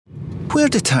Where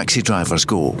do taxi drivers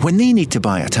go when they need to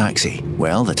buy a taxi?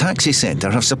 Well, the Taxi Centre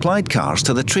have supplied cars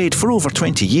to the trade for over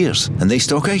 20 years, and they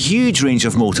stock a huge range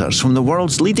of motors from the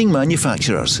world's leading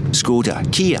manufacturers: Skoda,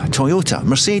 Kia, Toyota,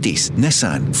 Mercedes,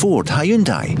 Nissan, Ford,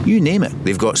 Hyundai, you name it.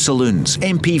 They've got saloons,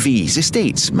 MPVs,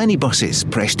 estates, minibuses,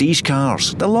 prestige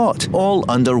cars, the lot, all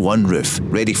under one roof,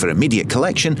 ready for immediate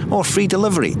collection or free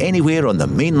delivery anywhere on the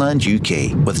mainland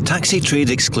UK, with taxi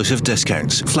trade exclusive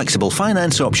discounts, flexible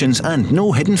finance options and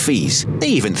no hidden fees. They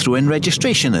even throw in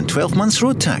registration and 12 months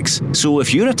road tax. So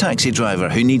if you're a taxi driver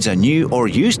who needs a new or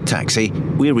used taxi,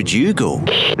 where would you go?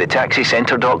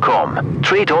 TheTaxiCentre.com.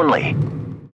 Trade only.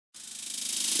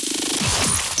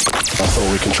 I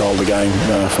thought we controlled the game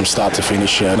from start to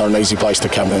finish. Not an easy place to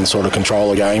come and sort of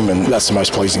control a game, and that's the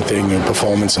most pleasing thing in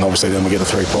performance, and obviously then we get the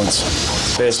 3 points.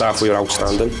 First half we were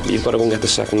outstanding. You've got to go and get the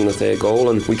second and the third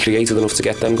goal, and we created enough to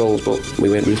get them goals, but we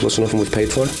weren't ruthless enough and we've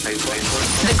paid for it.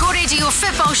 The Go Radio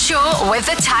Football Show with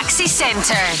the Taxi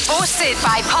Centre. Hosted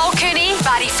by Paul Cooney,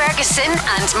 Barry Ferguson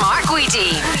and Mark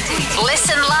Guidi.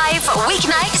 Listen live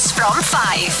weeknights from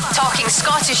 5. Talking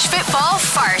Scottish football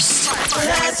first.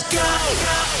 Let's go!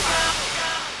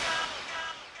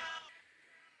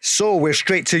 So we're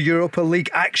straight to Europa League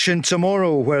action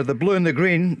tomorrow, where the blue and the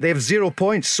green, they have 0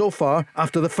 points so far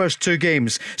after the first 2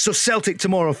 games. So Celtic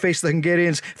tomorrow face the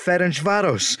Hungarians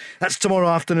Ferencvaros. That's tomorrow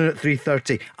afternoon at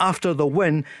 3:30 after the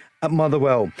win at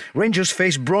Motherwell. Rangers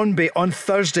face Brøndby on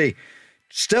Thursday.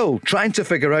 Still trying to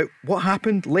figure out what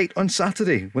happened late on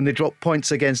Saturday when they dropped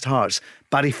points against Hearts.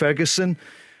 Barry Ferguson,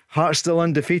 Hearts still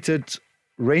undefeated,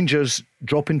 Rangers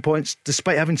dropping points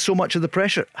despite having so much of the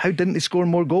pressure. How didn't they score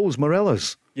more goals,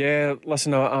 Morelos? Yeah,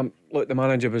 listen, look, the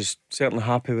manager was certainly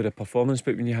happy with the performance,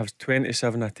 but when you have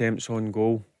 27 attempts on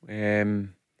goal and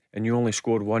you only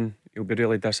scored 1, you'll be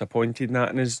really disappointed in that.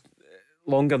 And as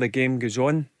longer the game goes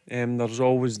on, there's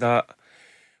always that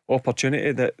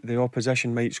opportunity that the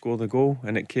opposition might score the goal,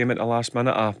 and it came at the last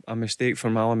minute, a mistake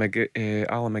from Alan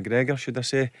McGregor, should I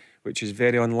say, which is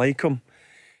very unlike him.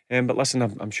 But listen,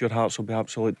 I'm sure Hearts will be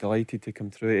absolutely delighted to come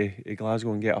through to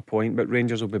Glasgow and get a point, but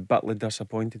Rangers will be bitterly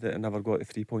disappointed that they never got the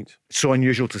 3 points. So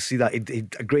unusual to see that. He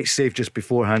a great save just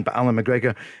beforehand, but Alan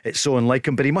McGregor, it's so unlike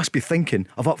him. But he must be thinking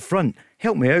of up front,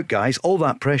 help me out guys, all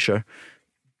that pressure,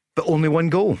 but only 1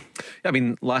 goal. Yeah, I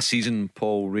mean, last season,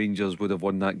 Paul, Rangers would have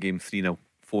won that game 3-0,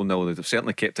 4-0. They'd have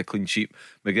certainly kept a clean sheet.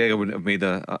 McGregor wouldn't have made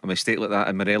a mistake like that,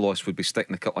 and Morelos would be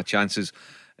sticking a couple of chances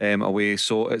away.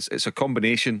 So it's a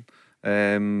combination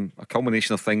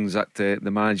of things that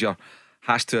the manager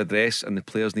has to address, and the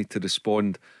players need to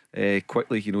respond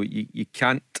quickly. You know, you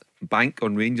can't bank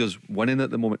on Rangers winning at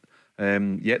the moment.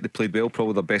 Yet they played well,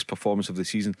 probably their best performance of the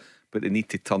season, but they need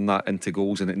to turn that into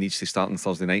goals, and it needs to start on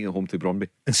Thursday night at home to Brøndby.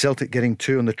 And Celtic getting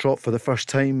 2 on the trot for the first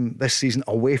time this season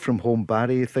away from home,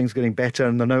 Barry. Things getting better,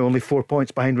 and they're now only 4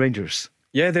 points behind Rangers.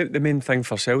 Yeah, the main thing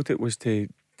for Celtic was to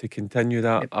continue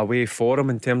that away form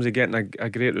in terms of getting a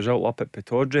great result up at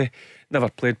Pittodrie. Never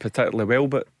played particularly well,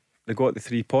 but they got the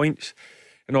 3 points.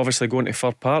 And obviously going to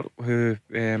Fir Park, who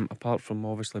apart from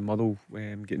obviously Motherwell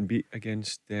getting beat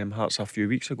against Hearts a few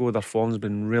weeks ago, their form's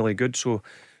been really good. So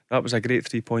that was a great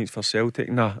 3 points for Celtic,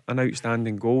 and an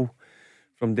outstanding goal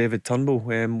from David Turnbull.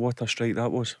 What a strike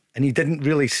that was. And he didn't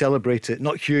really celebrate it,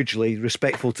 not hugely,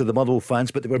 respectful to the Motherwell fans,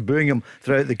 but they were booing him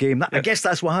throughout the game. I guess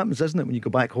that's what happens, isn't it, when you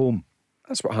go back home?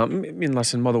 That's what happened. I mean,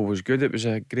 listen, Motherwell was good. It was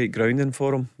a great grounding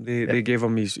for him. They gave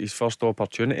him his first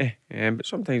opportunity. But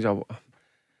sometimes, I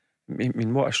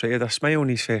mean, what a strike. He had a smile on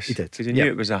his face. He did. Because he knew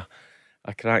it was a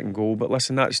cracking goal. But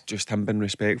listen, that's just him being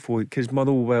respectful. Because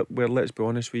Motherwell were, let's be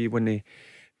honest with you, when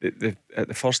at the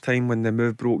first time when the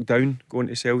move broke down going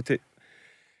to Celtic,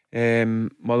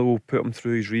 Motherwell put him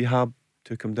through his rehab,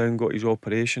 took him down, got his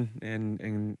operation,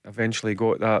 and eventually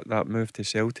got that move to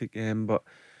Celtic. But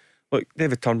look,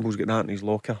 David Turnbull's got that in his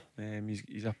locker.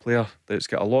 He's a player that's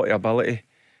got a lot of ability,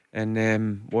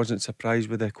 and wasn't surprised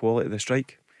with the quality of the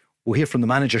strike. We'll hear from the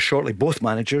manager shortly, both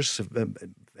managers.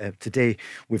 Today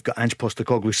we've got Ange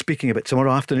Postecoglou speaking about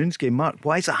tomorrow afternoon's game. Mark,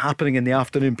 why is it happening in the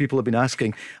afternoon? People have been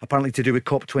asking, apparently to do with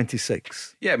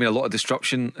COP26. Yeah, I mean, a lot of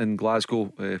disruption in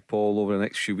Glasgow, Paul, over the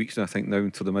next few weeks, and I think now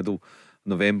into the middle of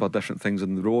November, different things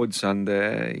on the roads, and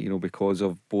because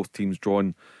of both teams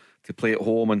drawn to play at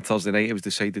home on Thursday night, it was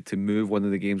decided to move one of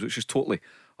the games, which is totally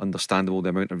understandable, the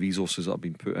amount of resources that have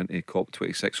been put into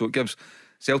COP26. So it gives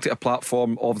Celtic a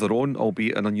platform of their own,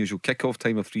 albeit an unusual kick-off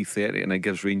time of 3:30, and it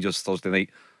gives Rangers Thursday night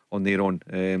on their own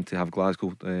to have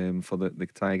Glasgow for the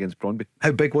tie against Brøndby.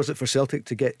 How big was it for Celtic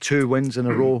to get 2 wins in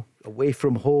a row away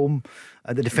from home?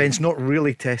 The defence not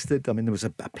really tested. I mean, there was a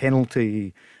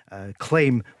penalty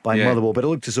claim by Motherwell, but it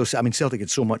looked as though, I mean, Celtic had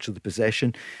so much of the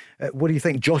possession. What do you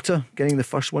think? Jota getting the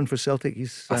first one for Celtic?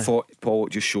 I thought, Paul,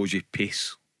 it just shows you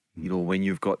pace. You know, when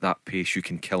you've got that pace, you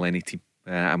can kill any team.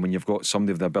 And when you've got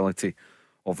somebody with the ability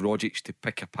of Rogic to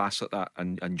pick a pass at that,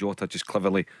 and Jota just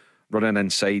cleverly running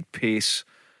inside, pace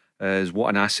is what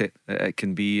an asset it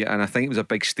can be. And I think it was a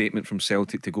big statement from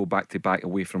Celtic to go back to back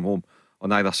away from home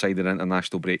on either side of the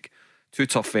international break. 2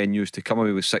 tough venues to come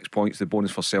away with 6 points. The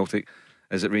bonus for Celtic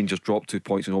is that Rangers dropped 2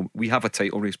 points at home. We have a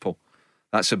title race, Paul.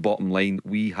 That's the bottom line.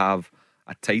 We have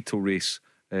a title race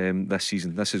this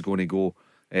season. This is going to go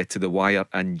to the wire,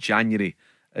 and January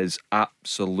is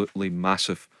absolutely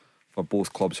massive for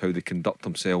both clubs, how they conduct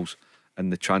themselves in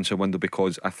the transfer window,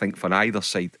 because I think for either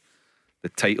side the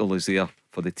title is there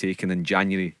for the taking, and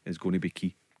January is going to be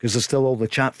key. Because there's still all the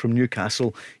chat from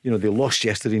Newcastle. You know, they lost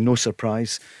yesterday, no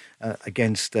surprise,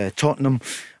 against Tottenham.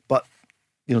 But,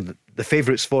 you know, the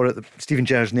favourites for it, Steven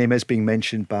Gerrard's name is being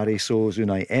mentioned. Barry, so is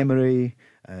Unai Emery,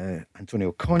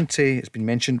 Antonio Conte has been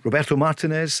mentioned, Roberto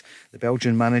Martinez, the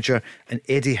Belgian manager, and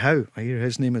Eddie Howe. I hear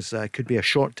his name is could be a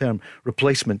short-term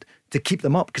replacement to keep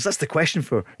them up, because that's the question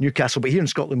for Newcastle. But here in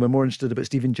Scotland we're more interested about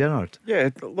Steven Gerrard. Yeah,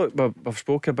 look, we've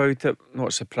spoke about it.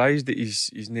 Not surprised that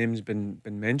his name's been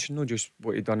mentioned, though. Just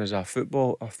what he's done as a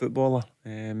footballer,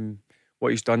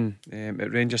 what he's done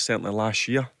at Rangers certainly last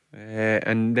year,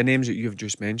 and the names that you've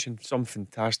just mentioned, some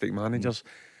fantastic managers.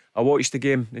 I watched the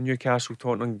game, the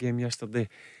Newcastle-Tottenham game yesterday.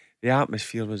 The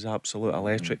atmosphere was absolute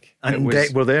electric. And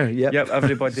Deck were there, yep. Yep,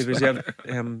 everybody was there.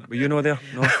 Were you not there?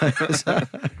 No.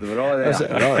 They were all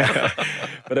there.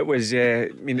 But it was,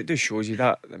 I mean, it just shows you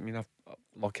that. I mean, I'm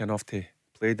lucky enough to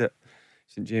play at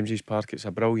St James's Park. It's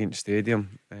a brilliant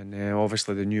stadium, and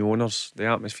obviously the new owners, the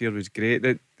atmosphere was great.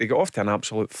 They got off to an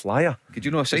absolute flyer. Could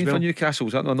you not sign for Newcastle?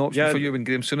 Was that not an option for you when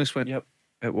Graham Souness went? Yep,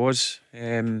 it was.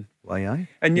 Why aye?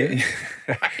 And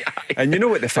and you know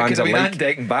what the fans are like.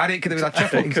 Deck and Barry, it could have been a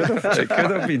triple. It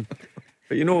could have been.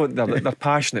 But you know what, they're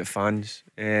passionate fans,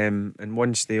 and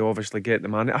once they obviously get the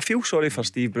man, I feel sorry for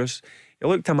Steve Bruce. He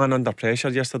looked a man under pressure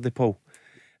yesterday, Paul,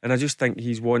 and I just think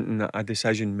he's wanting a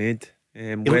decision made.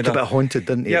 He looked a bit haunted,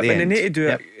 didn't he? Yeah, and they need to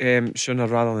do it sooner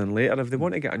rather than later. If they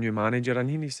want to get a new manager, and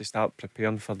he needs to start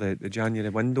preparing for the January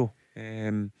window.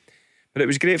 But it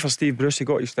was great for Steve Bruce. He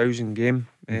got his 1,000th game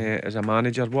as a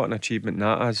manager. What an achievement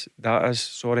that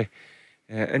is.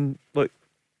 And look,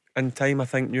 in time I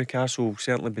think Newcastle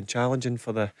certainly been challenging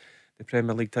for the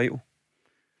Premier League title.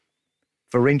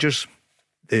 For Rangers,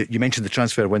 you mentioned the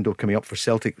transfer window coming up for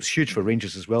Celtic. It was huge for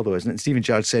Rangers as well, though, isn't it? And Steven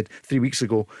Gerrard said 3 weeks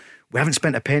ago, we haven't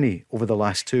spent a penny over the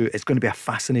last 2. It's going to be a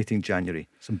fascinating January.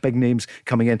 Some big names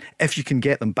coming in. If you can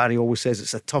get them, Barry always says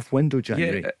it's a tough window,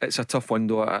 January. Yeah, it's a tough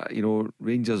window. You know,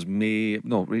 Rangers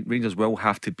will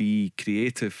have to be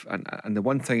creative. And the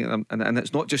one thing, and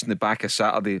it's not just in the back of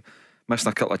Saturday, missing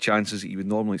a couple of chances that you would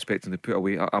normally expect them to put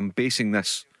away. I'm basing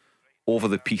this over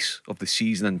the piece of the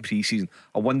season and pre-season.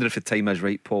 I wonder if the time is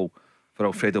right, Paul, for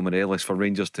Alfredo Morelos, for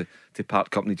Rangers to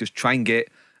part company. Just try and get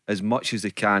as much as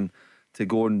they can to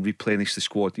go and replenish the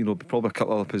squad. You know, probably a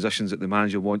couple of other positions that the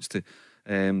manager wants to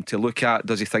look at.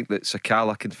 Does he think that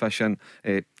Sakala can fish in,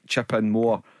 chip in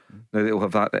more now that he'll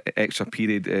have that extra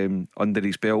period under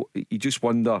his belt? You just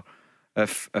wonder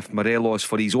if Morelos,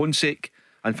 for his own sake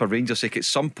and for Rangers' sake, at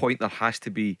some point there has to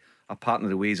be a partner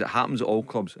of the ways. It happens at all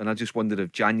clubs, and I just wonder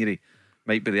if January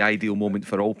might be the ideal moment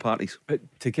for all parties. But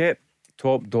to get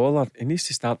top dollar, he needs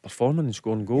to start performing and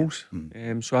scoring goals.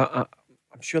 So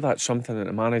I'm sure that's something that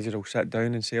the manager will sit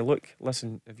down and say, look,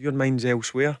 listen, if your mind's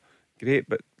elsewhere, great,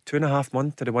 but 2.5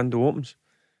 months till the window opens.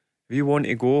 If you want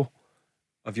to go,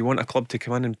 if you want a club to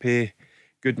come in and pay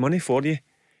good money for you,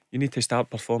 you need to start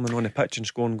performing on the pitch and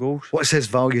scoring goals. What's his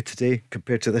value today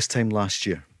compared to this time last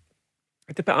year?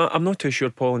 I'm not too sure,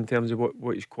 Paul, in terms of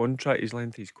what his contract, his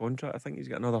length of his contract. I think he's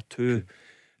got another 2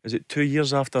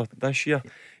 years after this year.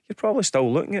 You're probably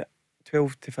still looking at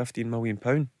 12 to 15 million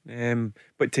pound.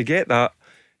 But to get that,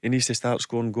 he needs to start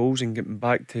scoring goals and getting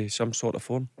back to some sort of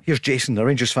form. Here's Jason, the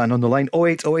Rangers fan, on the line.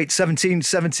 0808 17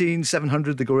 17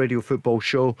 700, the Go Radio Football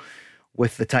Show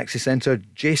with the Taxi Centre.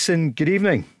 Jason, good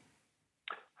evening.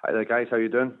 Hi there, guys. How you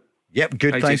doing? Yep,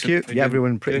 good, thank you. Yeah,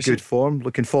 everyone in pretty good form.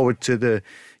 Looking forward to the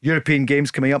European games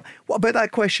coming up. What about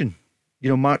that question? You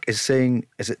know, Mark is saying,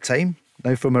 is it time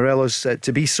now for Morelos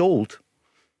to be sold?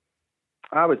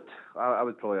 I would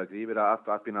probably agree with that.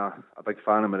 I've been a big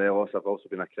fan of Morelos. I've also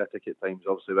been a critic at times,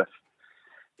 obviously, with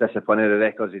disciplinary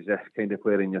records. He's the kind of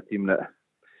player in your team that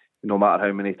no matter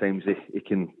how many times he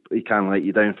can let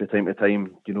you down from time to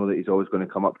time, you know that he's always going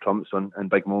to come up trumps in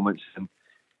big moments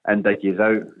and dig you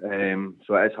out.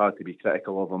 So it is hard to be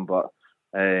critical of him, but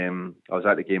I was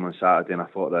at the game on Saturday and I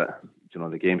thought that, you know,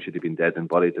 the game should have been dead and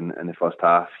buried in the first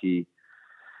half. He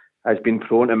has been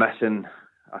prone to missing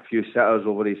a few sitters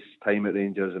over his time at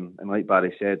Rangers, and like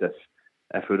Barry said,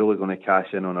 if we're really going to cash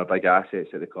in on our big assets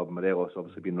at the club, Morelos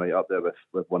obviously been right up there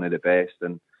with one of the best,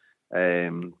 and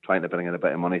trying to bring in a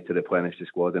bit of money to replenish the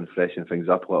squad and freshen things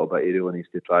up a little bit. He really needs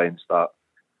to try and start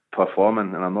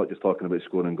performing, and I'm not just talking about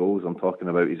scoring goals, I'm talking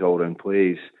about his all-round play.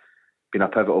 He's been a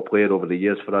pivotal player over the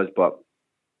years for us, but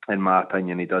in my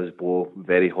opinion he does blow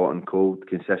very hot and cold.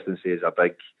 Consistency is a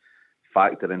big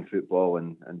factor in football,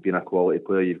 and being a quality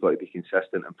player you've got to be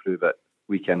consistent and prove it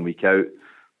week in, week out.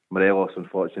 Morelos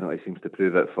unfortunately seems to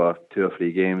prove it for 2 or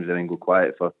 3 games and then go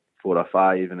quiet for 4 or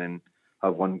 5 and then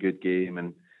have one good game,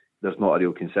 and there's not a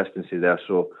real consistency there.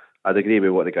 So I'd agree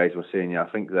with what the guys were saying. Yeah, I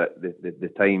think that the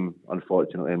time,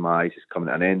 unfortunately, in my eyes, is coming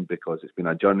to an end because it's been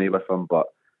a journey with him. But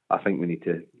I think we need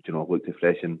to, you know, look to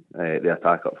freshen the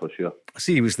attack up for sure. I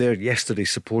see he was there yesterday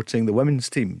supporting the women's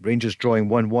team. Rangers drawing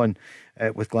 1-1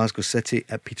 with Glasgow City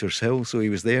at Petershill. So he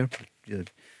was there,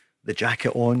 the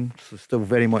jacket on, so still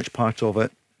very much part of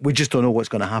it. We just don't know what's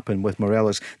going to happen with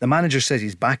Morelos. The manager says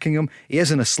he's backing him. He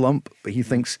is in a slump, but he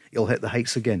thinks he'll hit the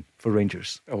heights again for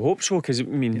Rangers. I hope so, because I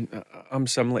mean, I'm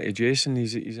similar to Jason.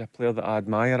 He's a player that I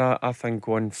admire. I think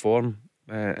on form,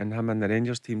 and him and the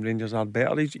Rangers team, Rangers are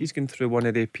better. He's going through one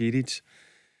of their periods,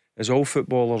 as all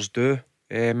footballers do,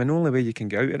 and the only way you can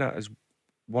get out of that is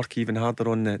work even harder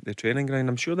on the training ground.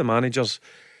 I'm sure the managers,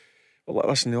 well,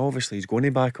 listen, obviously he's going to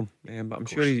back him, but I'm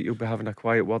sure he'll be having a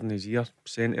quiet word in his ear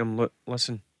saying to him, look,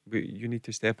 listen, you need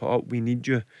to step it up, we need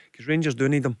you, because Rangers do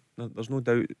need him. There's no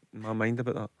doubt in my mind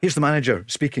about that. Here's the manager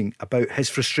speaking about his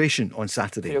frustration on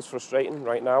Saturday. It feels frustrating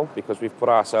right now because we've put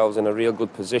ourselves in a real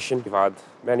good position. We've had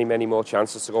many more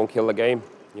chances to go and kill the game.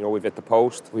 You know, we've hit the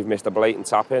post, we've missed a blatant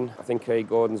tap in. I think Craig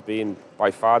Gordon's been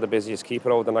by far the busiest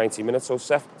keeper over the 90 minutes, so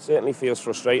certainly feels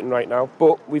frustrating right now.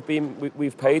 But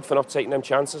we've paid for not taking them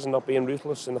chances and not being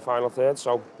ruthless in the final third,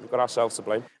 so we've got ourselves to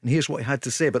blame. And here's what he had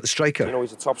to say about the striker. You know,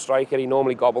 he's a top striker, he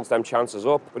normally gobbles them chances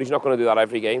up, but he's not going to do that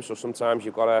every game, so sometimes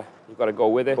you've got to go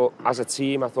with it. But as a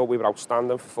team, I thought we were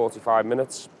outstanding for 45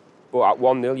 minutes. But at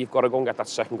 1-0, you've got to go and get that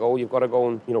second goal. You've got to go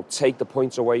and, you know, take the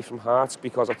points away from Hearts,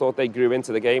 because I thought they grew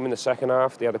into the game in the second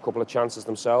half. They had a couple of chances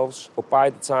themselves. But by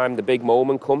the time the big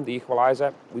moment come, the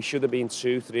equaliser, we should have been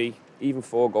 2, 3, even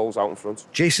 4 goals out in front.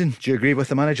 Jason, do you agree with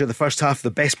the manager? The first half, the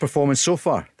best performance so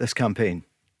far this campaign?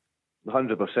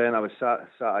 100%. I was sat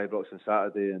at Ibrox on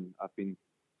Saturday, and I've been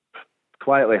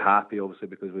quietly happy, obviously,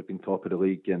 because we've been top of the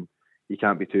league, and you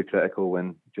can't be too critical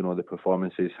when, you know, the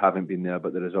performances haven't been there,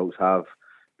 but the results have.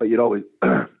 But you're always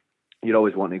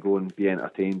wanting to go and be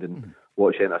entertained and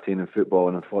watch entertaining football,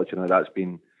 and unfortunately that's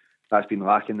been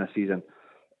lacking this season.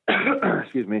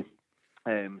 Excuse me.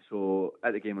 So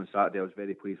at the game on Saturday, I was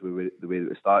very pleased with the way that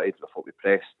we started. I thought we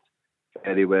pressed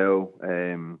very well.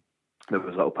 There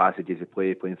was little passages of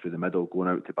playing through the middle, going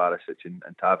out to Barisic and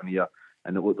Tavernier,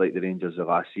 and it looked like the Rangers of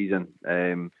last season.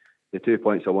 The 2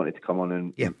 points I wanted to come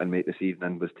on and make this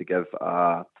evening was to give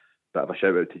a bit of a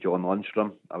shout out to John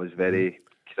Lundstrom. I was very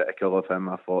critical of him.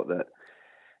 I thought that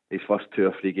his first 2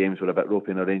 or 3 games were a bit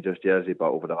ropey in a Rangers jersey, but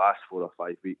over the last 4 or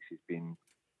 5 weeks he's been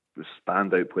a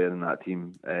standout player in that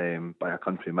team by a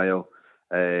country mile.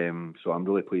 So I'm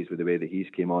really pleased with the way that he's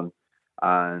came on.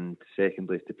 And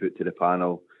secondly, to put to the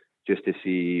panel, just to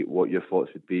see what your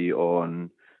thoughts would be on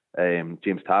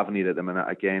James Tavernier at the minute.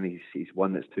 Again, he's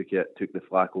one that's took the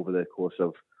flak over the course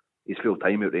of his full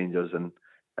time at Rangers, and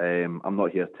I'm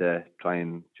not here to try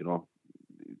and, you know,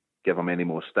 give him any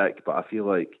more stick, but I feel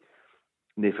like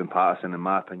Nathan Patterson, in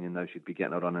my opinion, now should be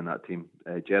getting a run in that team.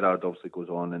 Gerrard obviously goes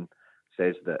on and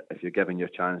says that if you're given your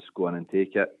chance, go on and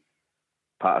take it.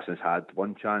 Patterson's had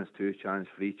 1 chance, 2 chance,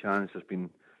 3 chance. There's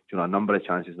been, you know, a number of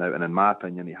chances now, and in my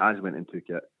opinion, he has went and took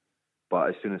it. But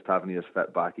as soon as Tavernier's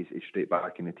fit back, he's straight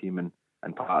back in the team,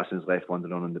 and Patterson's left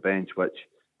wandering on the bench, which,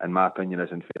 in my opinion,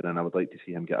 isn't fair, and I would like to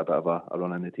see him get a bit of a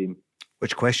run in the team.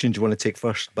 Which question do you want to take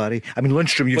first, Barry? I mean,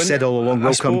 Lundstrom, you've said all along,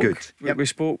 will come good. We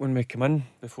spoke when we came in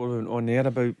before we went on air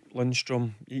about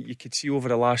Lundstrom. You could see over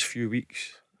the last few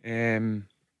weeks, I'm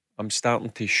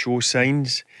starting to show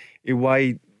signs of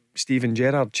why Steven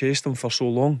Gerrard chased him for so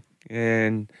long.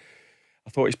 And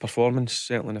I thought his performance,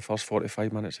 certainly in the first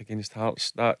 45 minutes against Hearts,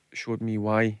 that showed me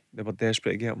why they were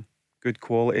desperate to get him. Good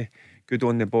quality, good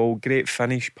on the ball, great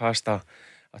finish past a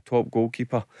top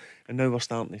goalkeeper, and now we're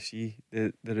starting to see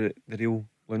the real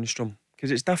Lundstrom,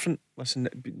 because it's different. Listen,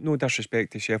 no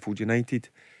disrespect to Sheffield United,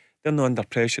 they're not under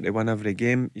pressure to win every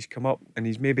game. He's come up and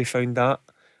he's maybe found that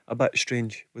a bit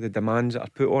strange with the demands that are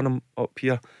put on him up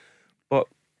here, but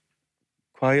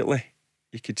quietly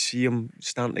you could see him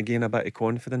starting to gain a bit of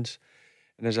confidence.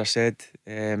 And as I said,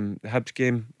 the Hibs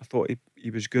game, I thought he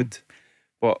was good,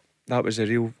 but that was a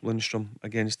real Lundstram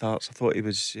against Hearts. I thought he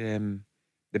was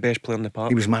the best player in the park.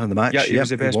 He was man of the match. Yeah, he was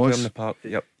the best player in the park.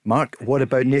 Yep. Mark, what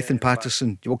about Nathan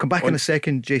Patterson? We'll come back in a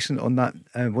second, Jason, on that.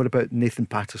 What about Nathan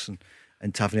Patterson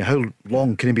and Tavernier? How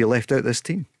long can he be left out this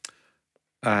team?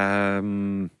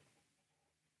 I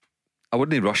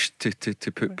wouldn't rush to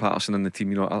put Patterson in the team.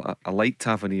 You know, I like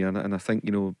Tavernier, and I think,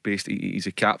 you know, basically he's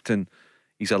a captain,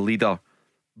 he's a leader.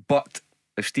 But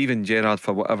if Steven Gerrard,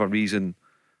 for whatever reason,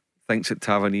 thinks that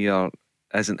Tavernier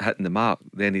isn't hitting the mark,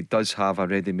 then he does have a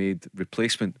ready-made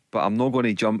replacement. But I'm not going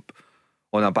to jump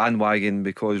on a bandwagon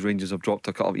because Rangers have dropped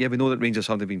a couple. Yeah, we know that Rangers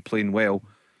haven't been playing well,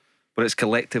 but it's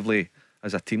collectively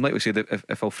as a team. Like we said,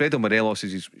 if Alfredo Morelos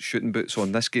is his shooting boots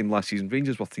on this game last season,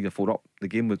 Rangers were 3 or 4 up, the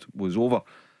game was over,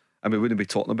 and we wouldn't be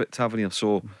talking about Tavernier.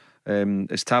 So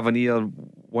is Tavernier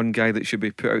one guy that should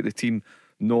be put out of the team?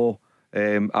 No.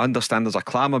 I understand there's a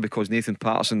clamour because Nathan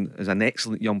Patterson is an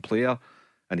excellent young player,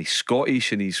 and he's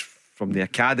Scottish, and he's from the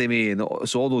academy, and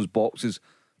it's all those boxes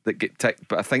that get ticked.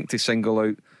 But I think to single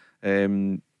out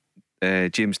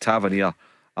James Tavernier,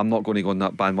 I'm not going to go on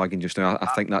that bandwagon just now. I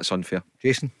think that's unfair.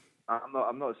 Jason?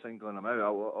 I'm not singling him out.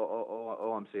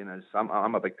 All I'm saying is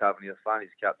I'm a big Tavernier fan. He's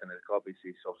captain of the club.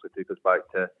 He's obviously took us back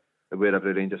to where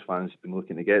every Rangers fan's been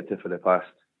looking to get to for the past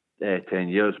 10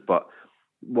 years. But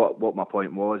what my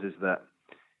point was is that,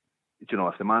 you know,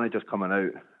 if the manager's coming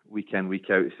out week in, week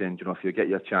out saying, you know, if you get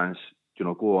your chance, you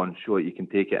know, go on, show it, you can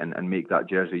take it and make that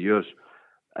jersey yours.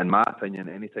 In my opinion,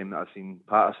 any time that I've seen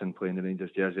Patterson playing the Rangers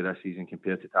jersey this season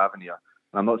compared to Tavernier,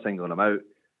 and I'm not singling him out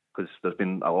because there's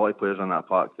been a lot of players on that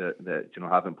park that you know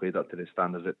haven't played up to the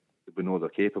standards that we know they're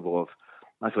capable of.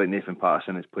 I feel like Nathan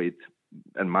Patterson has played,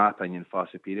 in my opinion, far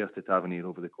superior to Tavernier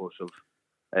over the course of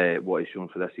what he's shown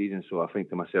for this season. So I think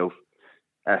to myself,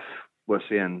 if we're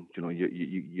saying, you know,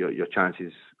 your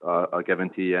chances are given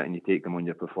to you and you take them on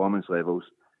your performance levels,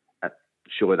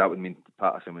 surely that would mean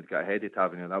Patterson would get ahead of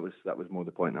Tavernier. That was more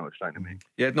the point I was trying to make.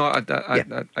 Yeah, no,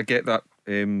 I get that,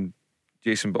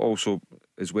 Jason, but also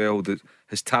as well, that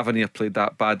has Tavernier played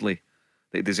that badly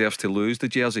that he deserves to lose the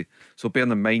jersey? So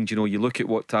bearing in mind, you know, you look at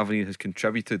what Tavernier has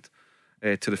contributed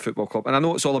to the football club, and I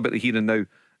know it's all about the here and now.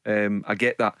 I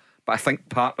get that, but I think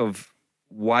part of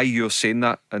why you're saying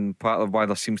that, and part of why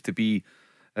there seems to be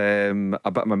a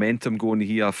bit of momentum going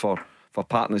here for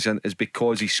partners in, is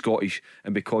because he's Scottish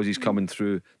and because he's coming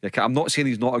through. I'm not saying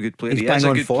he's not a good player. He's he is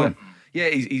a good player. Yeah,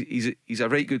 he's a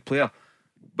right good player,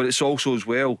 but it's also as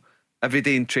well, every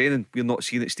day in training we're not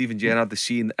seeing it. Steven Gerrard is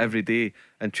seeing every day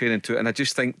in training too, and I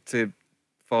just think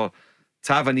for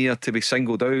Tavernier to be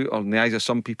singled out, or in the eyes of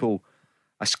some people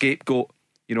a scapegoat,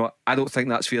 you know, I don't think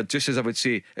that's fair. Just as I would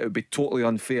say it would be totally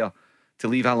unfair to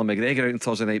leave Alan McGregor out on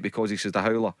Thursday night because he says the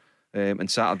howler on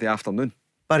Saturday afternoon.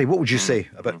 Barry, what would you say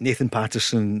about Nathan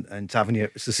Patterson and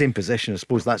Tavernier? It's the same position, I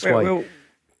suppose. That's why. Well,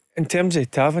 in terms of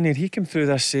Tavernier, he came through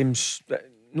this same,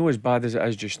 not as bad as it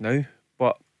is just now,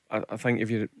 but I think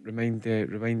if you rewind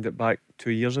it back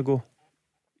 2 years ago,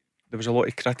 there was a lot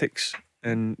of critics,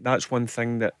 and that's one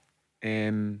thing that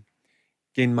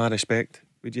gained my respect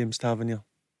with James Tavernier.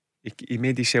 He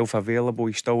made himself available.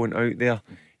 He still went out there,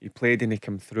 he played, and he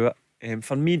came through it.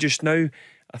 For me just now,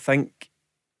 I think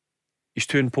he's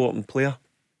too important player.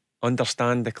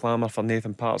 Understand the clamour for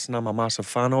Nathan Patterson. I'm a massive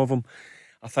fan of him.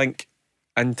 I think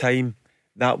in time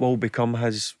that will become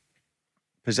his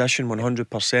position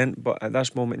 100%, but at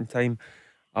this moment in time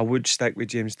I would stick with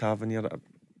James Tavernier.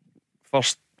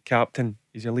 First captain,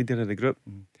 he's a leader of the group.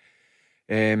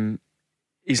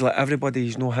 He's like everybody,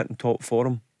 he's not hitting top for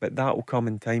him, but that will come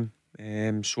in time.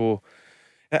 So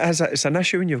it's an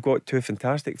issue when you've got two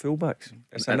fantastic fullbacks.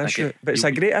 It's an issue, but it's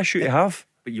a great issue to have.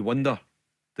 But you wonder,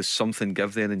 does something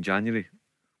give then in January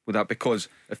with that? Because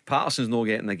if Patterson's not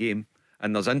getting a game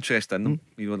and there's interest in them,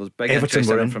 you know, there's big Everton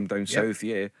interest in him from down south,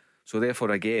 so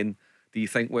therefore again, do you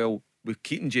think, well, we're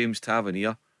keeping James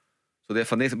Tavernier, so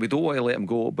therefore Nathan, we don't want to let him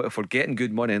go, but if we're getting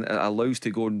good money and it allows to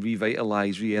go and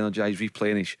revitalise, re-energise,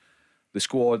 replenish the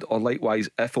squad, or likewise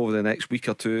if over the next week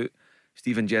or two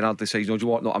Steven Gerrard decides, no, do you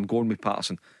know what, no, I'm going with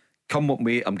Patterson, come what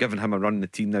may, I'm giving him a run in the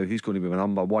team now, who's going to be my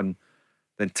number one,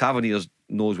 then Tavernier's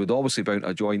nose would obviously bound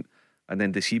a joint, and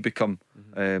then does he become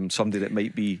somebody that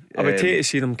might be I would hate to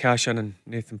see them cash in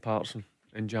Nathan Patterson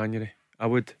in January. I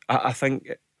would. I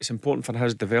think it's important for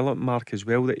his development, Mark, as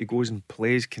well, that he goes and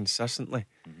plays consistently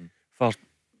for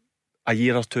a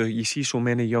year or two. You see so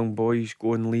many young boys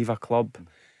go and leave a club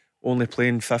only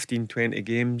playing 15-20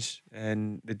 games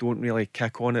and they don't really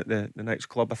kick on at the next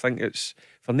club. I think it's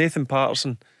for Nathan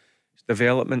Patterson, it's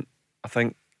development. I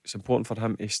think it's important for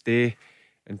him to stay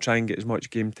and try and get as much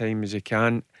game time as he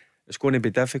can. It's going to be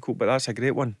difficult, but that's a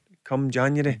great one. Come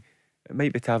January, it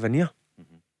might be Tavernier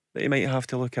that he might have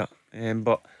to look at.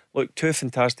 But look, two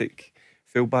fantastic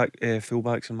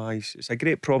fullbacks in my eyes. It's a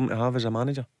great problem to have as a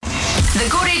manager. The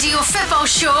Go Radio Football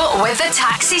Show with the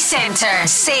Taxi Centre.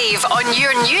 Save on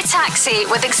your new taxi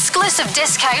with exclusive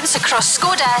discounts across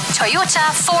Skoda,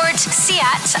 Toyota, Ford,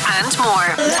 Seat and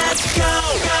more. Let's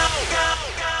go.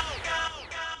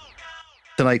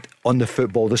 Tonight on the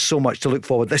football, there's so much to look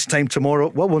forward. This time tomorrow,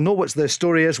 well, we'll know what the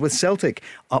story is with Celtic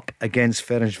up against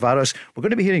Ferencvaros. We're going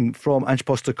to be hearing from Ange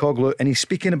Postecoglou, and he's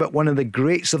speaking about one of the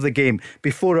greats of the game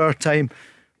before our time,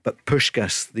 but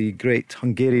Puskás, the great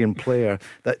Hungarian player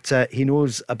that he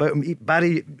knows about him.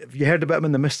 Barry, have you heard about him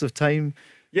in the midst of time?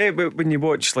 Yeah, but when you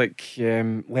watch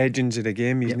legends of the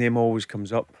game, his name always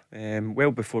comes up.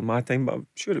 Well before my time, but I'm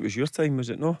sure it was your time, was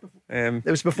it not? It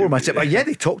was before my time. But yeah,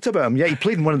 they talked about him. Yeah, he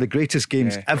played in one of the greatest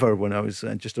games ever when I was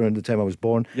just around the time I was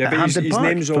born. Yeah, but his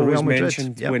name's always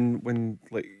mentioned yep. when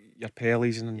like your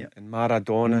Pelés and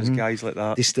Maradonas, guys like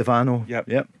that. Di Stefano.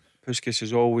 Yep. Puskás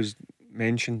is always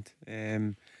mentioned,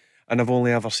 and I've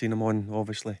only ever seen him on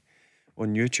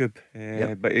YouTube.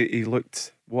 But he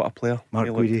looked, what a player. Mark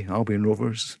Guidi, Albion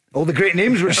Rovers. All the great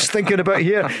names we're just thinking about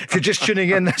here. If you're just tuning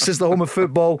in, this is the home of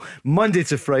football, Monday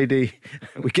to Friday.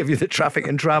 We give you the traffic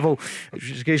and travel, which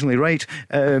is occasionally right,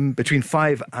 between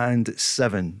 5 and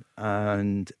 7.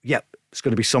 And it's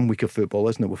going to be some week of football,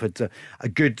 isn't it? We've had a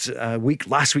good week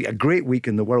last week, a great week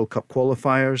in the World Cup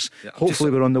qualifiers.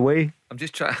 Hopefully we're on the way. I'm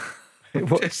just trying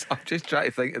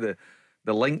to think of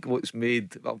the link what's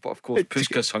made, of course,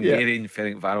 Puskás, Hungarian,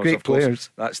 Ferencvaros, great of course, players.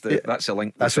 That's the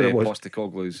link. That's what it was.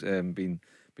 Postecoglou's been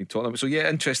talking about. So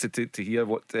interested to hear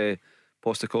what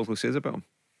Postecoglou says about him.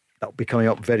 That'll be coming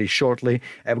up very shortly.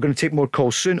 We're going to take more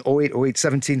calls soon. 0808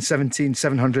 17 17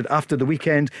 700 after the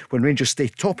weekend when Rangers stay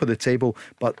top of the table,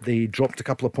 but they dropped a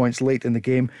couple of points late in the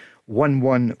game.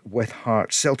 1-1 with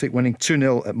Hearts. Celtic winning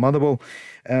 2-0 at Motherwell.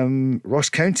 Ross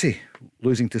County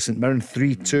losing to St Mirren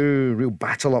 3-2. Real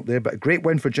battle up there, but a great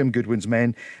win for Jim Goodwin's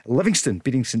men. Livingston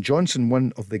beating St Johnstone,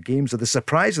 one of the games of the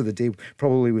surprise of the day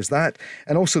probably was that.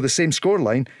 And also the same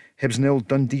scoreline, Hibs 0,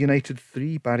 Dundee United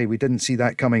 3. Barry, we didn't see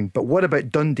that coming. But what about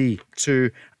Dundee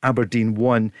 2, Aberdeen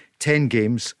 1? 10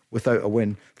 games without a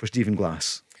win for Stephen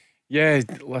Glass. Yeah,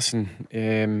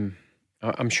 listen,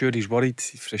 I'm sure he's worried,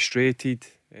 frustrated.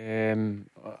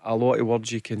 A lot of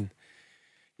words you can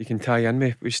tie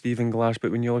in with Stephen Glass,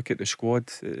 but when you look at the squad,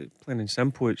 plain and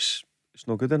simple, it's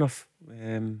not good enough.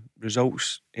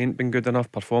 Results ain't been good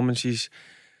enough. Performances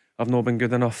have not been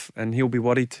good enough, and he'll be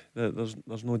worried. There's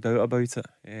no doubt about it.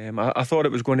 I thought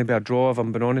it was going to be a draw, if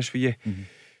I'm being honest with you.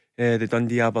 The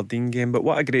Dundee Aberdeen game, but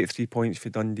what a great 3 points for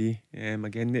Dundee.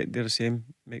 Again, they're the same.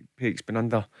 McPake's been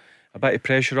under a bit of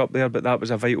pressure up there, but that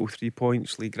was a vital 3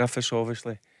 points. Lee Griffiths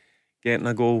obviously getting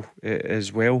a goal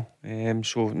as well.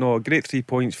 So no, a great 3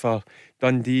 points for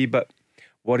Dundee, but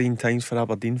worrying times for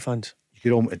Aberdeen fans.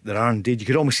 There are indeed. You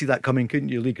could almost see that coming, couldn't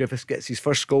you? Lee Griffiths gets his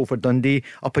first goal for Dundee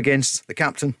up against the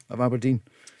captain of Aberdeen,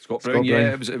 Scott Brown.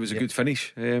 Yeah, it was a good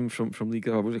finish from Lee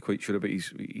Griffiths. I wasn't quite sure about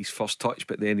his first touch,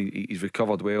 but then he's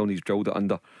recovered well and he's drilled it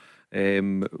under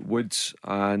Woods,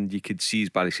 and you could see, as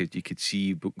Barry said, you could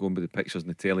see going by the pictures in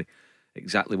the telly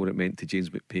exactly what it meant to James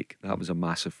McPake. That was a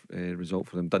massive result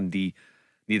for them. Dundee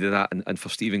needed that, and for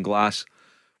Stephen Glass,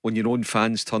 when your own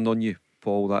fans turn on you,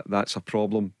 Paul, that's a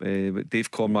problem. But Dave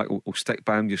Cormack will stick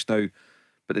by him just now,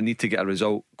 but they need to get a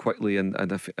result quickly. And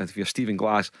if you're Stephen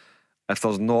Glass, if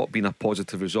there's not been a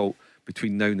positive result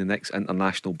between now and the next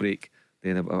international break,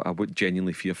 then I would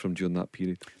genuinely fear from during that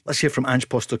period. Let's hear from Ange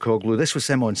Postecoglou. This was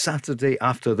him on Saturday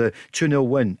after the 2-0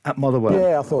 win at Motherwell.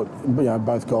 Yeah, I thought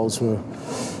both goals were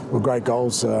great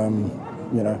goals.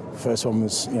 First one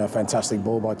was fantastic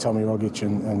ball by Tommy Rogic,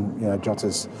 and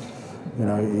Jota's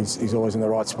he's always in the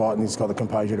right spot and he's got the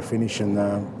composure to finish. And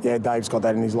Dave's got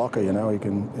that in his locker. He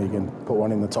can put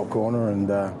one in the top corner, and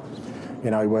he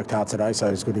worked hard today, so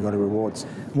it's good he got his rewards.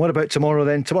 What about tomorrow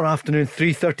then? Tomorrow afternoon,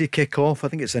 3:30 kick-off. I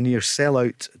think it's a near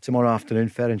sellout tomorrow afternoon,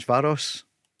 Ferencvaros.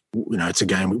 It's a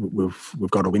game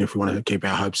we've got to win if we want to keep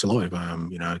our hopes alive.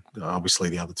 Obviously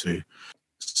the other two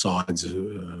sides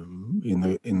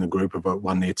in the group have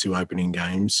won their 2 opening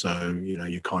games, so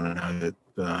you kind of know that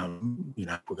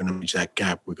if we're going to reach that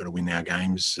gap, we've got to win our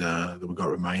games that we've got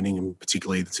remaining, and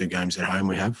particularly the 2 games at home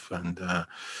we have, and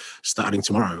starting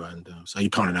tomorrow. And so you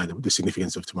kind of know the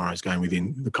significance of tomorrow's game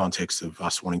within the context of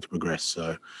us wanting to progress.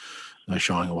 So no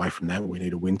shying away from that. We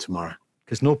need a win tomorrow.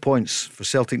 Because no points for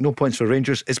Celtic, no points for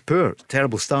Rangers. It's poor,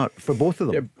 terrible start for both of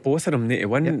them. Yeah, both of them need to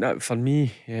win. For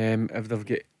me, if they've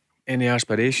got any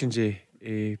aspirations of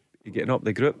getting up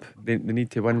the group, they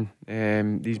need to win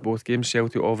these both games.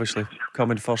 Celtic obviously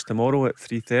coming first tomorrow at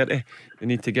 3:30. They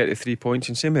need to get to 3 points,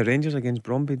 and same with Rangers against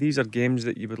Bromby. These are games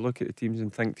that you would look at the teams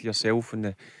and think to yourself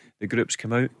when the groups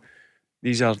come out,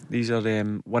 these are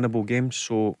winnable games.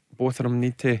 So both of them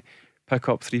need to pick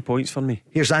up 3 points for me.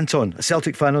 Here's Anton, a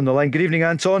Celtic fan on the line. Good evening,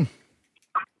 Anton.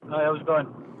 Hi, how's it going?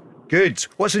 Good.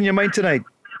 What's in your mind tonight?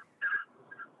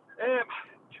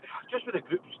 Just with the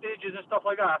group stages and stuff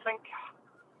like that,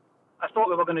 I thought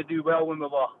we were going to do well when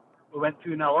we went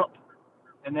 2-0 up,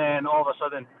 and then all of a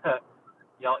sudden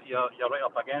you're right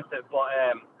up against it. But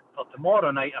for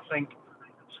tomorrow night, I think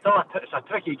it's a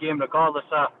tricky game regardless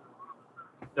of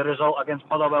the result against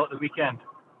Motherwell at the weekend.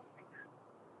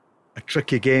 A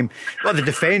tricky game. Well, the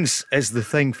defence is the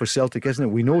thing for Celtic, isn't it?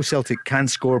 We know Celtic can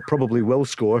score, probably will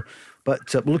score,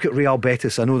 but look at Real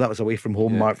Betis. I know that was away from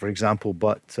home, Mark, for example,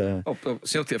 but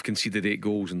Celtic have conceded 8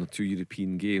 goals in the 2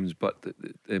 European games, but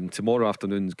tomorrow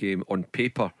afternoon's game on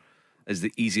paper is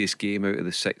the easiest game out of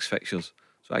the 6 fixtures.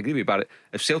 So I agree with Barrett.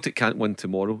 If Celtic can't win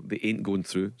tomorrow, they ain't going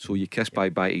through, so you kiss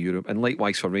bye-bye to Europe. And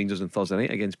likewise for Rangers on Thursday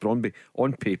night against Bromby.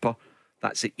 On paper,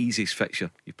 that's the easiest fixture.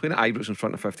 You're playing at Ibrox in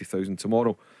front of 50,000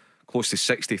 tomorrow, close to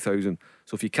 60,000.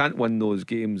 So if you can't win those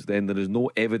games, then there is no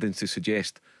evidence to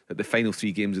suggest that the final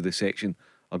 3 games of the section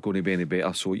are going to be any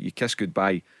better. So you kiss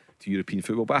goodbye to European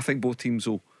football. But I think both teams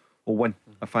will win.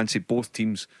 I fancy both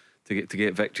teams to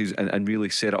get victories and really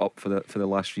set it up for the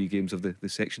last 3 games of the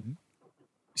section.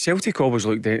 Celtic always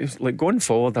look like going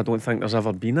forward. I don't think there's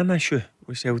ever been an issue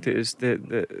with Celtic. It's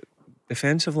the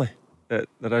defensively that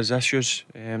there is issues,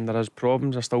 there is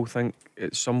problems. I still think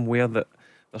it's somewhere that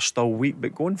they're still weak,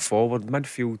 but going forward,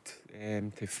 midfield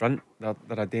to front, they're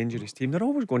a dangerous team. They're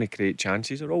always going to create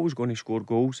chances, they're always going to score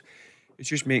goals. It's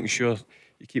just making sure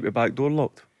you keep the back door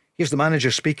locked. Here's the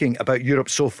manager speaking about Europe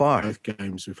so far. Both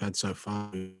games we've had so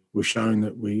far, we've shown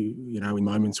that we, in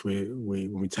moments where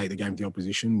when we take the game to the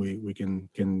opposition, we can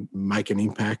make an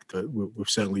impact. But we've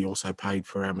certainly also paid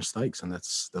for our mistakes, and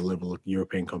that's the level of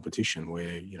European competition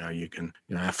where you can.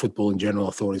 Our football in general,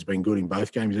 I thought, has been good in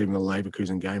both games. Even the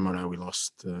Leverkusen game, I know we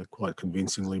lost quite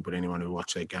convincingly, but anyone who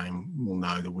watched that game will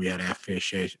know that we had our fair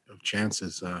share of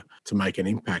chances to make an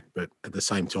impact. But at the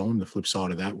same time, the flip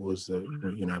side of that was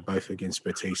that both against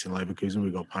Betis and Leverkusen,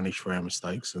 we got punished for our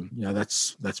mistakes, and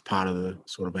that's part of the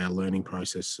sort of our learning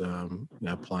process.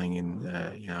 Playing in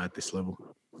at this level.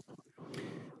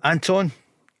 Anton,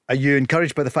 are you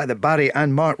encouraged by the fact that Barry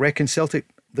and Mark reckon Celtic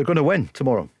they're going to win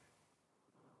tomorrow?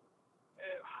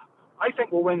 I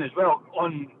think we'll win as well.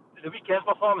 On the weekend's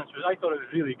performance, I thought it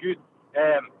was really good.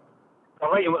 They're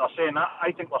right in what they're saying.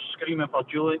 I think we're screaming for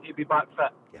Julian to be back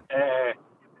fit,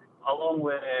 along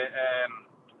with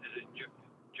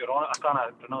I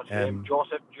can't pronounce his name.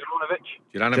 Josip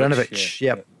Juranovic.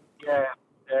 Yeah.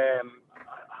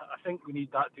 I think we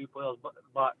need that 2 players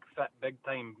back fit big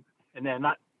time, and then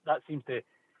that seems to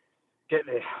get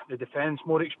the defence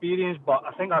more experience. But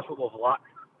I think that's what we've lacked: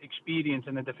 experience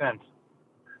in the defence.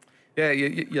 Yeah,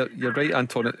 you're right,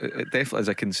 Anton. It definitely is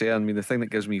a concern. I mean, the thing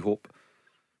that gives me hope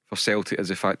for Celtic is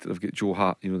the fact that they've got Joe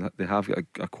Hart. They have got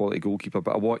a quality goalkeeper.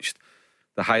 But I watched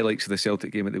the highlights of the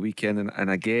Celtic game at the weekend, and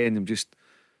again, I'm just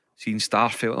seeing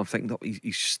Starfelt. I'm thinking, no,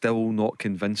 he's still not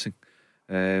convincing.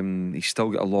 He's still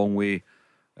got a long way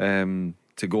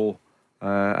to go,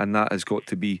 and that has got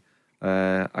to be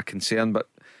a concern. But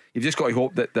you've just got to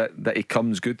hope that he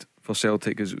comes good for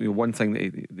Celtic. Because one thing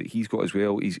that he's got as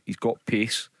well, he's got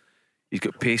pace. He's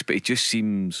got pace, but he just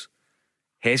seems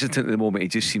hesitant at the moment. He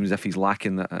just seems as if he's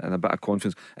lacking in a bit of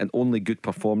confidence, and only good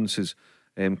performances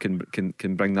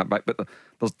can bring that back. But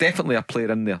there's definitely a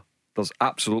player in there. There's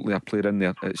absolutely a player in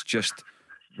there. It's just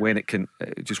when it can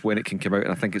come out,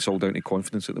 and I think it's all down to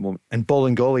confidence at the moment. And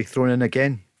Bolingoli thrown in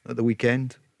again at the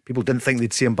weekend. People didn't think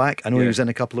they'd see him back. I know he was in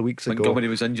a couple of weeks ago. Montgomery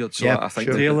was injured, so I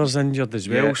think Taylor's injured as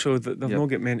well, so they've not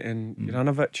got many. And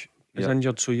Juranovic is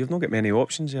injured, so you've not got many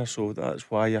options there. So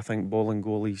that's why I think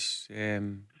Bolingoli's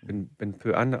been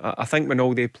put in. I think when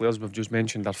all the players we've just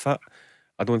mentioned are fit,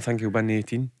 I don't think he'll win the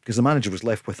 18. Because the manager was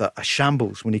left with a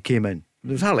shambles when he came in.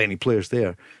 There was hardly any players there,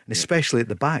 and especially at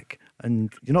the back.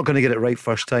 And you're not going to get it right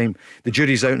first time. The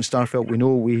jury's out in Starfelt.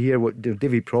 We hear what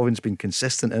David Provin's been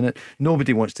consistent in it.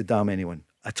 Nobody wants to damn anyone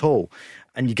at all.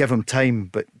 And you give him time,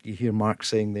 but you hear Mark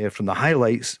saying there from the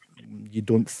highlights, you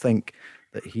don't think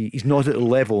that he's not at the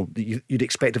level that you'd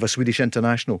expect of a Swedish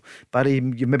international. Barry,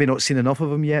 you've maybe not seen enough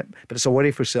of him yet, but it's a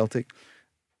worry for Celtic.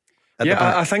 at the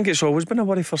back. I think it's always been a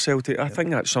worry for Celtic. I think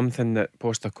that's something that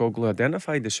Postecoglou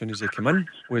identified as soon as he came in,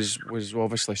 was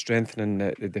obviously strengthening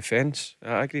the defence.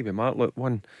 I agree with Mark. Look,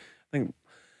 I think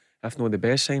if not the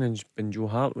best signing's been Joe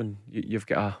Hart. When you've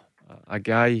got a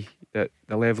guy that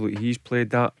the level that he's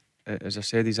played at, as I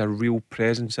said, he's a real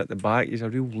presence at the back. He's a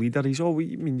real leader.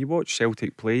 You watch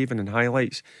Celtic play even in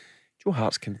highlights. Joe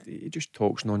Hart's he just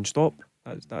talks non-stop.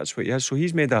 That's what he is. So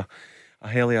he's made a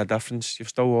hell of a difference. You've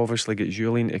still obviously got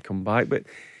Julian to come back, but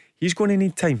he's going to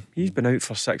need time. He's been out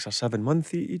for 6 or 7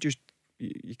 months. You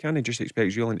can't just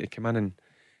expect Julian to come in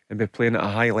and be playing at a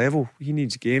high level. He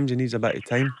needs games. He needs a bit of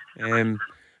time.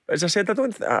 But as I said,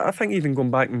 I think even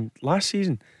going back in last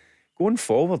season, going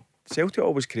forward, Celtic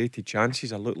always created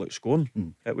chances. I looked like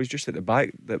scoring. It was just at the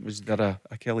back that was their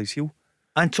Achilles heel.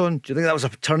 Anton, do you think that was a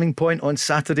turning point on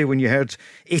Saturday when you heard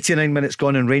 89 minutes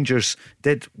gone and Rangers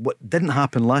did what didn't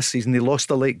happen last season? They lost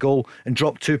a late goal and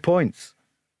dropped 2 points.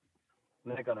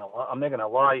 I'm not gonna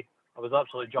lie. I was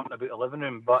absolutely jumping about the living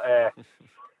room, but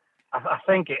I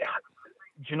think do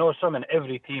you know something?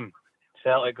 Every team,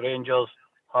 Celtic, Rangers,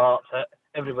 Hearts,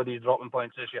 everybody's dropping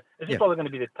points this year. This is probably going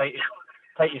to be the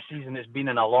tightest season it's been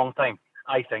in a long time,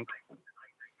 I think.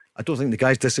 I don't think the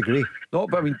guys disagree. No,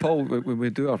 but I mean, Paul, when we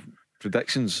do our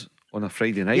predictions on a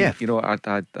Friday night, you know,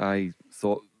 I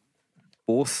thought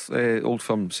both Old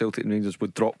Firm, Celtic and Rangers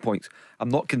would drop points. I'm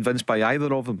not convinced by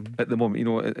either of them at the moment. You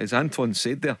know, as Anton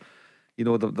said there, you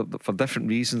know, for different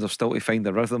reasons, they're still to find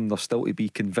the rhythm. They're still to be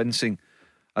convincing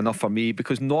enough for me,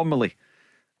 because normally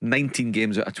 19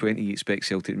 games out of 20 you expect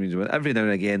Celtic and Rangers to win. Every now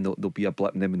and again there'll be a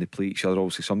blip in them when they play each other.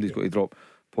 Obviously somebody's got to drop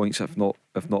points, if not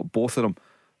both of them.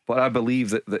 But I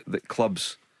believe that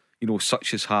clubs, you know,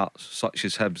 such as Hearts, such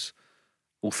as Hibs,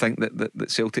 will think that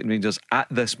Celtic and Rangers at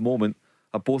this moment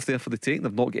are both there for the taking.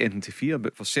 They've not got anything to fear.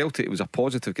 But for Celtic, it was a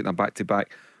positive getting a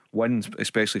back-to-back wins,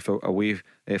 especially for away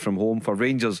from home. For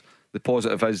Rangers, the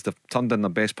positive is they've turned in their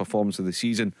best performance of the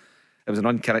season. It was an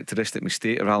uncharacteristic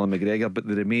mistake of Alan McGregor, but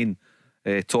they remain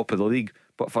top of the league.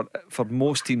 But for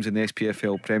most teams in the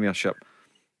SPFL Premiership,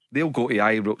 they'll go to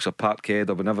Ibrox or Parkhead,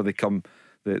 or whenever they come,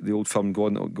 the Old Firm go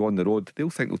on the road,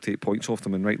 they'll think they'll take points off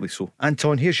them, and rightly so.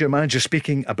 Anton, here's your manager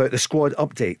speaking about the squad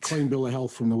update. Clean bill of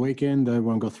health from the weekend.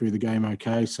 Everyone got through the game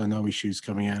okay, so no issues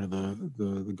coming out of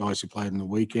the guys who played in the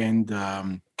weekend.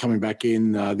 Coming back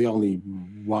in, the only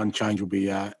one change will be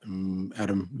young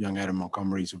Adam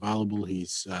Montgomery's available. He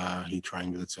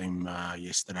trained with the team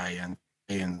yesterday, and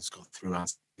Ian's got through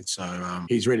us, so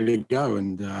he's ready to go,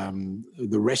 and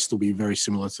the rest will be very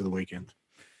similar to the weekend.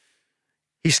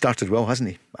 He started well, hasn't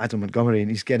he, Adam Montgomery,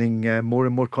 and he's getting more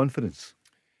and more confidence.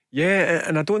 Yeah,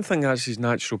 and I don't think that's his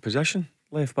natural position,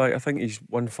 left back. I think he's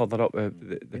one further up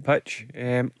the pitch.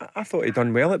 I thought he'd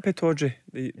done well at Pittodrie,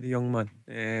 the young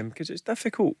man, because it's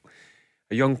difficult,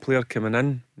 a young player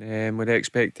coming in with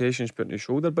expectations put on his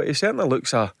shoulder, but he certainly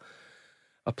looks a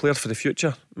player for the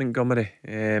future, Montgomery,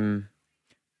 and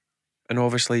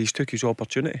obviously he's took his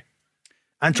opportunity.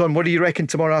 Anton, what do you reckon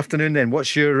tomorrow afternoon then?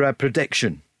 What's your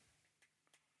prediction?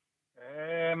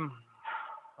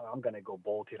 I'm going to go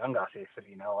bold here. I'm going to say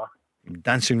 3-0.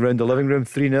 Dancing round the living room,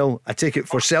 3-0. I take it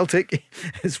for Celtic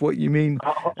is what you mean.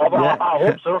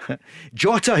 I hope so.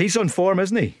 Jota, he's on form,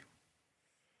 isn't he?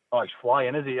 Oh, he's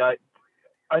flying, is he?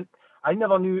 I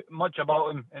never knew much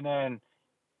about him, and then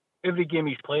every game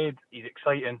he's played, he's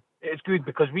exciting. It's good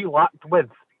because we lacked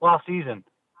width last season,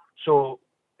 so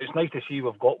it's nice to see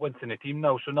we've got width in the team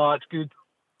now. So no, it's good.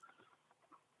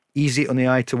 Easy on the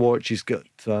eye to watch. He's got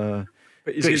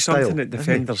but he's got style, something that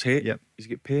defenders hate. Yep. He's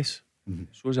got pace.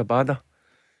 So's a Bada.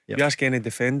 Yep. You ask any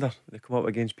defender, they come up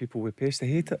against people with pace, they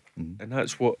hate it. And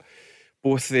that's what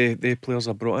both the players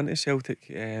are brought into Celtic.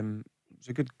 It's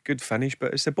a good finish,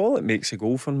 but it's the ball that makes a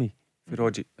goal for me. For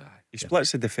Roger, he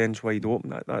splits the defence wide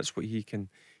open. That's what he can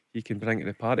bring to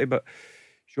the party. But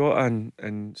Jota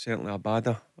and certainly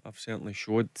Abada have certainly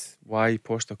showed why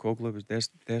Postecoglou was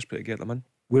desperate to get them in.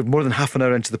 We're more than half an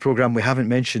hour into the programme. We haven't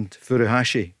mentioned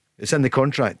Furuhashi. It's in the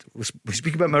contract. We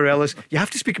speak about Morelos. You have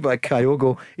to speak about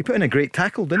Kyogo. He put in a great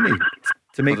tackle, didn't he,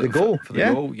 to make the goal? For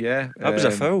the goal, yeah. That was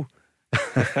a foul.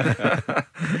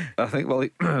 I think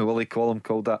Willie Collum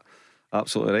called that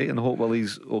absolutely right, and I hope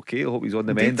Willie's okay. I hope he's on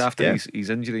the mend after his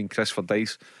injury, and Chris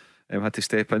Fordyce had to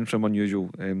step in from unusual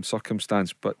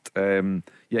circumstance. But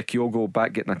Kyogo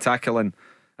back getting a tackle in,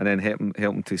 and then help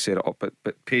him to set it up.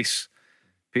 But pace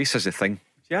is the thing.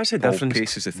 Yeah, that's the difference.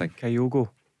 Pace is the thing. Kyogo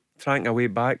trying a way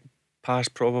back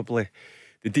past probably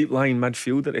the deep line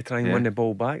midfielder to try and win the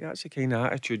ball back. That's the kind of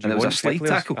attitude you want. And it was a slide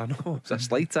tackle. I know. It's a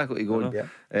slide tackle to go in.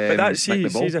 But that's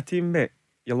he's a teammate.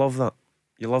 You love that.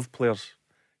 You love players.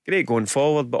 Great going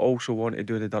forward, but also want to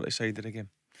do the dirty side of the game.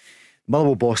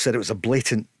 Motherwell boss said it was a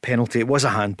blatant penalty. It was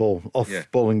a handball off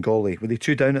Bolingoli. Were they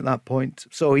 2 down at that point?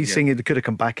 So he's saying they could have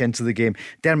come back into the game.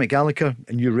 Dermot Gallagher,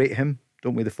 and you rate him,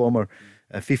 don't we, the former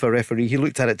FIFA referee, he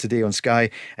looked at it today on Sky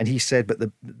and he said but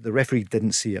the referee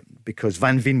didn't see it because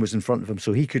Van Veen was in front of him,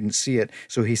 so he couldn't see it,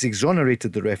 so he's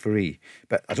exonerated the referee.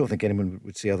 But I don't think anyone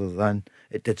would say other than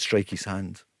it did strike his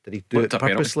hand. Did he do it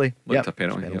purposely? Looked a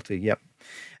penalty. Yep.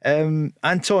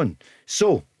 Anton,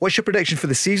 so what's your prediction for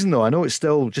the season though? I know it's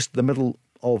still just the middle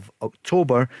of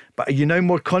October, but are you now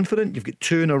more confident? You've got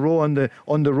 2 in a row on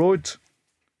the road.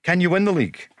 Can you win the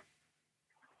league?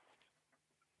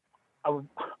 I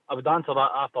would answer that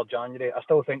after January. I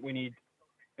still think we need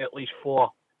at least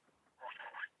four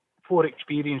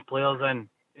experienced players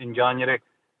in January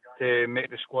to make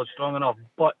the squad strong enough.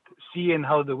 But seeing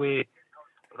how the way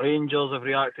Rangers have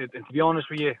reacted, and to be honest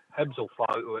with you, Hibs will fall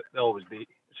out of it. They'll always be.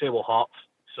 So will Hearts.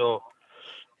 So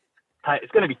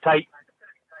it's going to be tight.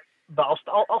 But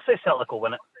I'll say Celtic will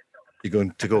win it. You're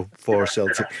going to go for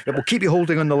Celtic. Right, we'll keep you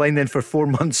holding on the line then for 4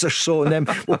 months or so, and then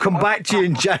we'll come back to you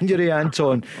in January,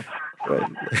 Anton. Right.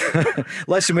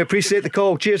 Listen, we appreciate the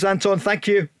call. Cheers, Anton. Thank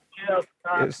you.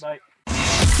 Cheers. Bye.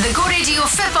 The Go Radio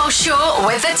Football Show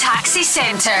with the Taxi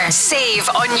Centre. Save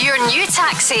on your new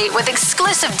taxi with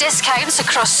exclusive discounts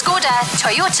across Skoda,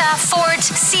 Toyota, Ford,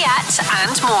 Seat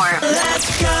and more.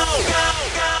 Let's go.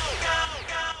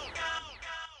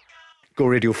 Go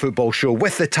Radio Football Show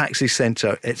with the Taxi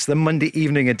Centre. It's the Monday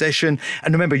evening edition.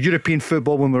 And remember, European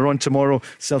football when we're on tomorrow,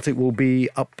 Celtic will be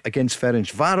up against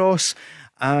Ferencvaros.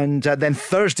 And then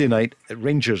Thursday night,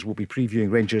 Rangers will be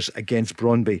previewing Rangers against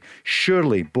Brøndby.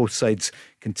 Surely both sides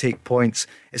can take points.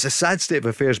 It's a sad state of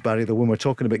affairs, Barry, though, when we're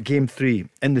talking about Game 3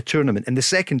 in the tournament, in the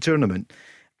second tournament,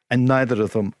 and neither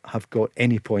of them have got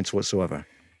any points whatsoever.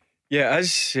 Yeah, it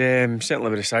is, certainly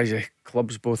with the size of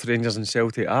clubs both Rangers and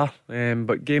Celtic are.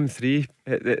 But Game 3,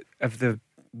 if they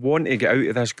want to get out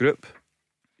of this group,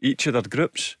 each of their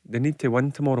groups, they need to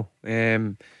win tomorrow.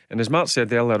 And as Mark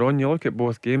said earlier on, you look at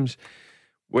both games,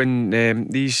 when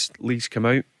these leagues come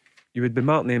out, you would be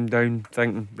marking them down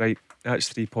thinking, right, that's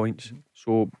 3 points.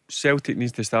 So Celtic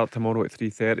needs to start tomorrow at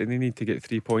 3:30. They need to get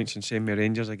 3 points, and same with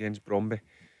Rangers against Brøndby.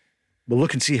 We'll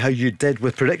look and see how you did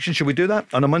with predictions. Should we do that?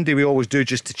 On a Monday we always do,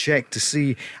 just to check to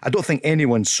see. I don't think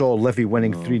anyone saw Livy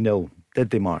winning 3-0, did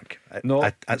they, Mark?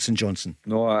 At St Johnstone.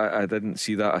 No, I didn't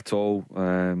see that at all.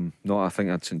 No, I think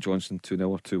at St Johnstone 2-0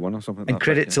 or 2-1 or something. And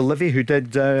credit to Livy, who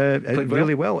did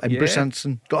really well. And Bruce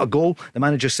Anderson got a goal. The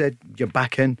manager said, you're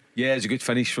back in. Yeah, it's a good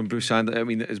finish from Bruce Anderson. I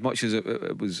mean, as much as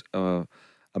it was a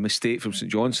mistake from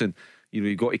St Johnstone,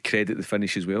 you got to credit the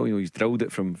finish as well. He's drilled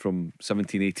it from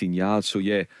 17, 18 yards. So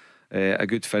yeah, a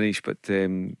good finish. But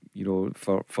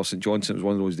for St Johnstone, it was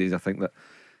one of those days, I think, that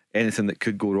anything that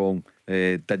could go wrong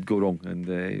did go wrong, and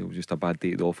it was just a bad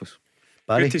day at the office.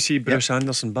 Barry? Good to see Bruce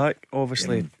Anderson back.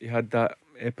 Obviously, he had that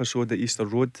episode at Easter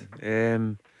Road.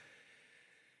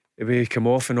 He came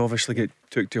off and obviously got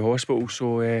took to hospital.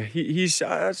 So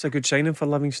that's a good signing for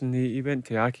Livingston. He went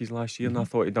to Accies last year, and I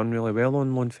thought he'd done really well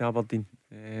on loan for Aberdeen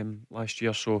last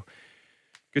year. So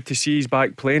good to see he's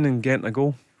back playing and getting a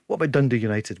goal. What about Dundee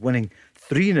United winning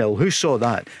 3-0? Who saw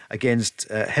that against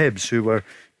Hibs, who were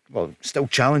still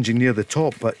challenging near the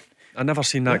top? But I never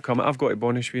seen that coming. I've got to be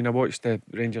honest with you, I watched the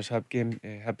Rangers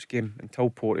Hibs game until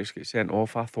Portis got sent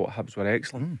off. I thought Hibs were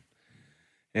excellent.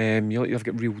 You've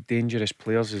got real dangerous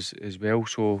players as well.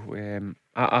 So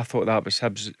I thought that was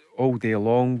Hibs all day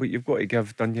long. But you've got to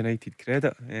give Dundee United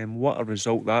credit. What a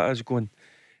result that is, going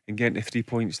and getting the 3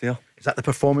 points there. Is that the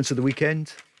performance of the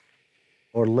weekend,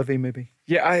 or Livy maybe?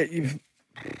 Yeah,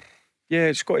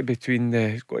 it's got to be between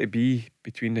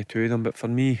the two of them. But for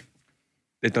me,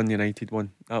 the Dundee United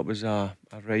one, that was a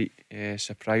right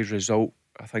surprise result,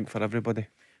 I think, for everybody.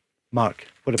 Mark,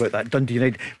 what about that Dundee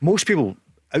United? Most people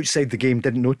outside the game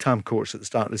didn't know Tam Courts at the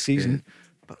start of the season.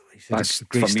 But that's a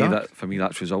great start. For me,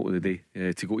 that's result of the day.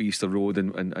 To go to Easter Road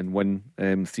and win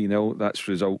 3-0, that's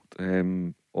result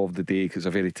of the day, because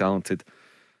a very talented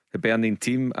Hibernian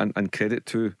team, and credit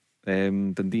to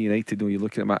Dundee United. You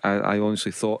look at them, I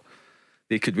honestly thought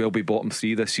they could well be bottom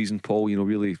three this season, Paul.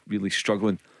 Really, really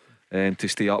struggling to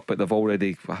stay up, but they've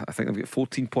already, I think they've got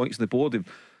 14 points on the board.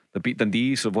 They beat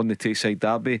Dundee, so they've won the Tayside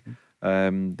derby.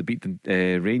 They beat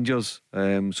the Rangers,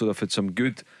 so they've had some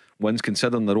good wins,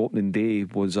 considering their opening day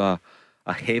was a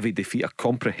heavy defeat, a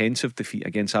comprehensive defeat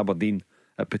against Aberdeen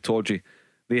at Pittodrie.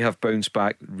 They have bounced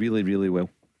back really, really well.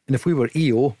 And if we were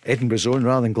EO, Edinburgh zone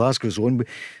rather than Glasgow zone,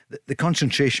 the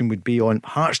concentration would be on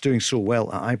Hearts doing so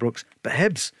well at Ibrox, but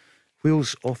Hibs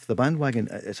wheels off the bandwagon.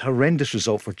 It's a horrendous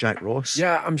result for Jack Ross.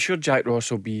 Yeah, I'm sure Jack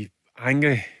Ross will be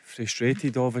Angry,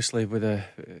 frustrated, obviously, with the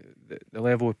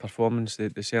level of performance they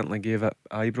certainly gave at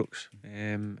Ibrox.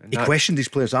 And he questioned these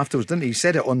players afterwards, didn't he? He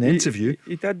said it on the interview.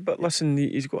 He did, but listen,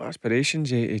 he's got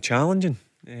aspirations of challenging.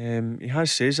 He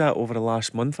has said that over the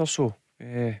last month or so,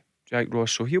 Jack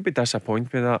Ross. So he'll be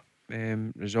disappointed with that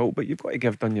result. But you've got to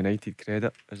give Dun United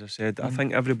credit, as I said. I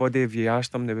think everybody, if you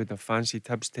asked them, they would have fancied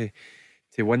Hibs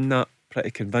to win that pretty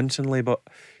convincingly. But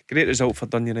great result for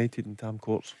Dun United and Tam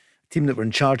Courts. Team that were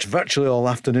in charge virtually all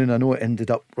afternoon. I know it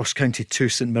ended up Ross County 2,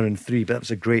 St Mirren 3, but that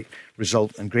was a great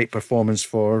result and great performance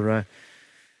for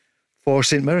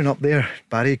St Mirren up there,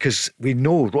 Barry, because we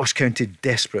know Ross County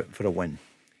desperate for a win.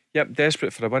 Yep,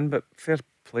 desperate for a win, but fair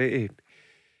play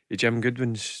to Jim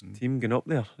Goodwin's team going up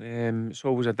there. It's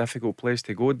always a difficult place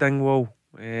to go, Dingwall,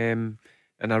 and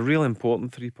a real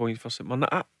important 3 points for St Mirren.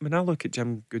 When I look at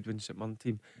Jim Goodwin's St Mirren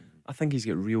team, I think he's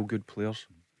got real good players.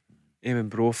 Eamon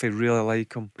Brophy, really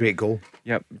like him. Great goal.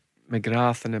 Yep.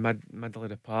 McGrath in the middle of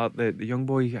the park. The young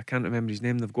boy, I can't remember his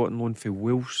name, they've got on loan for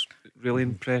Wales, really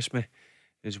impressed me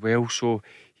as well. So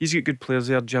he's got good players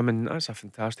there, Jim, and that's a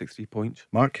fantastic 3 points.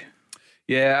 Mark?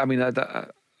 Yeah, I mean,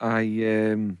 it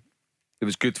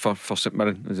was good for St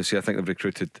Mirren. As I say, I think they've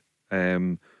recruited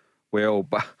well,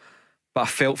 but I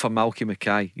felt for Malky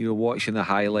Mackay, watching the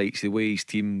highlights, the way his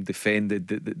team defended,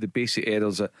 the basic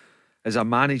errors that, as a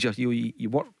manager, you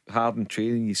work hard in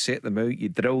training, you set them out, you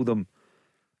drill them,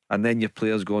 and then your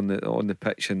players go on the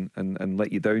pitch and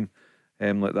let you down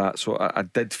like that. So I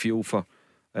did feel for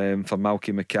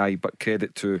Malky Mackay, but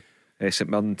credit to St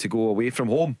Mirren to go away from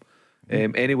home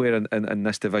anywhere in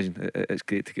this division. It's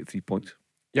great to get 3 points.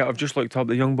 Yeah, I've just looked up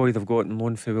the young boy they've got in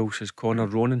loan for Wales is Connor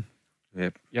Ronan.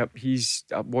 Yep.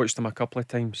 I've watched him a couple of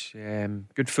times.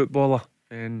 Good footballer,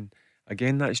 and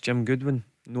again, that's Jim Goodwin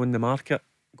knowing the market.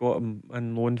 Got him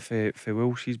in loan for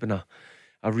Wales. He's been a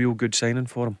real good signing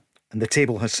for him. And the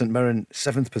table has St Mirren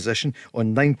 7th position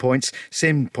on 9 points,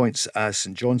 same points as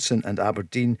St Johnstone and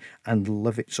Aberdeen and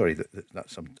Sorry,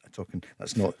 that's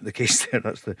not the case there.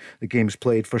 That's the games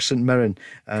played for St Mirren.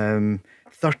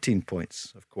 13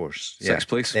 points, of course. Sixth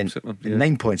place. Then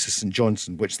 9 points is St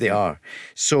Johnstone, which they are.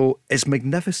 So it's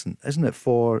magnificent, isn't it,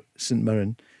 for St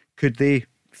Mirren? Could they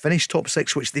finish top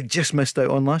 6, which they just missed out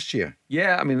on last year?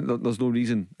 Yeah, I mean, there's no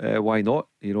reason why not.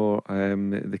 They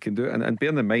can do it. And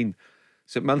bearing in mind,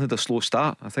 St Mirren had a slow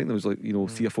start. I think there was 3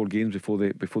 or 4 games before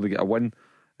they get a win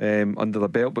under their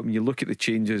belt. But when you look at the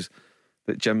changes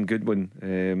that Jim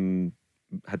Goodwin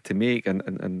had to make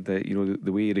and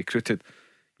the way he recruited,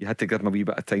 you had to give them a wee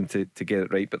bit of time to get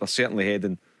it right. But they're certainly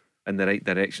heading in the right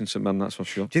direction, St Mirren, that's for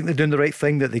sure. Do you think they're doing the right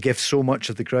thing, that they give so much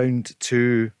of the ground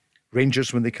to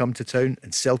Rangers when they come to town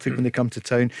and Celtic when they come to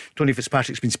town? Tony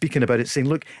Fitzpatrick's been speaking about it, saying,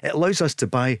 look, it allows us to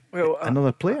buy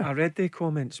another player. I read the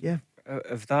comments. Yeah.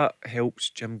 If that helps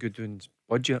Jim Goodwin's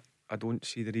budget, I don't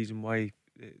see the reason why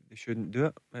they shouldn't do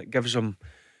it. It gives them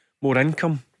more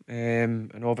income,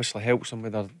 and obviously helps them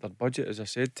with their budget, as I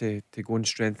said, to go and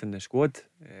strengthen the squad.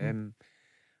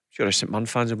 Sure, St Mirren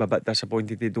fans will be a bit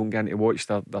disappointed they don't get to watch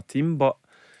their team, but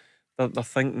they're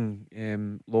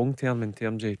thinking long term in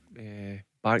terms of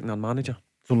backing their manager.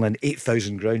 It's only an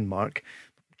 8,000 ground, Mark.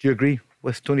 Do you agree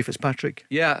with Tony Fitzpatrick?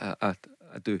 Yeah, I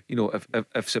do.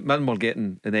 If St Mirren were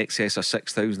getting in excess of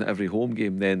 6,000 at every home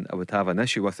game, then I would have an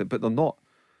issue with it, but they're not.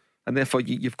 And therefore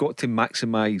you've got to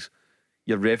maximise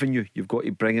your revenue. You've got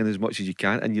to bring in as much as you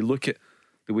can. And you look at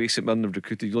the way St Mirren have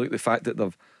recruited, you look at the fact that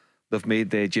they've made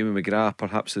Jamie McGrath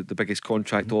perhaps the biggest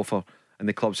contract offer in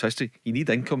the club's history. You need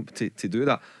income to do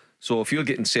that. So if you're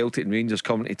getting Celtic and Rangers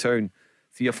coming to town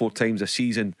 3 or 4 times a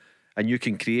season, and you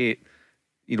can create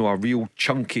a real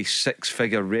chunky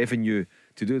 6-figure revenue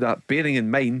to do that, bearing in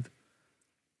mind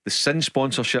the Sin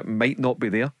sponsorship might not be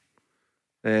there,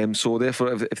 so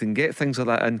therefore if they can get things like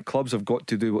that in, clubs have got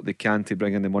to do what they can to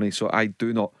bring in the money. So I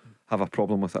do not have a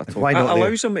problem with it at all. It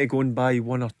allows them to go and buy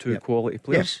 1 or 2 quality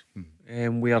players,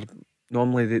 where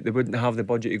normally they wouldn't have the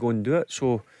budget to go and do it.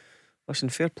 So listen,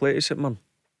 fair play to St Mirren.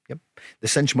 Yep. The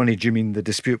cinch money, do you mean the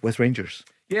dispute with Rangers?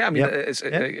 Yeah, I mean,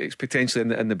 it's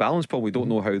potentially in the balance, Paul. We don't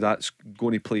know how that's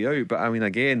going to play out, but I mean,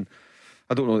 again,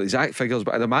 I don't know the exact figures,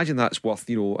 but I'd imagine that's worth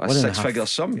a 6-figure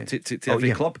sum to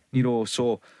every club.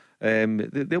 So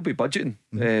they'll be budgeting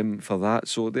for that.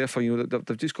 So therefore,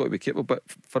 they've just got to be careful. But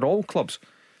for all clubs,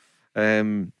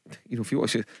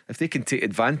 if they can take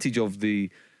advantage of the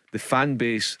fan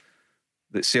base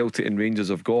that Celtic and Rangers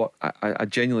have got, I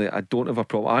genuinely don't have a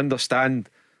problem. I understand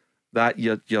that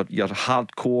your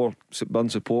hardcore St Mirren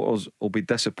supporters will be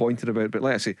disappointed about it, but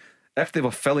like I say, if they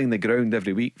were filling the ground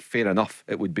every week, fair enough,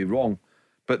 it would be wrong,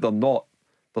 but they're not.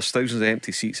 There's thousands of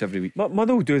empty seats every week.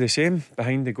 Motherwell do the same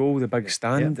behind the goal, the big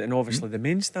stand, and obviously the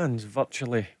main stand's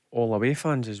virtually all away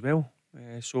fans as well.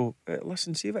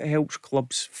 Listen, see if it helps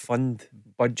clubs fund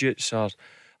budgets or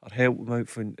help them out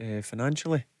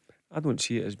financially. I don't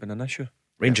see it as being an issue.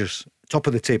 Rangers, top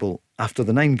of the table after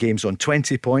the 9 games on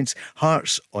 20 points.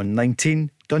 Hearts on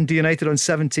 19, Dundee United on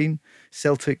 17,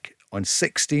 Celtic on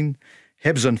 16,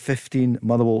 Hibs on 15,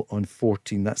 Motherwell on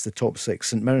 14. That's the top 6.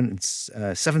 St Mirren's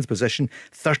 7th position,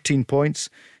 13 points.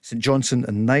 St Johnstone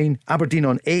on 9, Aberdeen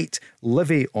on 8,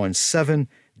 Livy on 7,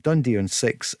 Dundee on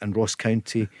 6, and Ross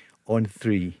County on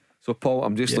 3. So Paul,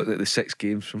 I'm just looking at the 6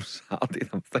 games from Saturday and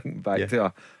I'm thinking back to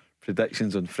our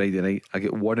predictions on Friday night. I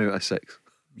get 1 out of 6.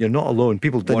 You're not alone.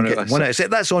 People didn't get 1 out of 6.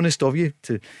 That's honest of you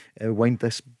to wind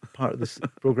this part of this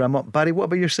programme up. Barry, what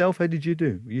about yourself? How did you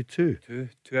do? Were you 2?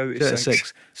 2 out of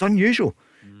 6. It's unusual.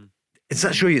 It's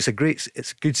that show you it's a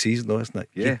good season though, isn't it?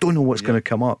 Yeah. You don't know what's going to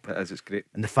come up. It is, it's great.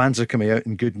 And the fans are coming out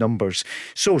in good numbers.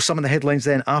 So some of the headlines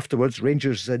then afterwards.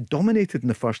 Rangers dominated in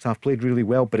the first half, played really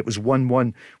well, but it was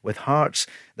 1-1 with Hearts.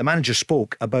 The manager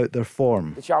spoke about their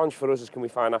form. The challenge for us is, can we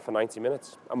find that for 90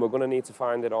 minutes? And we're going to need to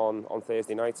find it on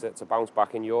Thursday night to bounce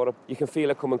back in Europe. You can feel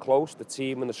it coming close. The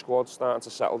team and the squad's starting to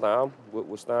settle down.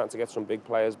 We're starting to get some big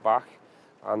players back.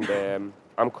 And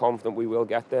I'm confident we will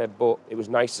get there, but it was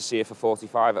nice to see it for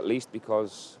 45 at least,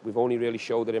 because we've only really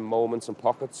showed it in moments and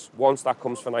pockets. Once that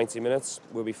comes for 90 minutes,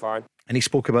 we'll be fine. And he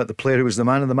spoke about the player who was the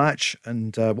man of the match,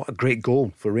 and what a great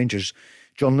goal for Rangers,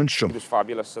 John Lundstrom. He was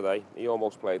fabulous today. He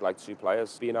almost played like 2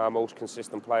 players. Being our most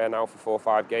consistent player now for 4 or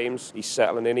 5 games, he's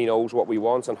settling in, he knows what we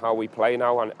want and how we play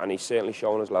now, and he's certainly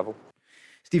shown his level.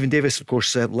 Stephen Davis, of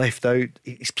course, left out.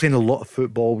 He's playing a lot of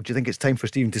football. Do you think it's time for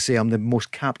Stephen to say, I'm the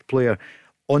most capped player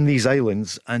on these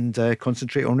islands, and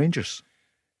concentrate on Rangers?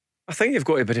 I think you've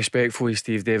got to be respectful of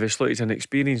Steve Davis. Look, he's an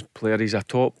experienced player, he's a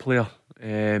top player.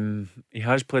 He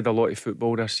has played a lot of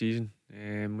football this season.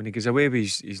 When he goes away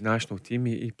with his national team,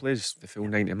 he plays the full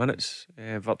 90 minutes,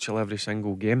 virtually every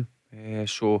single game.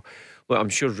 So look, I'm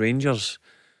sure Rangers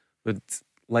would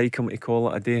like him to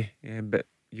call it a day, but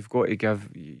you've got to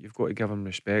give him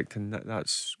respect, and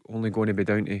that's only going to be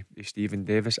down to Stephen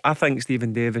Davis. I think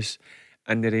Stephen Davis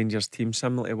and the Rangers team,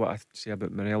 similar to what I say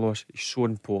about Morelos, is so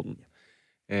important.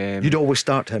 You'd always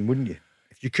start him, wouldn't you?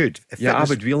 If you could. I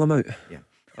would wheel him out. Yeah,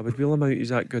 I would wheel him out. He's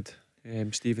that good.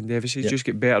 Stephen Davis, he's just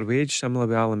got better wage, similar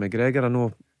with Alan McGregor. I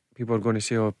know people are going to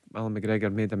say, Alan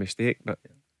McGregor made a mistake, but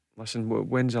listen,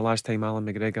 when's the last time Alan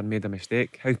McGregor made a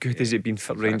mistake? How good has it been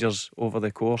for Rangers over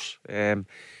the course? And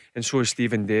so is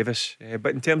Stephen Davis.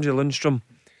 But in terms of Lundstrom,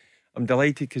 I'm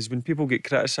delighted, because when people get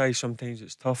criticised, sometimes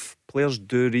it's tough. Players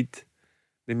do read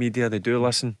the media, they do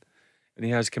listen, and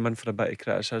he has come in for a bit of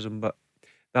criticism, but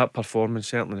that performance,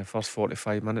 certainly in the first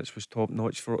 45 minutes, was top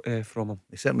notch from him.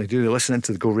 They certainly do. They're listening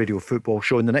to the Go Radio Football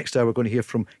Show. In the next hour, we're going to hear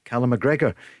from Callum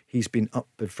McGregor. He's been up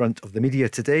in front of the media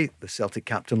today, the Celtic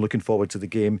captain, looking forward to the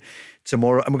game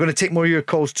tomorrow. And we're going to take more of your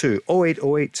calls too.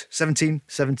 0808 17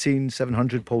 17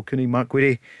 700. Paul Cooney, Mark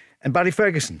Guidi and Barry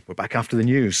Ferguson. We're back after the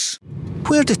news.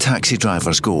 Where do taxi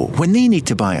drivers go when they need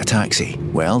to buy a taxi?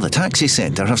 Well, the Taxi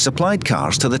Centre have supplied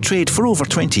cars to the trade for over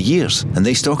 20 years, and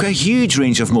they stock a huge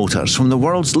range of motors from the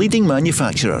world's leading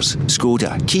manufacturers: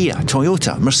 Skoda, Kia,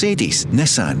 Toyota, Mercedes,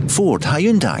 Nissan, Ford,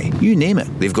 Hyundai, you name it.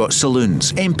 They've got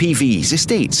saloons, MPVs,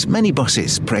 estates,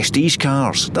 minibuses, prestige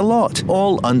cars, the lot,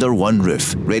 all under one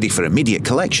roof, ready for immediate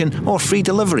collection or free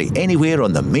delivery anywhere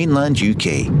on the mainland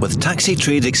UK, with taxi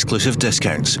trade exclusive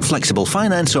discounts, flexible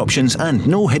finance options and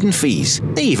no hidden fees.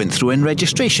 They even throw in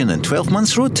registration and 12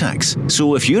 months road tax.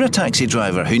 So if you're a taxi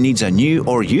driver who needs a new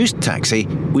or used taxi,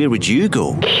 where would you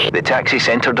go?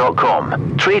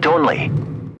 TheTaxiCentre.com. Trade only.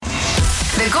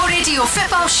 The Go Radio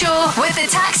Football Show with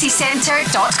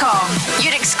TheTaxiCentre.com.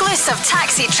 Your exclusive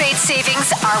taxi trade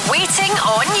savings are waiting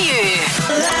on you.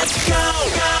 Let's go.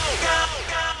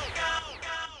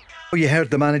 You heard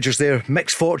the managers there.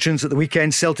 Mixed fortunes at the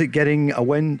weekend. Celtic getting a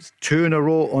win, 2 in a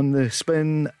row on the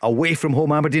spin. Away from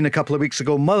home, Aberdeen a couple of weeks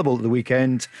ago. Motherwell at the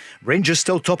weekend. Rangers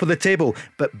still top of the table,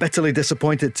 but bitterly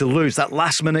disappointed to lose that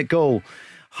last minute goal.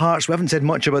 Hearts, we haven't said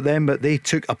much about them, but they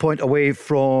took a point away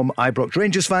from Ibrox.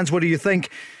 Rangers fans, what do you think?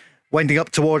 Winding up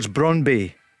towards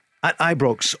Brøndby at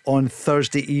Ibrox on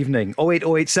Thursday evening.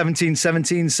 0808 17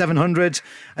 17 700.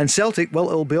 And Celtic, well,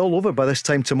 it'll be all over by this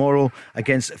time tomorrow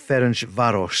against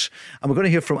Ferencvaros. And we're going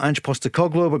to hear from Ange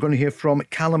Postecoglou. We're going to hear from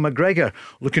Callum McGregor.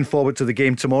 Looking forward to the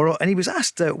game tomorrow. And he was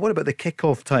asked, what about the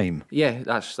kick-off time? Yeah,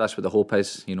 that's what the hope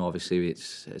is. You know, obviously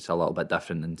it's a little bit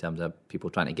different in terms of people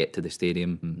trying to get to the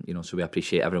stadium. You know, so we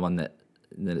appreciate everyone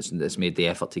that's made the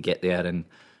effort to get there. And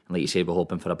like you say, we're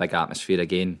hoping for a big atmosphere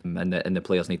again, and the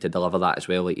players need to deliver that as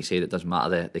well. Like you said, it doesn't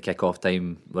matter the kick-off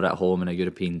time. We're at home in a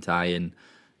European tie, and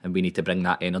we need to bring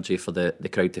that energy for the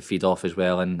crowd to feed off as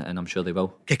well, and I'm sure they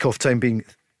will. Kick-off time being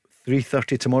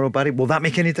 3:30 tomorrow, Barry. Will that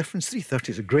make any difference? 3:30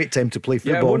 is a great time to play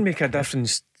football. Yeah, it won't make a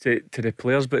difference to the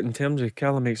players, but in terms of,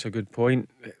 Callum makes a good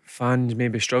point. Fans may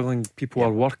be struggling. People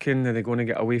are working. Are they going to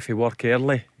get away from work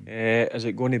early? Is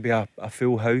it going to be a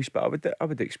full house? But I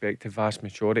would expect the vast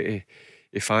majority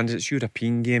of fans. It's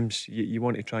European games. You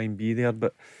want to try and be there,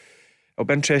 but it'll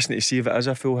be interesting to see if it is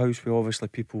a full house with obviously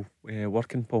people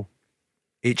working, Paul.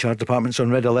 HR department's on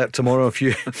red alert tomorrow. A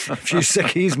few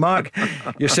sickies, Mark,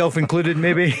 yourself included,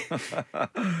 maybe.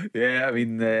 Yeah, I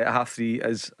mean, 3:30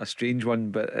 is a strange one,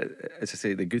 but as I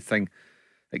say, the good thing,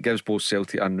 it gives both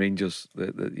Celtic and Rangers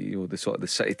the sort of the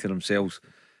city to themselves,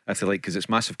 if they like, because it's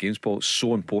massive games, Paul. It's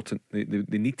so important. They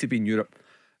need to be in Europe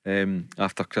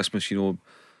after Christmas.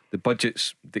 The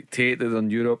budget's dictated in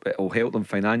Europe. It'll help them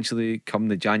financially come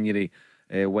the January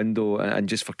window, and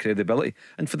just for credibility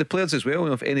and for the players as well.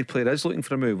 If any player is looking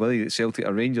for a move, whether it's Celtic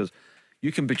or Rangers,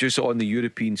 you can produce it on the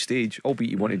European stage,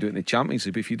 albeit you want to do it in the Champions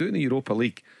League. But if you do it in the Europa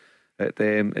League,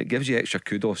 it gives you extra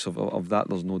kudos of that,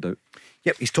 there's no doubt.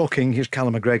 Yep, he's talking, here's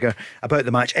Callum McGregor, about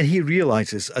the match, and he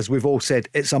realises, as we've all said,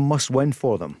 it's a must-win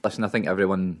for them. Listen, I think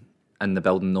everyone in the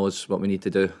building knows what we need to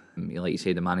do. Like you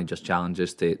say, the manager's challenge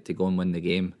is to go and win the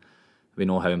game. We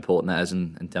know how important it is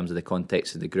in terms of the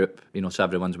context of the group. So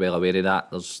everyone's well aware of that.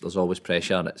 There's always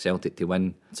pressure at Celtic to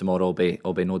win. Tomorrow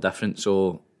will be no different.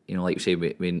 So, like you say,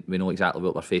 we know exactly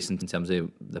what we're facing in terms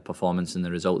of the performance and the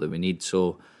result that we need.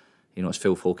 So, it's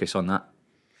full focus on that.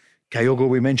 Kyogo,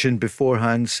 we mentioned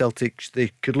beforehand, Celtic,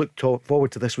 they could look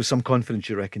forward to this with some confidence,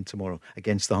 you reckon, tomorrow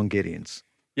against the Hungarians?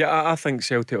 Yeah, I think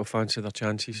Celtic will fancy their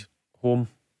chances. Home.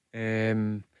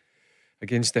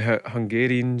 Against the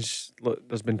Hungarians, look,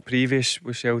 there's been previous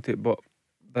with Celtic, but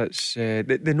that's they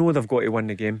know they've got to win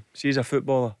the game. See, as a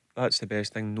footballer, that's the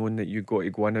best thing, knowing that you've got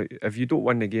to go in. If you don't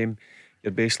win the game,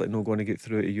 you're basically not going to get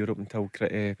through to Europe until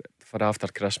for after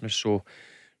Christmas. So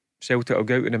Celtic will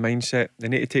go out with the mindset they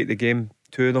need to take the game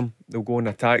to them. They'll go and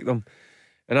attack them,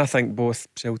 and I think both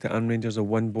Celtic and Rangers will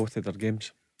win both of their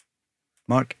games.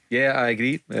 Mark? Yeah, I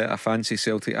agree. I fancy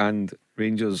Celtic and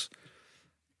Rangers.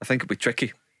 I think it'll be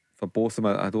tricky for both of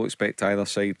them. I don't expect either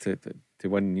side to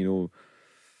win, 3-0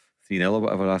 or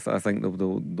whatever. I think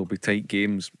there'll be tight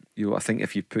games. I think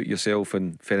if you put yourself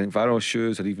in Ferencvaros'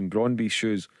 shoes or even Brøndby's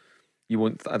shoes, I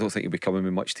don't think you'll be coming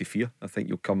with much to fear. I think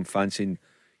you'll come fancying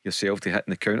yourself to hit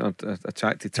in the counter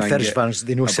attack to try and get Ferencvaros,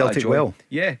 they know Celtic well.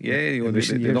 Yeah. They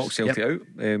knocked Celtic out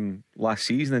last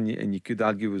season, and you could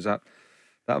argue that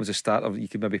was the start of, you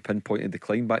could maybe pinpoint a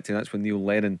decline back to, that's when Neil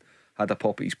Lennon had a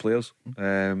pop at his players,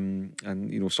 and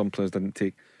some players didn't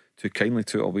take too kindly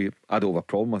to it. I don't have a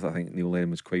problem with it. I think Neil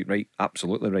Lennon was quite right,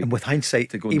 absolutely right. And with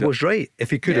hindsight, he was right. If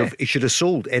he could have, he should have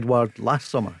sold Edouard last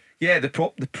summer. Yeah, the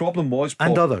problem was, Paul,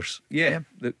 and others. Yeah.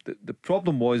 The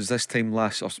problem was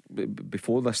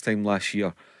before this time last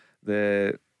year,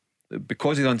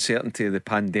 because of the uncertainty of the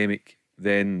pandemic,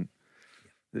 then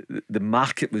the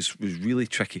market was really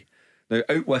tricky. Now,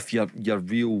 out with your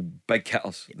real big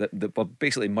hitters that were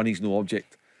basically money's no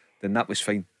object, then that was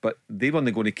fine. But they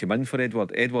weren't going to come in for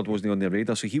Edouard. Edouard wasn't on their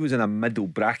radar, so he was in a middle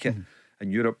bracket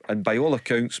in Europe. And by all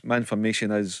accounts, my information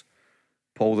is,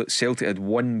 Paul, that Celtic had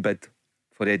one bid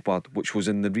for Edouard, which was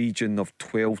in the region of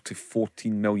 12 to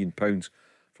 14 million pounds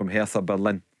from Hertha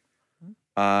Berlin,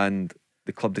 and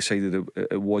the club decided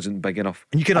it wasn't big enough.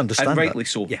 And you can understand and rightly that.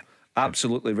 So. Yeah,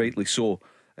 absolutely rightly so.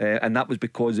 And that was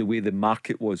because of the way the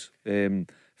market was 15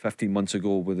 months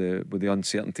ago with the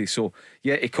uncertainty. So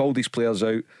yeah, he called these players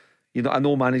out. I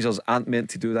know managers aren't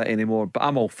meant to do that anymore, but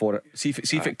I'm all for it. See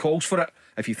if it calls for it.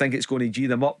 If you think it's going to G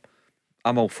them up,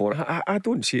 I'm all for it. I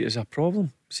don't see it as a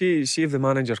problem. See if the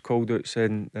manager called out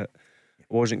saying that it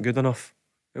wasn't good enough.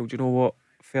 Well, do you know what?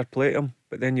 Fair play to him.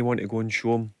 But then you want to go and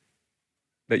show him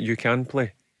that you can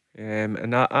play.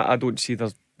 And I don't see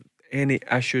there's any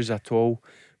issues at all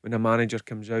when a manager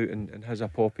comes out and has a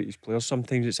pop at his players.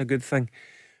 Sometimes it's a good thing,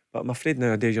 but I'm afraid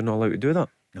nowadays you're not allowed to do that.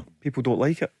 No, people don't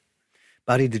like it.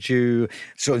 Barry,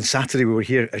 so on Saturday we were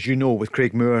here, as you know, with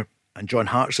Craig Moore and John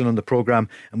Hartson on the programme,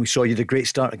 and we saw you had a great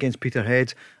start against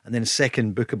Peterhead, and then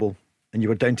second bookable, and you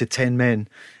were down to 10 men,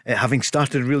 having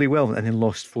started really well and then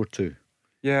lost 4-2.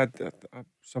 Yeah,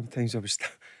 sometimes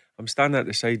I'm standing at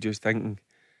the side just thinking,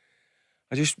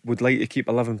 I just would like to keep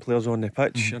 11 players on the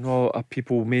pitch. I know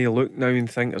people may look now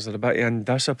and think there's a bit of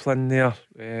indiscipline there.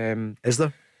 Is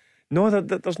there? No,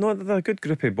 there's not. They're a good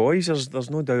group of boys. There's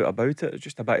no doubt about it. It's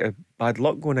just a bit of bad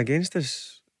luck going against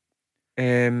us.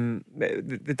 They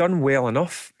done well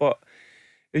enough, but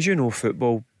As you know,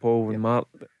 football, Paul and Mark,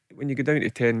 when you go down to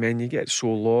 10 men, you get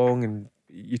so long and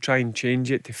you try and change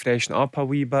it to freshen it up a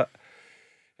wee bit,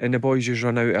 and the boys just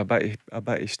run out a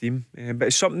bit of steam. But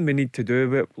it's something we need to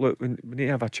do. Look, we need to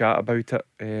have a chat about it.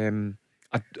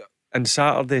 On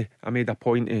Saturday, I made a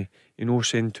point of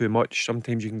saying too much.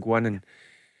 Sometimes you can go in and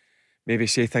maybe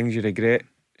say things you regret.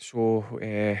 So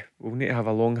we'll need to have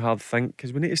a long, hard think,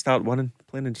 because we need to start winning,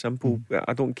 plain and simple.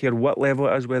 I don't care what level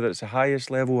it is, whether it's the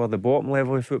highest level or the bottom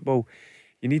level of football.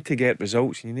 You need to get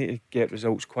results. You need to get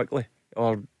results quickly,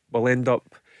 or we'll end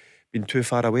up being too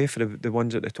far away for the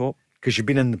ones at the top. Because you've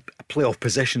been in the playoff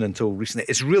position until recently.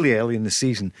 It's really early in the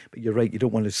season, but you're right, you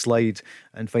don't want to slide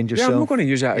and find yourself. Yeah, I'm not going to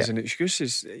use that as an excuse.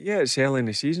 It's early in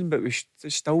the season, but we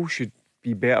still should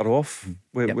be better off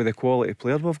with the quality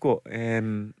players we've got.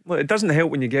 Look, it doesn't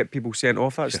help when you get people sent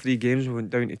off. That's 3 games. We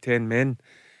went down to 10 men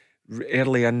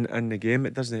early in the game.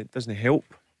 It doesn't help.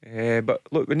 But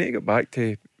look, we need to get back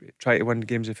to try to win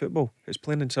games of football. It's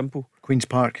plain and simple. Queen's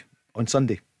Park on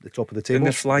Sunday, the top of the table. And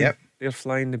they're flying. They're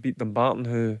flying. They beat Dumbarton,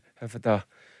 who have had a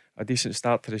decent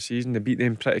start to the season. They beat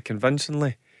them pretty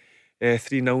convincingly.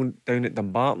 3-0 down at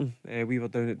Dumbarton. We were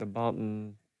down at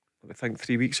Dumbarton, I think,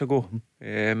 3 weeks ago,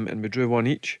 and we drew 1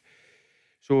 each.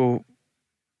 So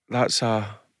that's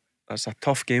a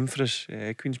tough game for us.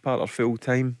 Queen's Park are full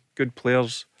time, good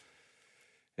players.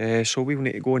 So we will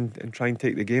need to go and try and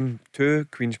take the game to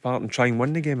Queen's Park and try and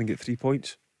win the game and get 3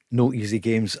 points. No easy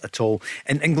games at all.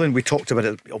 In England, we talked about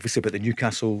it, obviously, about the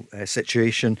Newcastle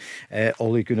situation.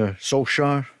 Ole Gunnar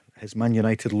Solskjaer, his Man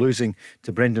United losing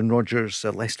to Brendan Rodgers,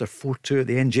 Leicester 4-2 at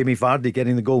the end. Jamie Vardy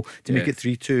getting the goal to make it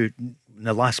 3-2 in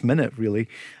the last minute, really.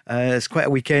 It's quite a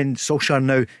weekend. Solskjaer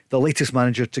now the latest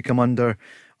manager to come under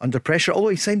pressure, although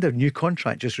he signed a new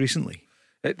contract just recently.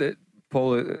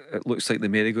 Paul, it looks like the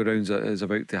merry-go-rounds is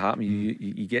about to happen.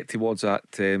 You get towards that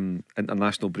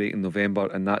international break in November,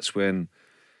 and that's when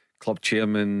club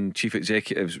chairman, chief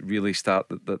executives really start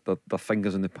their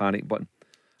fingers on the panic button.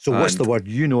 So what's the word?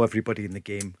 You know everybody in the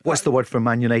game. What's the word for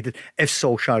Man United if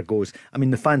Solskjaer goes? I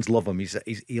mean, the fans love him.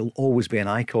 He'll always be an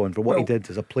icon for what he did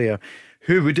as a player.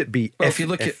 Who would it be? If you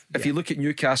look at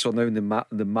Newcastle now in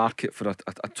the market for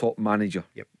a top manager,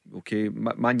 okay,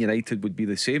 Man United would be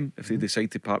the same if they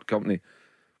decide to part company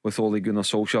with Ole Gunnar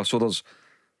Solskjaer. So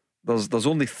there's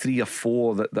only 3 or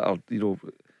 4 that are, you know,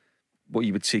 what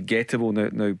you would say gettable.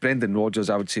 Now Brendan Rodgers,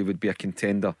 I would say, would be a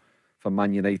contender for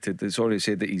Man United. It's already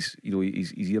said that he's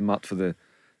earmarked for the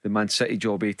Man City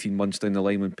job 18 months down the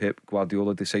line when Pep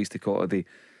Guardiola decides to call it a day.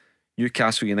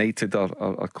 Newcastle United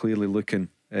are clearly looking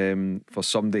for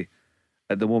somebody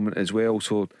at the moment as well.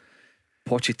 So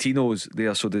Pochettino's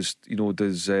there. So who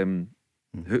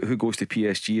goes to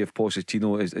PSG if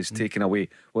Pochettino is taken away,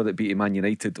 whether it be to Man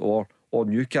United or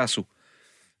Newcastle?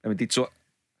 I mean, so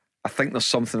I think there's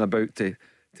something about to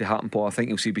happen, Paul. I think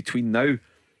you'll see between now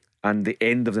and the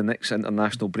end of the next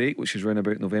international break, which is around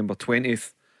about November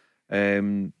 20th,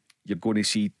 you're going to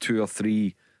see 2 or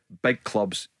 3 big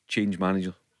clubs change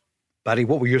manager. Barry,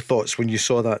 what were your thoughts when you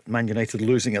saw that Man United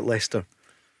losing at Leicester?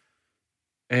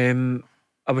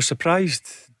 I was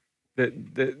surprised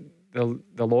that they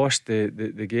lost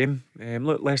the game.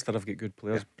 Look, Leicester have got good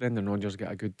players. Brendan Rodgers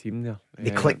got a good team there. They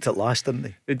clicked at last, didn't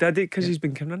they? They did it because he's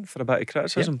been coming in for a bit of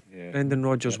criticism. Brendan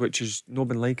Rodgers, which has not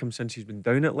been like him since he's been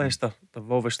down at Leicester.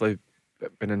 They've obviously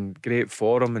been in great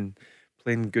form and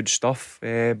playing good stuff.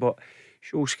 But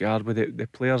Solskjaer, with the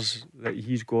players that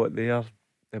he's got there,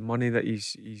 the money that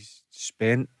he's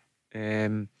spent,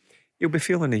 he'll be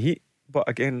feeling the heat. But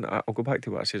again, I'll go back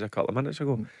to what I said a couple of minutes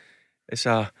ago. It's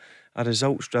a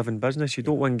results driven business. You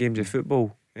don't win games of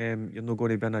football, you're not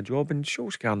going to be in a job. And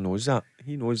Solskjaer knows that.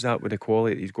 He knows that with the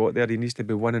quality he's got there. He needs to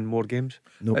be winning more games.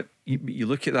 You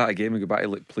look at that again and go back to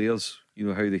like players, you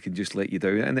know, how they can just let you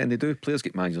down. And then they do. Players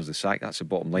get managers to sack. That's the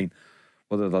bottom line.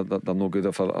 Whether they're no good,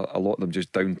 if a lot of them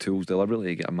just down tools deliberately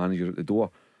to get a manager at the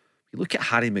door. You look at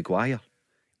Harry Maguire,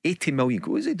 80 million.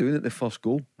 What is he doing at the first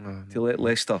goal to let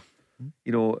Leicester,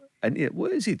 you know, into it?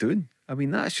 What is he doing? I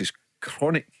mean, that's just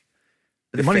chronic.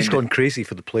 The money's gone crazy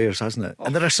for the players, hasn't it?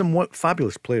 And there are some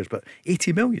fabulous players, but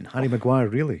 80 million, Harry Maguire,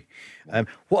 really.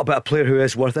 What about a player who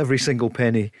is worth every single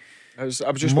penny? I was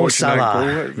just Mo watching Salah.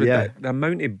 that goal. The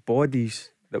amount of bodies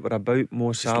that were about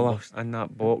Mo Salah in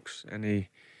that box, and he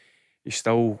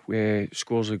still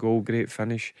scores a goal. Great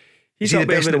finish. He's the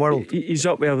best in the world. He's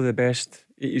up there with the best.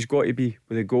 He's got to be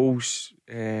with the goals,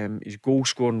 his goal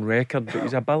scoring record, but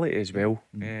his ability as well.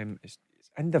 It's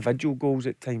individual goals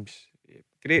at times.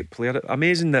 Great player.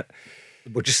 Amazing that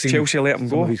we're just Chelsea let him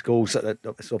go. Some of his goals,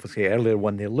 it's obviously earlier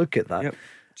when they look at that.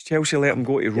 Chelsea let him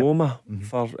go to Roma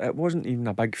for, it wasn't even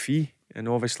a big fee. and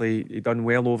obviously he done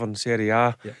well over in Serie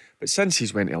A. But since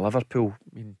he's went to Liverpool,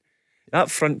 I mean, that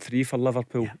front three for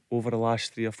Liverpool over the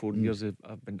last 3 or 4 years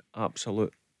have been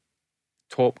absolute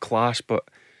top class. But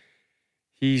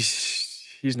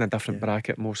he's in a different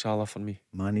bracket, Mo Salah, for me.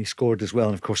 Man, he scored as well,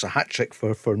 and of course a hat-trick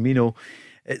for Firmino.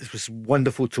 It was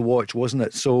wonderful to watch, wasn't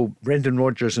it? So Brendan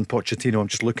Rodgers and Pochettino, I'm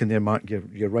just looking there, Mark,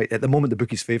 you're right. At the moment the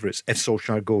bookies' favourites, if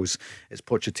Solskjaer goes, it's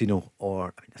Pochettino or,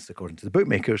 I mean, that's according to the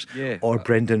bookmakers, or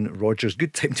Brendan Rodgers.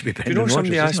 Good time to be Brendan Rodgers.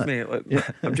 Somebody asked me, like,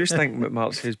 I'm just thinking what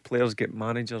Mark says, players get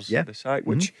managers the sack,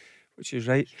 which is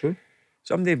right. It's true.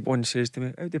 Somebody once says to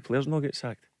me, how do players not get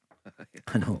sacked?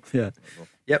 I know, Yep.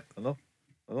 I know.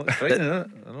 It's frightening, isn't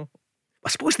it? I know. I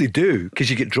suppose they do,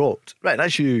 because you get dropped. Right,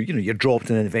 that's you're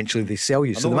dropped and then eventually they sell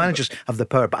you. So the managers have the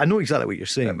power. But I know exactly what you're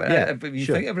saying. But you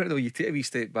think about it though, you take a wee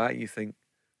step back and you think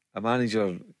a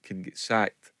manager can get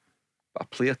sacked, but a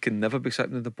player can never be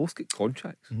sacked. They both get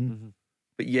contracts.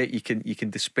 But yet you can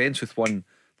dispense with one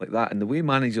like that. And the way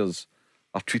managers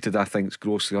are treated, I think, is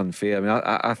grossly unfair. I mean,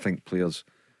 I think players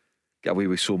get away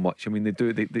with so much. I mean, they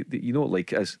do. They you know,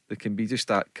 like it is. There can be just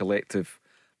that collective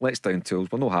let's down tools.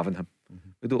 We're not having him.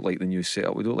 We don't like the new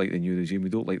setup. We don't like the new regime. We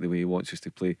don't like the way he wants us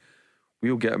to play.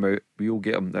 We'll get him out. We'll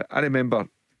get him. I remember,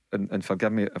 and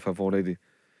forgive me if I've already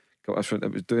got this wrong,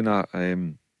 it was doing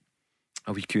a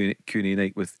wee Cooney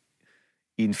night with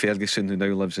Ian Ferguson, who now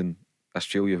lives in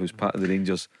Australia, who's part of the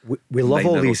Rangers. We love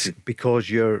all these because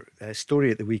your story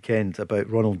at the weekend about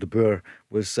Ronald de Boer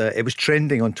was it was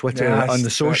trending on Twitter and on the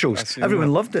socials.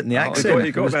 Everyone loved it in the accent.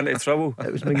 You got into trouble.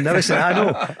 It was magnificent. I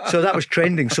know. So that was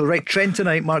trending. So right, trend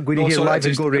tonight, Mark Guidi here live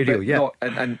and Go Radio.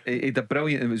 And he had a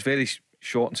brilliant. It was very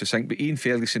short and succinct. But Ian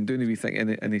Ferguson doing a wee thing,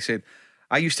 and he said,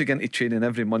 I used to get into training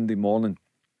every Monday morning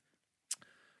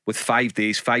with 5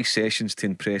 days, 5 sessions to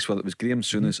impress, whether it was Graham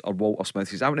Souness or Walter Smith.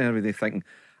 He says, I went in every day thinking,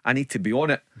 I need to be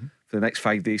on it for the next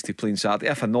 5 days to play on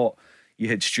Saturday. If I'm not, you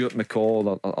had Stuart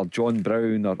McCall or John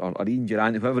Brown or Ian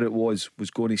Durant, whoever it was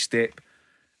going to step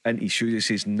into his shoes. He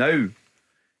says, now,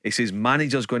 he says,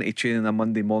 managers going to train on a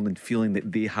Monday morning feeling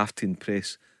that they have to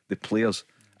impress the players.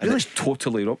 And really? It's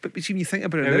totally wrong. But see, when you think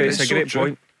about it, it's a great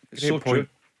point. It's so true.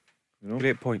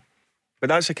 Great point. But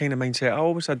that's the kind of mindset I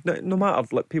always had. No matter,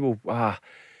 like, people,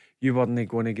 you weren't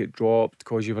going to get dropped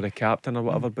because you were a captain or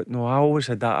whatever. But no, I always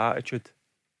had that attitude.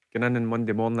 Going in on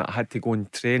Monday morning, I had to go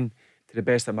and train to the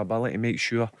best of my ability, make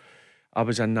sure I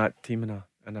was in that team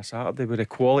on a Saturday with the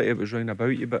quality it was round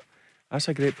about you. But that's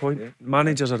a great point.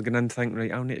 Managers are going in thinking,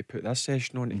 right, I need to put this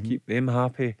session on to keep them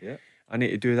happy. I need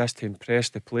to do this to impress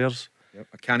the players.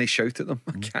 I can't shout at them.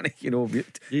 I can't,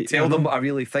 tell them what I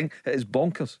really think. It is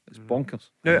bonkers. It's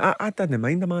bonkers. Now, I didn't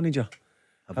mind a manager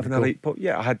having a right.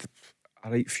 I had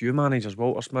a right few managers: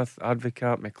 Walter Smith,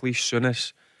 Advocat, McLeish,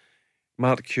 Souness,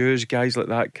 Mark Hughes, guys like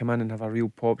that come in and have a real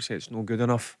pop, say it's no good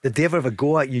enough. Did they ever have a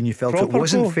go at you and you felt it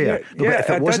wasn't fair? But if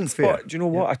it wasn't fair, do you know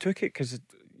what? I took it because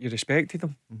you respected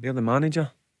them. They're the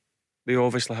manager. They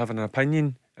obviously have an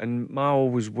opinion, and my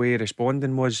always way of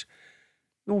responding was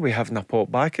no way having a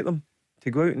pop back at them,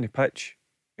 to go out on the pitch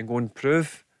and go and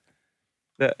prove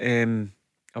that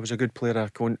I was a good player.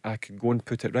 I could go and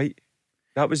put it right.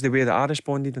 That was the way that I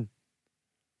responded in.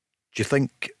 Do you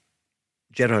think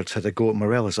Gerrard had a go at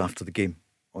Morelos after the game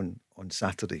on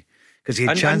Saturday? Because he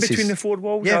had chances. And between the four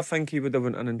walls, I think he would have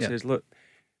went in and says, look,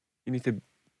 you need to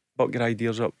buck your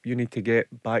ideas up. You need to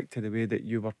get back to the way that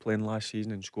you were playing last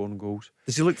season and scoring goals.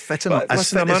 Does he look fit enough?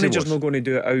 Listen, the manager's not going to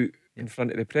do it out in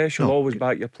front of the press. You'll always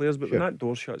back your players, but when that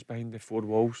door shuts behind the four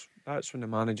walls, that's when the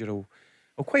manager will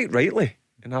quite rightly,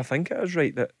 and I think it is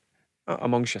right, that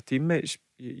amongst your teammates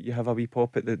you have a wee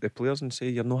pop at the players and say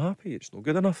you're not happy, it's not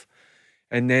good enough,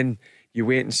 and then you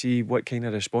wait and see what kind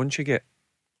of response you get.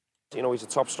 He's a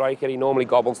top striker. He normally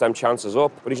gobbles them chances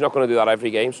up, but he's not going to do that every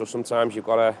game. So sometimes you've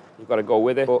got to go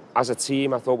with it. But as a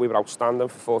team, I thought we were outstanding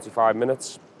for 45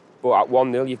 minutes. But at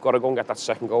 1-0, you've got to go and get that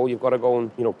second goal. You've got to go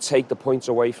and take the points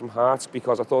away from Hearts,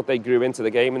 because I thought they grew into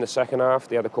the game in the second half.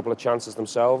 They had a couple of chances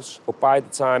themselves. But by the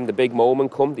time the big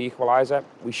moment come, the equaliser,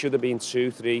 we should have been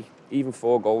 2, 3, even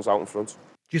 4 goals out in front.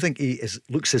 Do you think he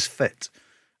looks as fit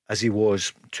as he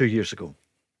was 2 years ago?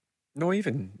 No,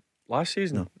 even last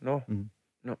season. No.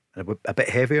 No. A bit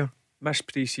heavier? Missed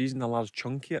pre-season, a large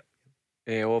chunk of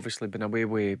it. Obviously been away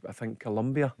with, I think,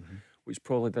 Colombia, which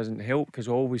probably doesn't help, because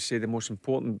I always say the most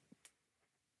important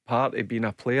part of being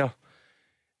a player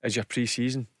is your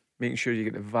pre-season. Making sure you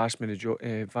get the vast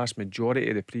majority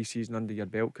of the pre-season under your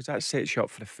belt, because that sets you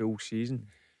up for the full season.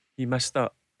 He missed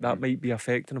that. That might be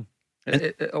affecting him.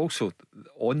 It also,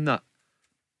 on that,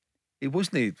 he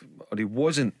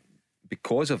wasn't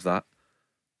because of that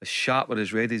as sharp or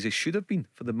as ready as he should have been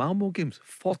for the Malmo games.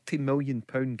 £40 million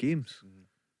games.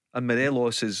 And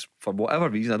Morelos is, for whatever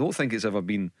reason, I don't think it's ever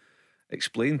been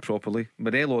explained properly.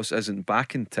 Morelos isn't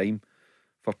back in time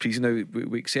for pre-season. Now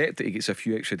we accept that he gets a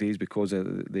few extra days because of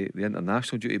the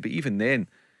international duty, but even then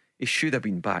he should have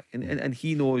been back, and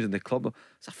he knows in the club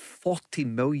it's a £40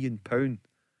 million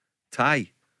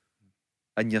tie,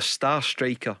 and your star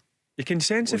striker, you can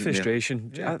sense the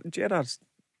frustration. Gerrard's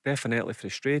definitely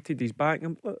frustrated. He's back.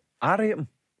 Look, I rate him.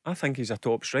 I think he's a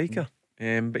top striker,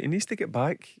 but he needs to get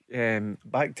back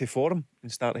to form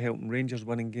and start helping Rangers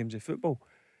winning games of football,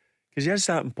 because he is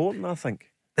that important. I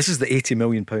think this is the £80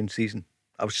 million season.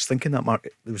 I was just thinking that, Mark.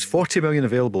 There was 40 million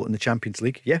available in the Champions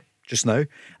League, just now,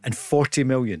 and 40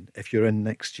 million if you're in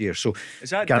next year. So is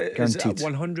that guaranteed?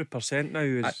 100%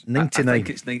 now? 99. I think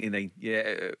it's 99.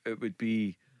 Yeah, it would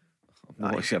be. I'm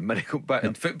not going to say a miracle, but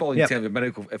in football, you tell me a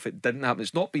miracle if it didn't happen.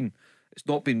 It's not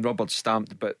been rubber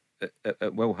stamped, but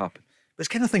it will happen. But it's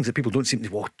kind of things that people don't seem to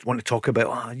want to talk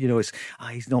about.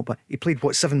 He's not. But he played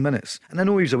 7 minutes, and I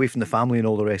know he was away from the family and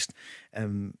all the rest.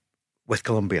 With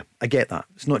Colombia, I get that.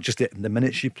 It's not just the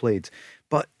minutes you played,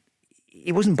 but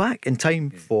he wasn't back in time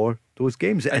for those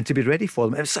games and to be ready for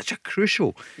them. It was such a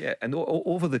crucial. Yeah, and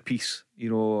over the piece,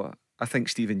 I think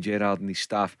Steven Gerrard and his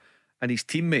staff and his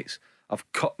teammates have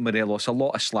cut Morelos a lot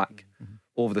of slack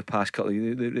over the past couple of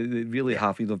years. They really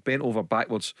have. They've bent over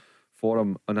backwards for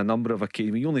him on a number of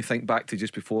occasions. You only think back to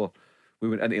just before we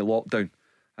went into lockdown,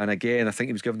 and again, I think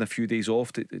he was given a few days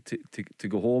off to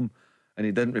go home, and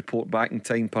he didn't report back in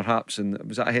time, perhaps. And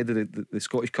was that ahead of the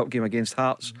Scottish Cup game against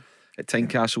Hearts at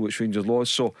Tynecastle, which Rangers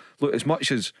lost. So look, as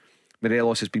much as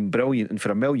Morelos has been brilliant, and for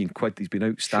 £1 million he's been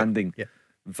outstanding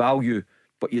value,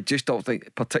 but you just don't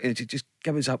think, particularly, just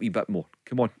give us a wee bit more.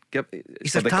 Come on,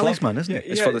 he's a talisman, isn't he?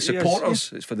 It's for the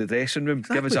supporters, it's for the dressing room.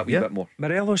 Exactly, give us a wee bit more.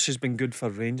 Morelos has been good for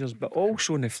Rangers, but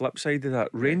also on the flip side of that,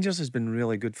 Rangers has been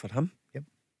really good for him.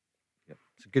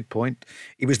 It's a good point.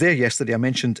 He was there yesterday. I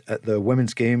mentioned at the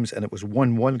women's games, and it was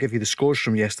 1-1. I'll give you the scores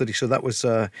from yesterday. So that was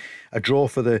a draw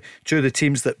for the two of the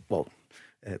teams that,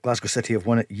 Glasgow City have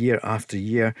won it year after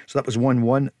year. So that was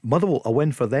 1-1. Motherwell, a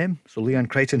win for them. So Leanne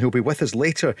Crichton, who'll be with us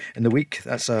later in the week,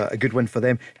 that's a good win for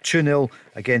them. 2-0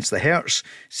 against the Herts.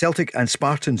 Celtic and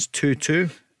Spartans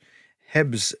 2-2.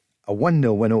 Hibs, a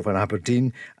 1-0 win over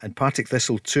Aberdeen. And Partick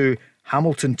Thistle 2,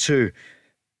 Hamilton 2.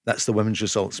 That's the women's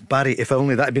results. Barry, if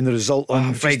only that had been the result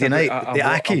on Friday night. The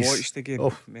Ackies. I watched the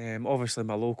game. Obviously,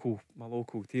 my local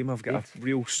team. I've got a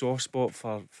real soft spot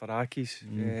for Ackies.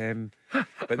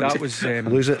 But that was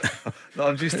lose it. No,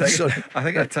 I'm just thinking. I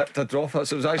think I tipped a draw. So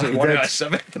it was actually 1 out of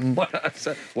 7. What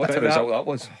a result that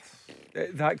was.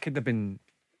 That could have been.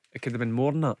 It could have been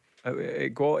more than that.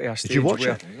 It got to a stage. Did you watch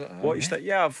it? Watched it.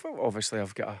 Yeah. I've got a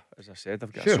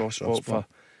soft spot for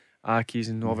Ackies,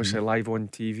 and obviously live on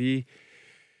TV.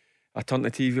 I turned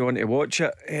the TV on to watch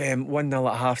it,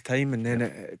 1-0 at half time, and then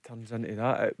it turns into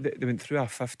that. They went through a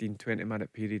 15-20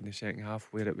 minute period in the second half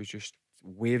where it was just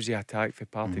waves of attack for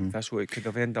Partick Thistle. It could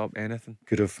have ended up anything.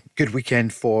 Could have. Good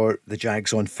weekend for the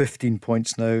Jags on 15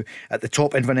 points now. At the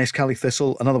top, Inverness Cally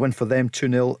Thistle, another win for them,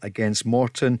 2-0 against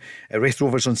Morton. Wraith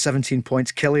Rovers on 17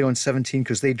 points, Killie on 17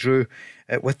 because they drew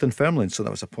with Dunfermline, so that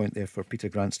was a point there for Peter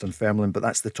Grant's Dunfermline, but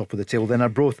that's the top of the table. Then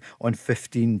Arbroath on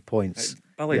 15 points.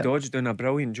 Billy Dodge doing a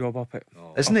brilliant job up at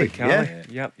isn't he?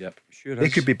 Yep. Sure they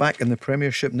is. Could be back in the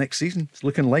Premiership next season. It's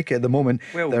looking like it at the moment.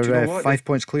 Well, they're 5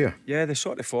 points clear. Yeah, the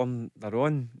sort of form they're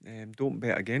on, don't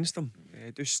bet against them.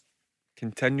 Just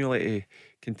continue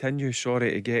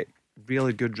to get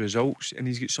really good results, and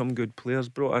he's got some good players.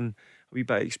 Brought in a wee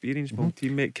bit of experience. My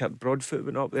teammate Kurt Broadfoot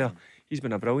went up there. He's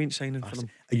been a brilliant signing for them.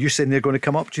 Are you saying they're going to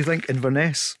come up, do you think,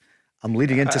 Inverness? I'm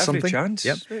leading into every something. Chance.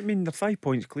 Yep. I mean, they're 5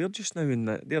 points clear just now, and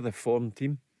they're the form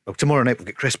team. Well, tomorrow night we've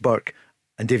got Chris Burke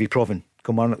and Davy Provan.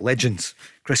 Kilmarnock legends.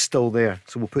 Chris still there,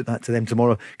 so we'll put that to them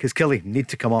tomorrow, because Killie need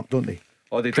to come up, don't they?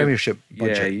 Oh, they Premiership do.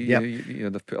 budget. Yeah,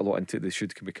 they've put a lot into it. They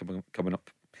should be coming up.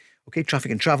 Okay,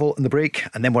 traffic and travel in the break,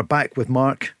 and then we're back with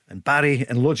Mark and Barry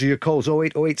and loads of your calls.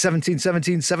 08 08 17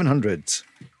 17 700.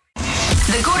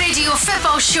 The Go Radio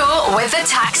Football Show with the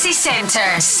Taxi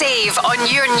Centre. Save on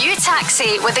your new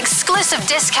taxi with exclusive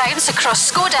discounts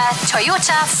across Skoda,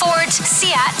 Toyota, Ford,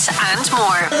 Seat and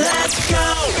more. Let's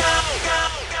go.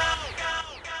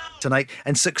 Tonight,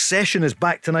 and Succession is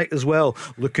back tonight as well.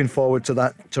 Looking forward to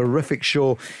that terrific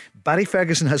show. Barry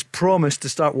Ferguson has promised to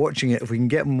start watching it. If we can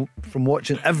get him from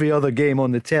watching every other game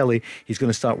on the telly, he's going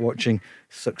to start watching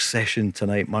Succession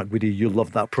tonight. Mark Guidi, you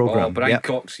love that programme. Oh, Brian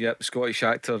Cox, Scottish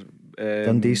actor.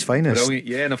 Dundee's finest. Brilliant,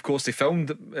 yeah, and of course they filmed.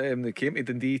 They came to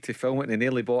Dundee to film it, and they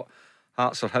nearly bought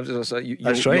Hearts or Hibs.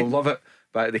 That's right. You'll love it.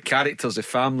 But the characters, the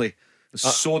family,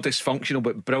 so dysfunctional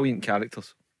but brilliant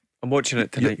characters. I'm watching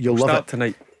it tonight. You'll love Start it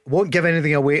tonight. Won't give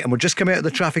anything away, and we're just coming out of the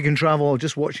traffic and travel,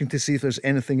 just watching to see if there's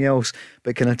anything else.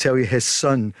 But can I tell you, his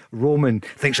son Roman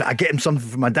thinks I get him something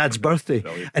for my dad's birthday.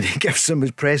 Brilliant. And he gives him his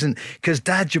present because,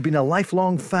 Dad, you've been a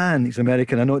lifelong fan, he's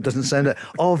American, I know it doesn't sound it,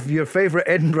 of your favourite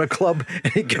Edinburgh club,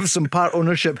 and he gives him part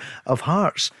ownership of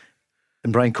Hearts.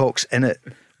 And Brian Cox in it,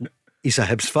 he's a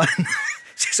Hibs fan.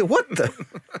 She said, what the?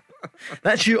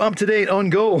 That's you up to date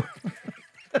on Go.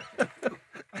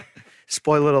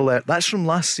 Spoiler alert, that's from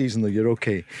last season though, you're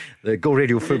okay. The Go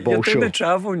Radio football you're show. You're doing the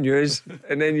travel news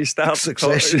and then you start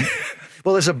Succession.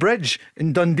 Well, there's a bridge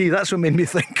in Dundee, that's what made me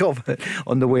think of it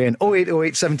on the way in.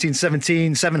 0808 17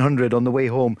 17 700 on the way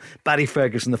home. Barry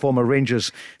Ferguson, the former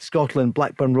Rangers, Scotland,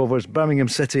 Blackburn Rovers, Birmingham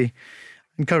City,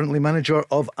 and currently manager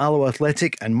of Alloa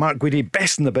Athletic, and Mark Guidi,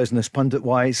 best in the business pundit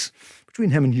wise, between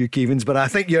him and Hugh Keevins, but I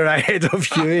think you're ahead of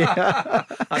Hugh. I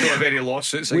don't have any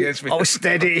lawsuits against me. Oh,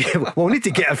 steady. We'll need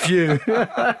to get a few.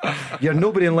 You're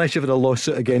nobody unless you've had a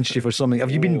lawsuit against you for something. Have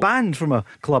you been banned from a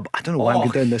club? I don't know why I'm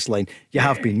going down this line. You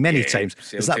have been many times.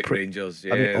 Celtic, is that Rangers,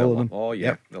 all of them? Oh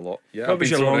yeah, a lot. Yeah, what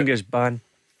was your longest ban?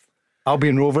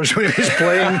 Albion Rovers when he was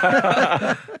playing.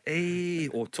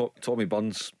 Tommy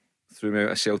Burns threw me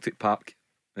out of Celtic Park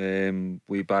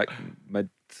way back mid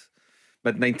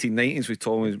 1990s when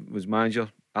Tommy was manager.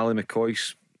 Ali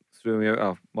McCoy threw me out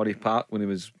of Murray Park when he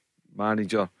was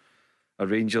manager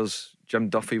of Rangers. Jim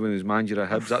Duffy when he was manager of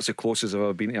Hibs. That's the closest I've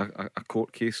ever been to a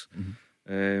court case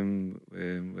with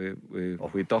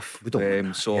Duff.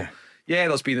 There's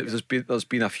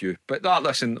been a few, but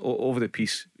listen, over the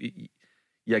piece,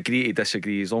 you agree to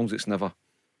disagree as long as it's never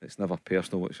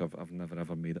personal, which I've never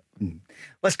ever made it.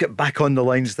 Let's get back on the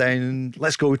lines then.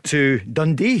 Let's go to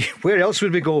Dundee. Where else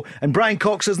would we go? And Brian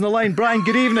Cox is on the line. Brian,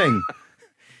 good evening.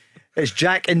 It's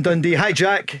Jack in Dundee. Hi,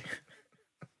 Jack.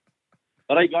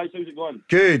 All right, guys, how's it going?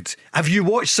 Good. Have you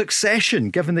watched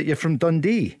Succession, given that you're from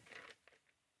Dundee?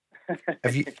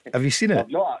 Have you seen it?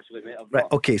 I've not actually, mate. Right,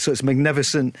 okay, so it's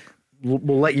magnificent.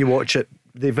 We'll let you watch it.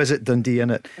 They visit Dundee in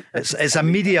it. It's a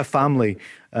media family.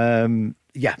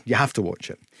 Yeah, you have to watch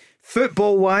it.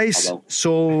 Football wise,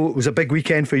 so it was a big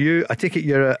weekend for you. I take it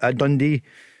you're a Dundee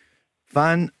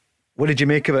fan. What did you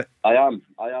make of it? I am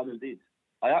indeed.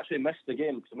 I actually missed the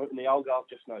game because I'm out in the Algarve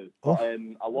just now. Oh. But,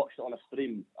 I watched it on a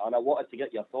stream and I wanted to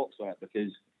get your thoughts on it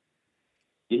because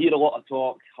you hear a lot of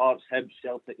talk, Hearts, Hibs,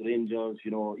 Celtic, Rangers,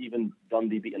 even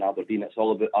Dundee beating Aberdeen. It's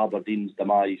all about Aberdeen's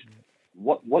demise.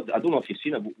 What I don't know if you've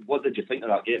seen it. What did you think of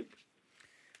that game?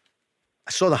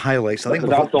 I saw the highlights. I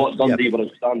thought Dundee were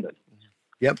outstanding.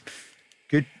 Yep.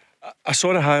 Good. I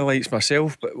saw the highlights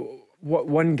myself, but what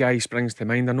one guy springs to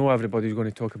mind, I know everybody's going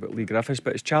to talk about Lee Griffiths,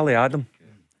 but it's Charlie Adam.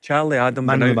 Charlie Adam.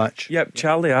 Man of the match. Yep,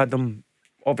 Charlie Adam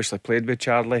obviously played with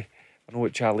Charlie. I know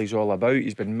what Charlie's all about.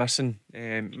 He's been missed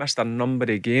a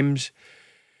number of games.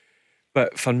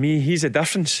 But for me, he's a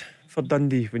difference for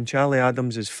Dundee. When Charlie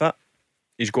Adams is fit,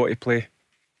 he's got to play.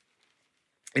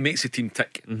 He makes the team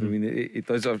tick. I mean, he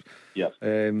does.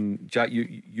 Jack,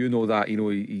 you know that.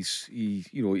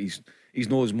 He's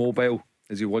not as mobile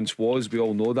as he once was. We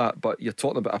all know that. But you're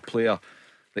talking about a player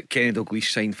that Kenny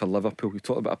Dalglish signed for Liverpool. You're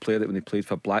talking about a player that when he played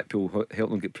for Blackpool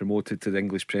helped them get promoted to the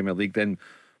English Premier League. Then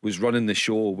was running the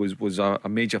show. Was a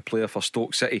major player for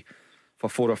Stoke City for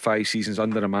 4 or 5 seasons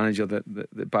under a manager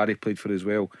that Barry played for as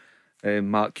well,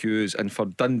 Mark Hughes. And for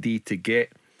Dundee to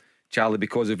get Charlie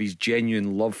because of his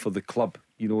genuine love for the club.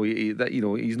 He's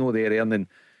not there earning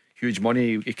huge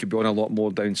money. He could be on a lot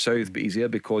more down south, but he's there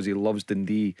because he loves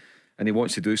Dundee and he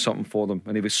wants to do something for them.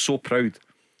 And he was so proud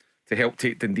to help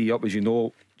take Dundee up, as you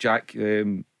know, Jack,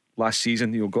 last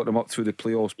season. Got them up through the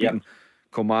playoffs, beating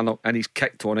Kilmarnock, and he's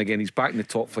kicked on again. He's back in the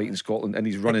top flight in Scotland, and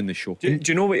he's running the show. Do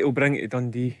you know what he'll bring to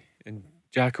Dundee? And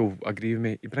Jack will agree with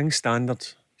me. He brings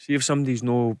standards. See if somebody's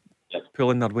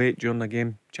pulling their weight during the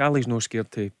game, Charlie's no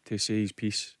scared to say his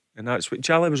piece. And that's what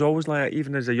Charlie was always like.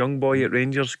 Even as a young boy at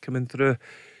Rangers coming through,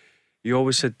 he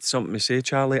always had something to say,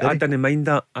 Charlie. I didn't mind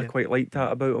that. I quite liked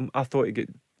that about him. I thought he get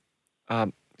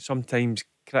sometimes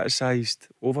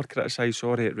over criticised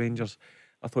at Rangers.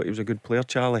 I thought he was a good player,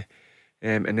 Charlie,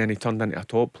 and then he turned into a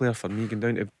top player for me, going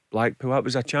down to Blackpool. That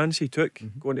was a chance he took,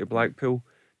 going to Blackpool,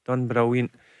 done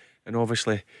brilliant, and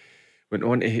obviously went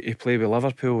on to play with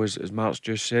Liverpool, as Mark's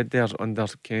just said there, under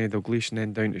Kenny Dalglish, and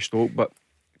then down to Stoke. But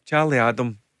Charlie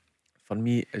Adam, for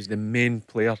me, is the main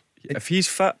player. If he's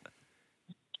fit,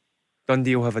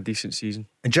 Dundee will have a decent season.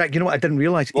 And Jack, you know what I didn't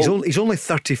realise? He's only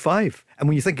 35, and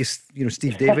when you think of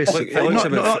Steve Davis,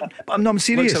 I'm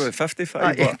serious. Looks about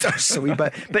 55. It does a wee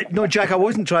bit. But no, Jack, I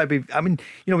wasn't trying to be. I mean,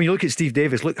 when you look at Steve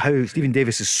Davis, look how Stephen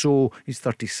Davis is he's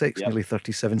 36, nearly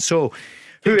 37. So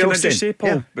who else? Can I just say,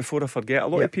 Paul, before I forget, a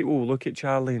lot of people will look at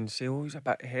Charlie and say, "Oh, he's a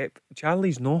bit hip."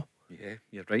 Charlie's no. Yeah,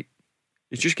 you're right.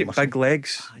 He's just got big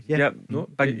legs. No,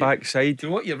 big backside. Do you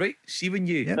know what? You're right. See when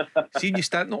you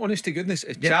start. Not honest to goodness.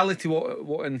 It's Charlie to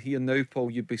what in here now,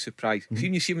 Paul. You'd be surprised. See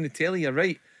when you see him on the telly, you're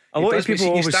right. A lot of people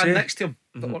always stand say next to him.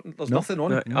 There's nothing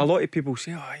on him. A lot of people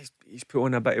say, he's put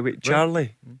on a bit of weight.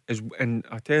 Charlie is, and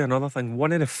I'll tell you another thing.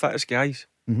 One of the fittest guys.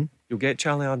 You'll get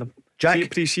Charlie Adam. Jack. See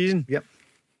it pre-season. Yep.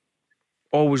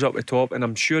 Always up the top, and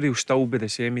I'm sure he'll still be the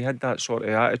same. He had that sort of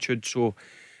attitude, so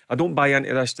I don't buy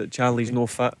into this that Charlie's no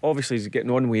fit. Obviously he's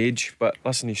getting on with age, but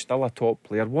listen, he's still a top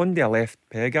player. One day I left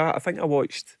Pega. I think I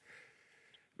watched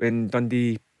when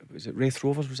Dundee, was it Wraith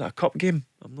Rovers, was that a cup game?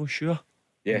 I'm not sure.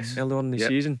 Yes. Early on in the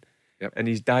season. Yep. And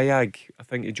his diag, I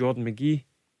think to Jordan McGee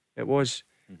it was.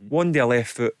 One day I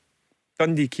left foot.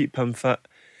 Dundee keep him fit.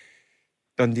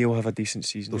 Dundee will have a decent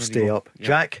season. They'll stay up. Yeah.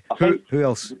 Jack, who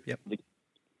else? Yep.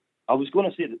 I was going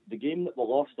to say that the game that we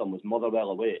lost him was Motherwell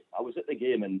away. I was at the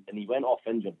game and he went off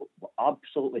injured, but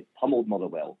absolutely pummeled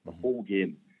Motherwell the whole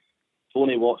game.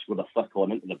 Tony Watts with a flick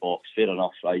on into the box, fair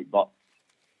enough, right? But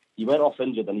he went off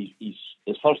injured, and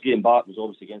his first game back was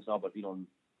obviously against Aberdeen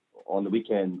on the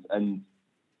weekend. And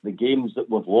the games that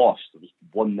we've lost, it was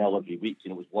 1-0 every week,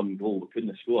 it was one goal, we couldn't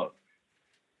have scored.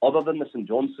 Other than the St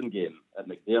Johnstone game at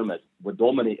McDermott, we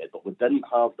dominated, but we didn't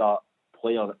have that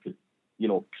player that could,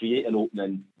 create an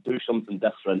opening, do something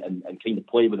different, and kind of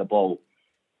play with the ball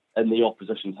in the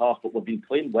opposition's half. But we've been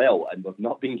playing well, and we've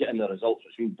not been getting the results.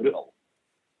 It's been brutal.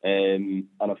 And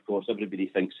of course, everybody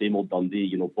thinks same old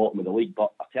Dundee, bottom of the league.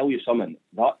 But I tell you something,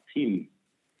 that team,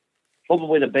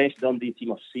 probably the best Dundee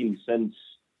team I've seen since,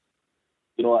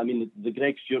 the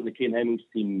Greg Stewart and the Kane Hemmings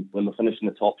team when we finished in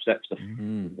the top six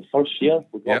the first year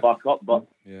we got back up. But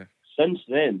since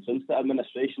then, since the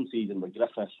administration season with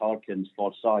Griffiths, Harkins,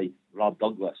 Forsyth, Rob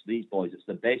Douglas, these boys, it's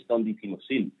the best Dundee team I've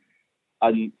seen.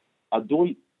 And I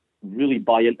don't really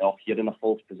buy into you're in a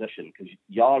false position, because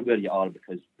you are where you are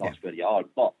because that's where you are.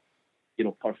 But,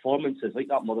 performances like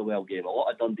that Motherwell game, a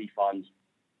lot of Dundee fans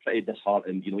pretty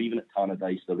disheartened, even at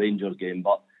Tannadice, the Rangers game.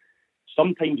 But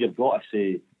sometimes you've got to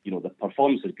say, the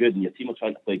performance is good and your team are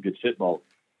trying to play good football.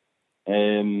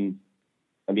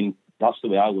 That's the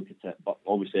way I look at it. But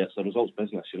obviously it's a results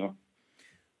business,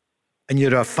 And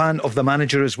you're a fan of the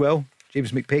manager as well,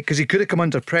 James McPake, because he could have come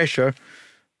under pressure,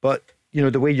 but,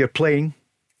 the way you're playing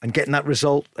and getting that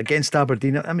result against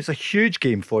Aberdeen, it's a huge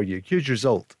game for you, huge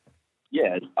result.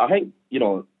 Yeah, I think,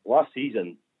 last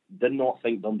season, did not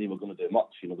think Dundee were going to do much.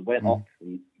 They went up,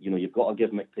 and, you've got to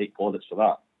give McPake plaudits for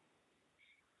that.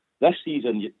 This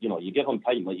season, you give him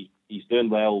time, like he's doing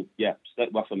well, stick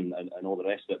with him and all the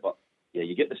rest of it, but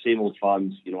you get the same old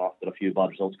fans, after a few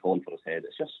bad results calling for his head.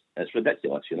 It's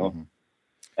ridiculous,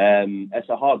 It's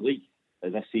a hard league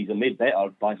this season, made better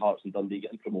by Hearts and Dundee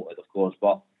getting promoted, of course,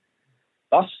 but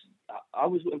I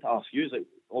was looking to ask you,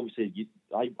 obviously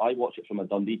I watch it from a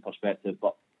Dundee perspective,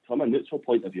 but from a neutral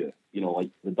point of view,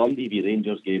 like the Dundee v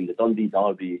Rangers game, the Dundee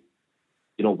derby,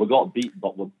 we got beat,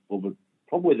 but we were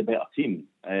probably the better team.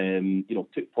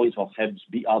 Took points off Hibs,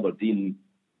 beat Aberdeen,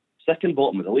 second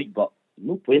bottom of the league, but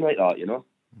no playing like that,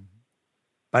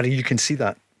 Barry, you can see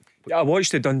that. Yeah, I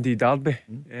watched the Dundee derby,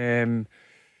 and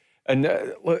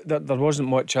look, there wasn't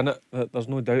much in it. There's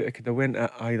no doubt it could have went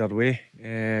either way.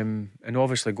 And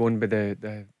obviously going by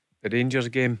the Rangers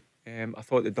game, I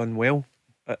thought they'd done well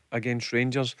against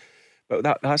Rangers, but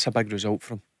that's a big result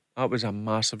for them. That was a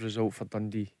massive result for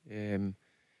Dundee on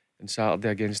Saturday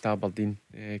against Aberdeen,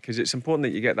 because it's important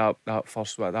that you get that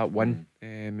first that win,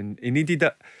 and he needed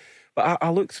it. But I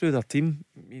looked through their team.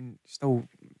 Still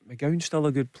McGowan's still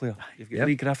a good player. You've got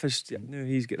Lee Griffiths.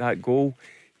 He's got that goal.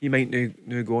 He might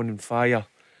now go on and fire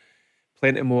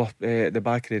plenty more at the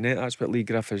back of the net. That's what Lee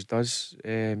Griffiths does.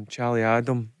 Charlie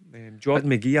Adam, Jordan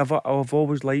McGee. I've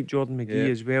always liked Jordan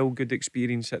McGee as well. Good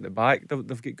experience at the back.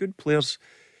 They've got good players,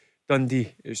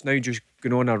 Dundee. It's now just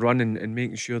going on a run and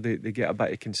making sure they get a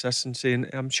bit of consistency, and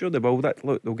I'm sure they will.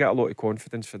 They'll get a lot of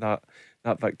confidence for that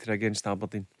victory against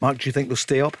Aberdeen. Mark, do you think they'll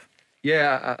stay up?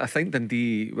 Yeah, I think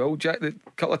Dundee. Well, Jack, the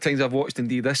couple of times I've watched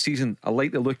Dundee this season, I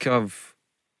like the look of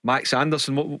Max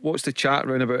Anderson. What's the chat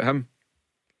around about him?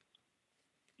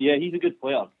 Yeah, he's a good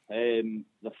player.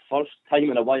 The first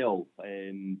time in a while,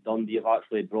 Dundee have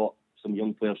actually brought some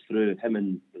young players through. Him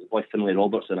and his boy Finlay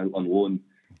Robertson out on loan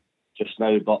just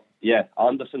now. But yeah,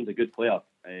 Anderson's a good player.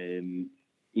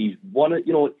 He's won it.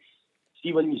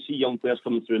 See, when you see young players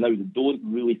coming through now, they don't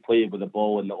really play with the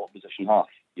ball in the opposition half.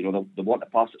 They want to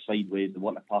pass it sideways, they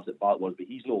want to pass it backwards, but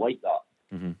he's not like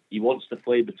that. Mm-hmm. He wants to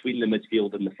play between the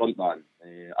midfield and the front man.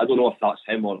 I don't know if that's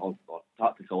him or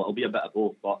tactical. It'll be a bit of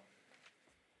both, but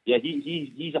yeah,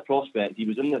 he's a prospect. He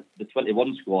was in the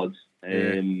 21 squad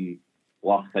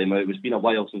last time out. It's been a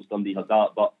while since Dundee had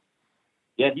that, but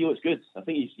Yeah, he looks good. I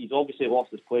think he's obviously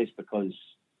lost his place because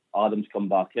Adams come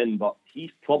back in, but he's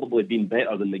probably been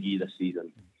better than McGee this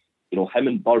season. You know, him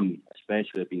and Byrne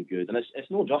especially have been good, and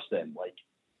it's not just them. Like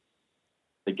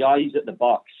the guys at the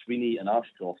back, Sweeney and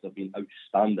Ashcroft, have been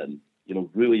outstanding. You know,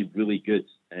 really, really good.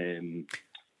 And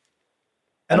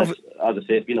as I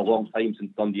say, it's been a long time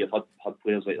since Dundee have had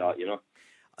players like that. You know.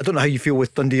 I don't know how you feel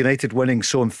with Dundee United winning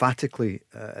so emphatically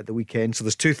at the weekend. So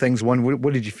there's two things. One,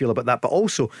 what did you feel about that? But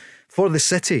also for the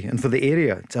city and for the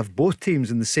area to have both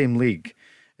teams in the same league,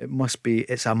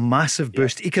 it's a massive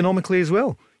boost economically as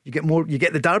well. You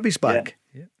get the derbies back.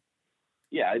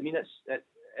 Yeah, I mean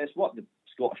it's what the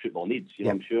Scottish football needs. You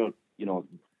know, I'm sure. You know,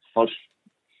 first,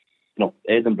 you know,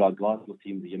 Edinburgh, Glasgow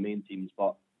teams are your main teams,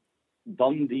 but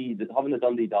Dundee, having the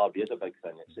Dundee derby is a big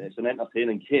thing. It's an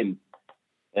entertaining game.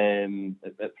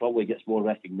 It probably gets more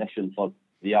recognition for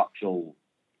the actual,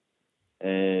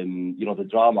 you know, the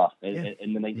drama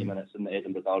in the 90 minutes in the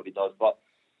Edinburgh derby does. But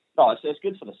no, it's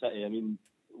good for the city. I mean,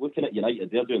 looking at United,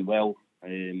 they're doing well.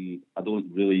 I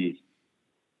don't really,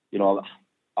 you know,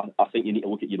 I think you need to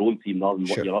look at your own team rather than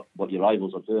what your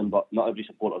rivals are doing. But not every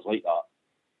supporter's like that.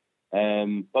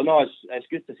 But no, it's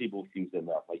good to see both teams doing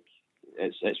that. Like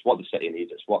it's what the city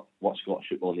needs. It's what Scottish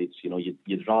football needs. You know,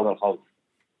 you'd rather have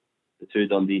the two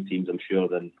Dundee teams, I'm sure,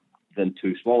 than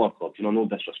two smaller clubs. You know, no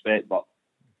disrespect, but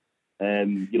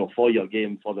you know, for your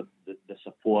game, for the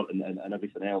support and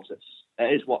everything else,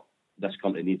 it is what this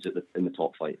country needs in the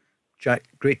top flight. Jack,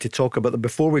 great to talk about them.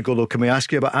 Before we go though, can we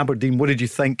ask you about Aberdeen? What did you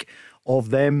think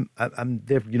of them?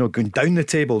 They're, you know, going down the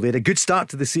table. They had a good start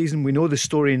to the season. We know the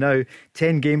story now.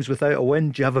 10 games without a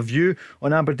win. Do you have a view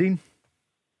on Aberdeen?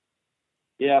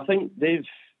 Yeah, I think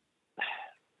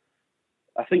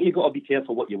you've got to be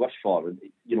careful what you wish for. And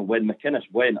you know, when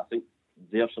McInnes went, I think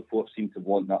their support seemed to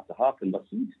want that to happen. But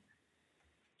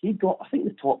he got, I think,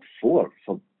 the top 4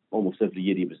 for almost every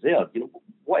year he was there. You know,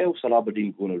 what else are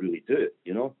Aberdeen going to really do?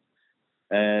 You know,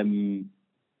 I'm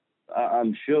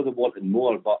sure they wanted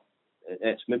more, but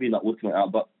it's maybe not looking like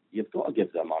that. But you've got to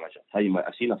give their manager time.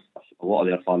 I've seen a lot of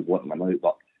their fans wanting him out,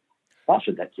 but that's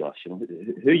ridiculous. You know,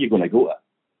 who are you going to go to?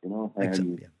 You know,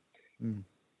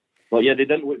 But yeah, they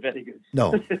didn't look very good.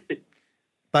 No.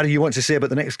 Barry, you want to say about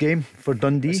the next game for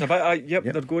Dundee? It's about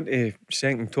they're going to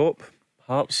second top,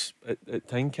 Hearts at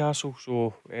Tynecastle.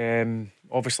 So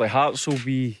obviously Hearts will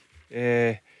be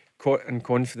caught in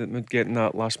confident mood getting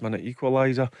that last minute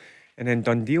equaliser, and then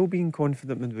Dundee will be in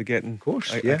confident mood with getting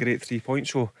a great 3 points.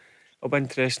 So it'll be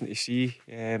interesting to see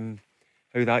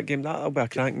how that'll be a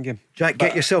cracking game. Jack,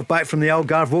 get yourself back from the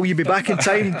Algarve. Will you be back in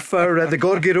time for the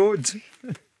Gorgie Road?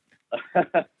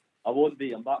 I won't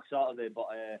be. I'm back Saturday, but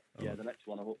the next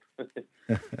one I hope.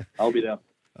 I'll be there.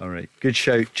 All right, good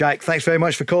shout, Jack. Thanks very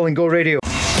much for calling Go Radio.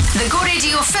 The Go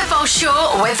Radio Football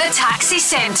Show with the Taxi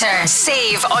Centre.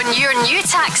 Save on your new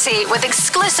taxi with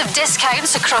exclusive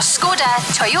discounts across Skoda,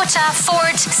 Toyota,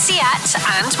 Ford, Seat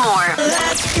and more.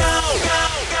 Let's go.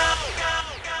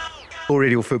 Go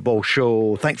Radio Football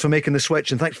Show. Thanks for making the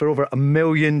switch, and thanks for over 1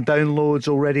 million downloads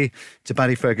already to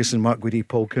Barry Ferguson, Mark Guidi,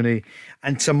 Paul Cooney,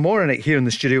 and tomorrow night here in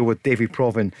the studio with Davy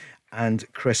Provan and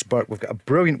Chris Burke. We've got a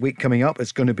brilliant week coming up.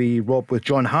 It's going to be Rob with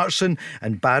John Hartson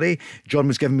and Barry. John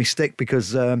was giving me stick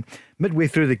because midway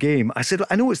through the game I said,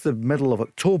 I know it's the middle of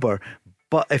October,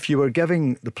 but if you were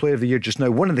giving the Player of the Year just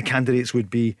now, one of the candidates would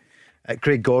be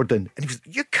Craig Gordon. And he was,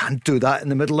 you can't do that in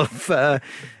the middle of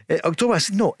October. I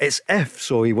said, no, it's if.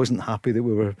 So he wasn't happy that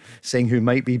we were saying who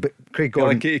might be, but Craig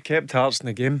Gordon. He kept Hearts in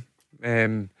the game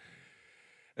and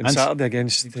Saturday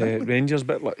against Rangers,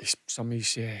 but like some of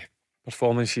his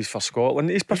performances for Scotland,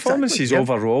 his performances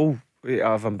overall, I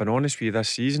haven't been honest with you this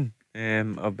season,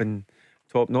 have been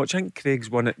top notch. I think Craig's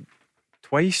won it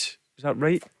twice. Is that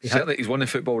right? Certainly, he's won the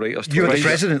Football Writers twice. You were the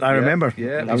president, I remember.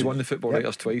 Yeah, he's won the Football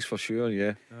Writers twice for sure.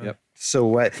 Yeah. Yep.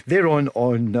 So they're on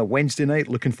Wednesday night.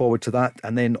 Looking forward to that.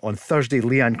 And then on Thursday,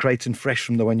 Leanne Crichton, fresh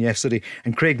from the win yesterday,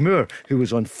 and Craig Moore, who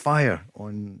was on fire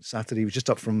on Saturday. He was just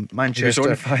up from Manchester. He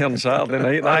was on fire on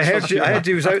Saturday night. I heard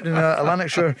he was out in a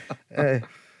Lanarkshire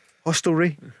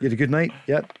hostelry. You had a good night.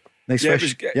 Yep. Nice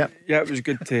fish. It was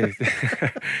good to.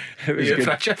 It was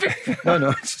good.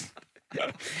 No.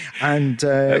 And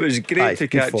it was great to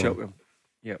catch up with him.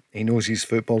 Yeah, he knows his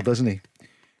football, doesn't he?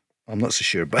 I'm not so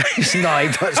sure, but he's not.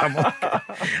 He does.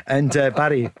 And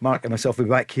Barry, Mark, and myself will be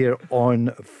back here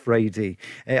on Friday.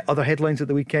 Other headlines at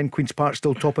the weekend: Queen's Park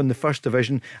still top in the First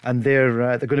Division, and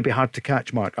they're going to be hard to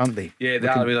catch, Mark, aren't they? Yeah, they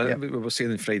are. I mean, we were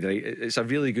saying on Friday night, it's a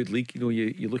really good league. You know,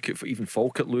 you look at even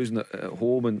Falkirk losing at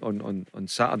home and on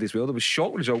Saturday as well. There was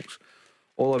shock results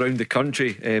all around the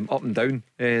country, up and down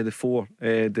the 4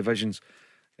 divisions,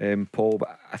 Paul.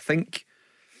 But I think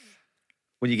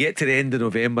when you get to the end of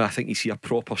November, I think you see a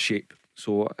proper shape.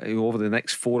 So over the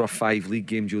next 4 or 5 league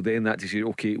games, you'll then have to say,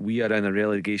 okay, we are in a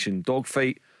relegation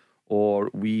dogfight, or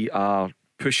we are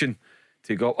pushing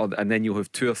to go up, and then you'll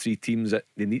have 2 or 3 teams that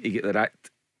they need to get their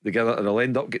act together, or they'll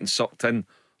end up getting sucked in,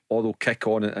 or they'll kick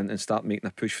on and start making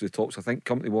a push for the top. So I think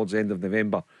come towards the end of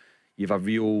November, you have a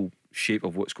real shape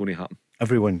of what's going to happen.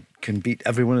 Everyone can beat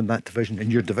everyone in that division. In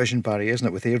your division, Barry, isn't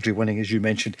it? With Airdrie winning, as you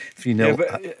mentioned, 3-0. Yeah,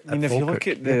 but I mean, if you look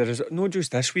at the result, not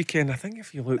just this weekend, I think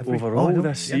if you look overall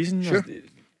this season, sure.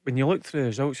 When you look through the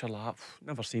results, you're like,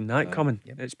 never seen that coming.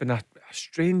 It's been a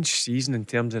strange season in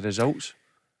terms of results.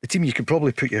 The team you could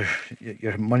probably put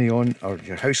your money on, or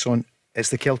your house on, it's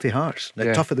the Celtic Hearts.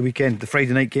 They're tough at the weekend, the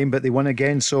Friday night game, but they won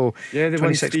again. So yeah, they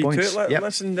 26 won 3-2. points.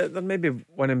 Listen, they're maybe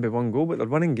winning by 1 goal, but they're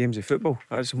winning games of football.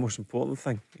 That's the most important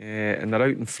thing. And they're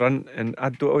out in front. And I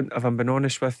don't, if I'm being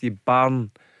honest with you,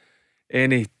 barring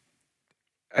any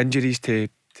injuries to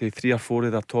 3 or 4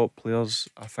 of their top players,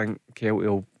 I think Celtic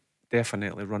will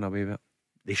definitely run away with it.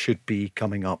 They should be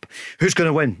coming up. Who's going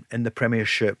to win in the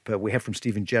Premiership? We heard from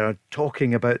Stephen Gerrard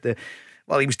talking about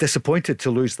he was disappointed to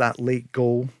lose that late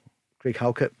goal. Craig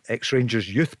Halkett,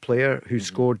 ex-Rangers youth player, who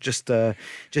scored just at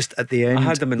the end. I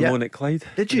had him in loan at Clyde.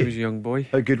 Did you? He was a young boy.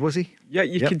 How good was he? Yeah,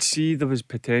 you could see there was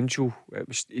potential.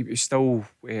 He was still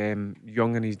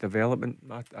young in his development.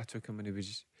 I took him when he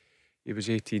was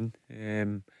 18.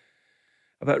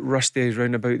 A bit rusty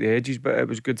round about the edges, but it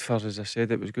was good for, as I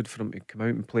said, it was good for him to come out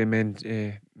and play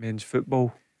men's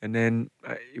football. And then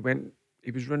he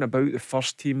was running about the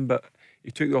first team, but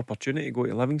he took the opportunity to go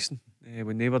to Livingston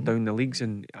when they were down the leagues,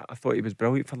 and I thought he was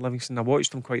brilliant for Livingston. I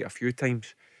watched him quite a few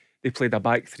times. They played a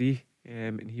back three,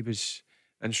 and he was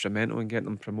instrumental in getting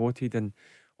them promoted. And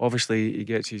obviously he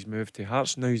gets his move to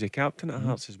Hearts. Now he's a captain at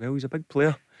Hearts as well. He's a big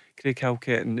player, Craig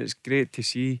Halkett, and it's great to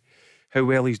see how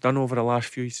well he's done over the last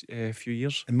few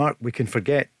years. And Mark, we can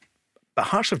forget, but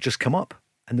Hearts have just come up,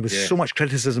 and there was so much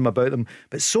criticism about them.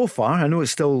 But so far, I know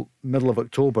it's still middle of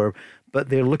October, but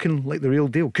they're looking like the real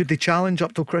deal. Could they challenge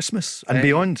up till Christmas and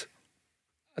beyond?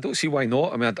 I don't see why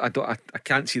not. I mean, I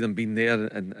can't see them being there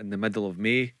in the middle of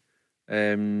May.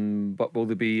 But will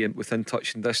they be within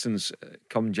touch and distance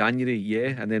come January?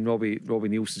 Yeah. And then Robbie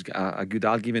Nielsen's got a good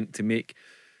argument to make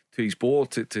to his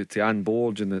board, to Anne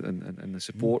Borge and the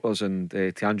supporters, and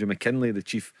to Andrew McKinley, the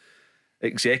chief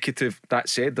executive. That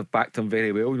said, they've backed him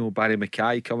very well. You know, Barry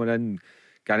Mackay coming in,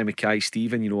 Gary Mackay,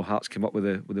 Stephen. You know, Hearts came up with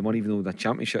the money, even though the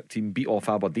Championship team beat off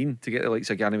Aberdeen to get the likes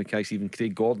of Gary Mackay, Stephen,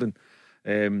 Craig Gordon,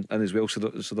 and as well. So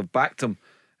they've backed him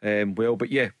well.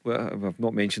 But yeah, I've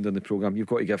not mentioned in the programme, you've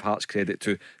got to give Hearts credit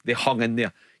too. They hung in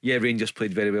there. Yeah, Rangers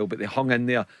played very well, but they hung in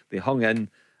there. They hung in,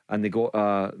 and they got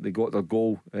their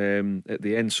goal at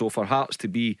the end. So for Hearts to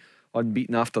be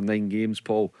unbeaten after 9 games,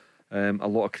 Paul, a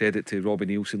lot of credit to Robbie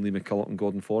Nielsen, Lee McCulloch and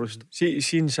Gordon Forrest.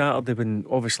 See on Saturday, when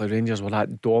obviously Rangers were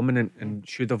that dominant and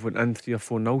should have went in 3 or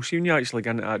 4-0, see when you actually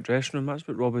get into that dressing room, that's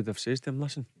what Robbie would have said to him.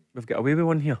 Listen, we've got away with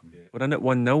one here. We're in at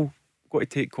 1-0. Got to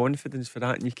take confidence for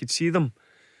that. And you could see them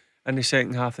in the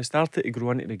second half. They started to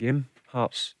grow into the game,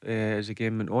 Hearts, as the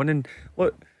game went on. And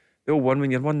look, they all won.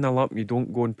 When you're 1-0 up and you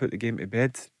don't go and put the game to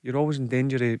bed, you're always in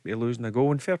danger of losing a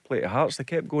goal. And fair play to Hearts, they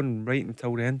kept going right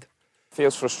until the end.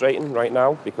 Feels frustrating right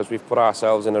now because we've put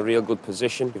ourselves in a real good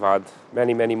position. We've had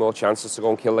many more chances to go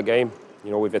and kill the game. You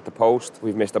know, we've hit the post,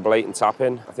 we've missed a blatant tap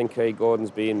in. I think Craig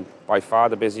Gordon's been by far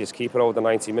the busiest keeper over the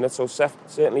 90 minutes, so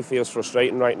certainly feels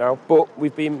frustrating right now. But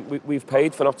we've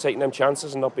paid for not taking them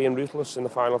chances and not being ruthless in the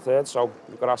final third, so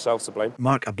we've got ourselves to blame.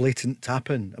 Mark, a blatant tap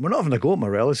in. And we're not having a go at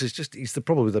Morelos. It's just he's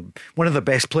probably one of the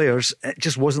best players. It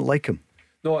just wasn't like him.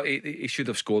 No, he should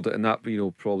have scored it, and that, you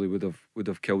know, probably would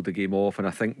have killed the game off. And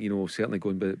I think, you know, certainly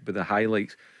going by the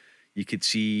highlights, you could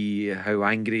see how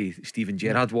angry Stephen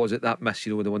Gerrard was at that miss.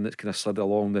 You know, the one that's kind of slid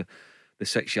along the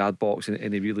 6-yard box,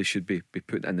 and he really should be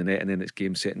put in the net, and then it's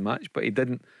game, set and match. But he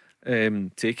didn't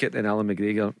take it. Then Alan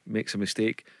McGregor makes a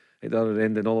mistake at the other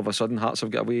end, and all of a sudden Hearts have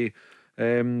got away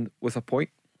with a point.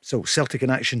 So Celtic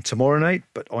in action tomorrow night,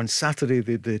 but on Saturday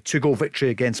the 2-goal victory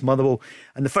against Motherwell,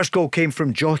 and the first goal came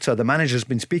from Jota. The manager's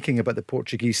been speaking about the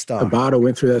Portuguese star. Abada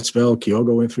went through that spell,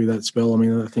 Kyogo went through that spell. I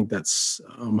mean, I think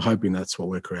I'm hoping that's what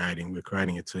we're creating. We're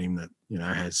creating a team that, you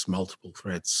know, has multiple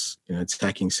threats, you know,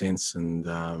 attacking sense, and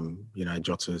you know,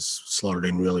 Jota's slotted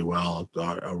in really well.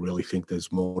 I really think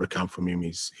there's more to come from him.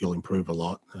 He'll improve a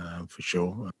lot for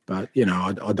sure. But you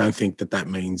know, I don't think that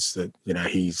means that, you know,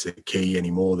 he's the key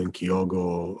any more than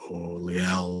Kyogo or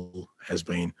Leal has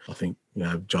been. I think, you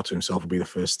know, Jota himself will be the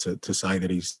first to say that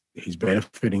he's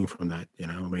benefiting from that. You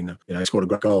know, I mean, you know, he scored a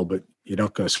great goal, but you're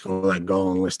not going to score that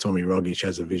goal unless Tommy Rogic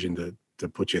has a vision to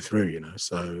put you through. You know,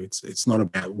 so it's not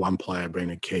about one player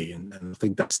being a key, and I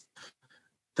think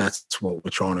that's what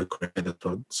we're trying to create. That's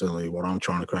certainly what I'm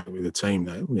trying to create with the team.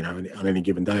 That, you know, on any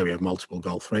given day we have multiple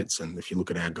goal threats, and if you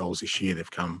look at our goals this year, they've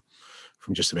come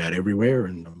from just about everywhere,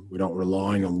 and we're not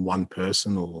relying on one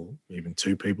person or even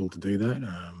two people to do that.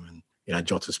 And you know,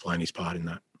 Jota's playing his part in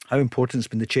that. How important has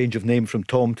been the change of name from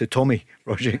Tom to Tommy,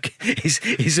 Roger?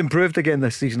 He's improved again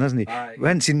this season, hasn't he? We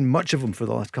haven't seen much of him for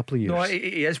the last couple of years. No,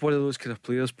 he is one of those kind of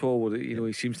players, Paul, where, you know,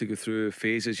 he seems to go through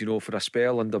phases. You know, for a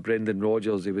spell under Brendan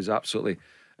Rodgers, he was absolutely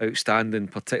outstanding.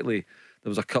 Particularly, there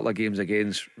was a couple of games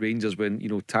against Rangers when, you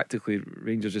know, tactically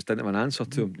Rangers just didn't have an answer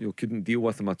to him. You know, couldn't deal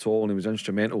with him at all, and he was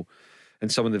instrumental in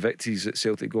some of the victories that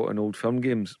Celtic got in Old Firm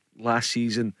games. Last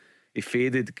season, he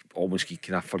faded, almost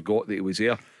kind of forgot that he was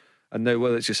there. And now,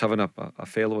 whether it's just having a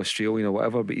fellow Australian or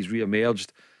whatever, but he's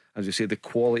re-emerged. As you say, the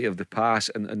quality of the pass,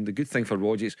 and the good thing for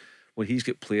Rogic is when he's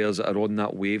got players that are on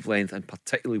that wavelength, and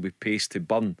particularly with pace to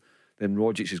burn, then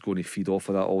Rogic is going to feed off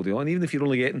of that all day long. And even if you're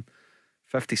only getting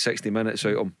 50-60 minutes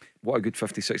out of him, what a good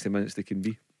 50-60 minutes they can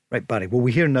be. Right, Barry, well,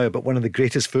 we hear now about one of the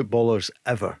greatest footballers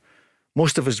ever.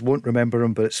 Most of us won't remember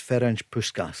him, but it's Ferenc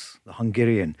Puskás, the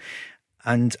Hungarian.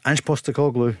 And Ange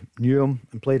Postecoglou knew him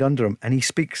and played under him, and he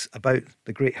speaks about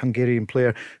the great Hungarian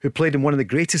player who played in one of the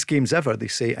greatest games ever, they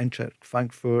say, Eintracht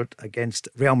Frankfurt against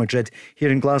Real Madrid here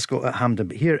in Glasgow at Hampden.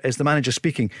 But here is the manager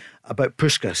speaking about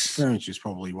Puskás. Ferenc is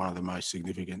probably one of the most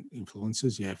significant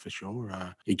influences, yeah, for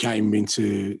sure. He came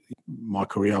into my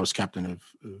career. I was captain of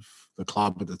the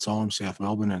club at the time, South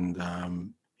Melbourne,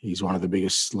 and he's one of the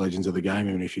biggest legends of the game.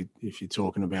 I mean, if you're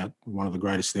talking about one of the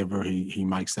greatest ever, he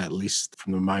makes that list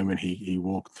from the moment he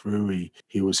walked through.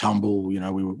 He was humble. You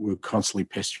know, we were constantly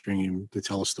pestering him to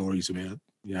tell us stories about,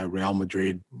 you know, Real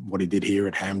Madrid, what he did here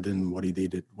at Hampden, what he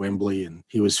did at Wembley, and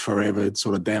he was forever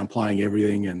sort of downplaying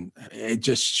everything. And it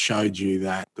just showed you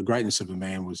that the greatness of the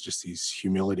man was just his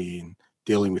humility and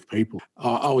dealing with people.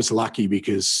 I was lucky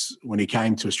because when he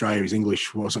came to Australia, his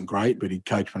English wasn't great, but he'd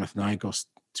coached Panathinaikos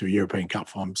to a European Cup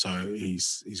final, so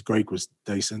his Greek was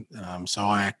decent. So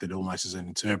I acted almost as an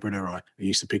interpreter. I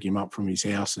used to pick him up from his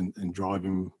house and drive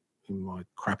him in my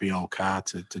crappy old car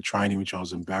to training, which I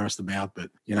was embarrassed about.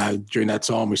 But, you know, during that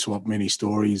time we swapped many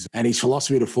stories. And his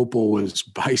philosophy to football was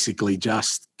basically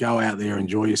just go out there,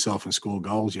 enjoy yourself and score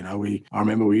goals. You know, I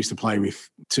remember we used to play with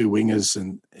two wingers,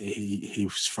 and he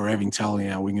was forever telling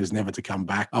our wingers never to come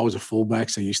back. I was a fullback,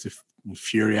 so he used to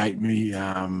infuriate me.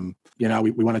 You know,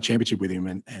 we won a championship with him,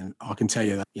 and I can tell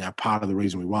you that, you know, part of the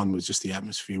reason we won was just the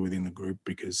atmosphere within the group,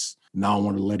 because no one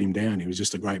wanted to let him down. He was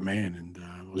just a great man, and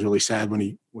I was really sad when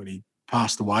he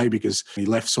passed away, because he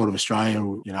left sort of Australia.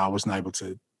 You know, I wasn't able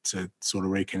to sort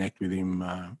of reconnect with him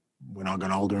when I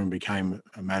got older and became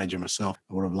a manager myself.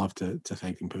 I would have loved to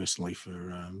thank him personally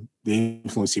for the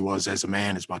influence he was as a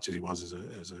man as much as he was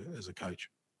as a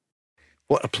coach.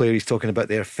 What a player he's talking about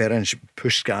there, Ferenc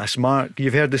Puskás. Mark,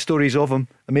 you've heard the stories of him.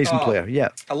 Amazing player, yeah.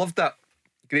 I loved that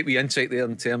great wee insight there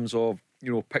in terms of,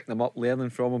 you know, picking him up,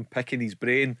 learning from him, picking his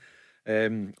brain,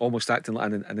 almost acting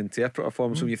like an interpreter for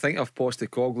him. So when you think of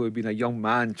Postecoglou being a young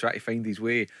man trying to find his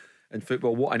way in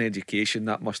football, what an education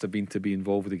that must have been to be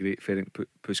involved with the great Ferenc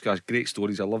Puskás. Great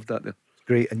stories, I loved that there.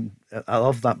 Great, and I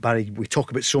love that, Barry. We talk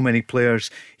about so many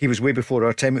players. He was way before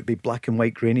our time. It'd be black and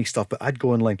white grainy stuff, but I'd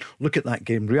go online, look at that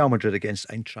game, Real Madrid against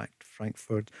Eintracht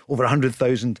Frankfurt, over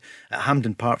 100,000 at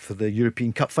Hampden Park for the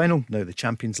European Cup final, now the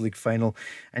Champions League final,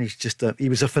 and he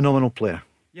was a phenomenal player.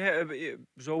 Yeah, it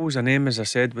was always a name, as I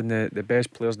said, when the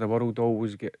best players in the world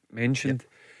always get mentioned.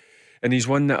 Yep. And he's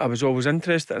one that I was always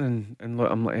interested in. And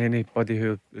look, I'm like anybody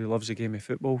who loves the game of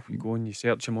football. You go and you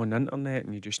search him on the internet,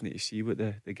 and you just need to see what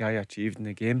the guy achieved in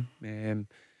the game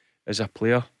as a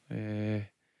player and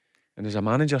as a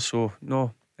manager. So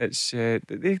no, it's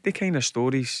the kind of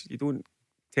stories, you don't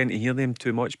tend to hear them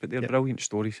too much, but they're brilliant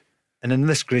stories. And in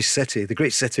this great city, the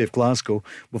great city of Glasgow,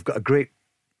 we've got a great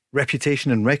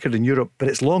reputation and record in Europe, but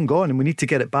it's long gone, and we need to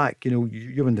get it back. You know,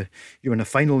 you were in a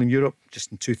final in Europe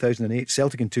just in 2008,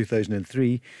 Celtic in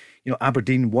 2003. You know,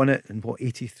 Aberdeen won it in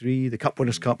 83, the Cup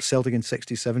Winners' Cup, Celtic in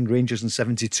 67, Rangers in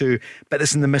 72. But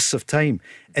it's in the mists of time,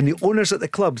 and the owners at the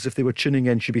clubs, if they were tuning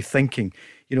in, should be thinking,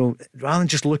 you know, rather than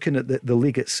just looking at the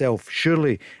league itself,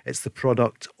 surely it's the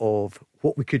product of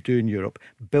what we could do in Europe,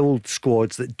 build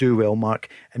squads that do well, Mark,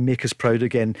 and make us proud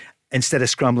again, instead of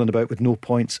scrambling about with no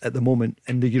points at the moment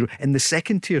in the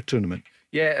second tier tournament.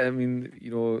 Yeah, I mean, you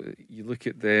know, you look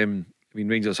at them. I mean,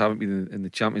 Rangers haven't been in the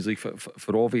Champions League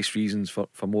for obvious reasons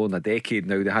for more than a decade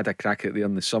now. They had a crack at it there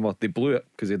in the summer. They blew it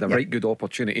because they had a right good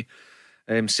opportunity.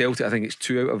 Celtic, I think it's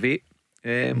 2 out of 8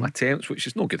 attempts, which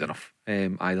is not good enough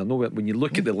either. No, when you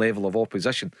look at the level of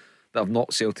opposition that have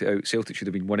knocked Celtic out, Celtic should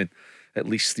have been winning. at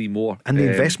least 3 more. And the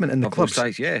investment in the clubs.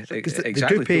 Yeah, exactly. They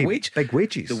do pay big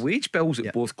wages. The wage bills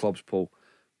at both clubs, Paul,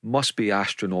 must be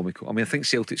astronomical. I mean, I think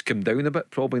Celtic's come down a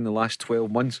bit probably in the last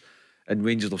 12 months, and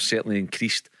Rangers have certainly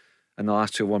increased in the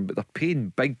last 2-1, but they're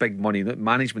paying big money,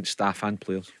 management, staff and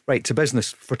players. Right, to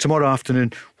business. For tomorrow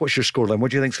afternoon, what's your scoreline?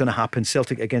 What do you think is going to happen?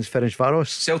 Celtic against Ferencvaros?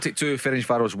 Celtic 2,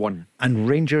 Ferencvaros 1. And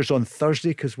Rangers on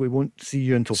Thursday, because we won't see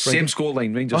you until Friday. Same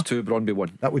scoreline, Rangers 2, Brøndby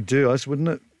 1. That would do us, wouldn't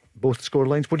it? Both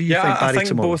scorelines. What do you think, Barry, I think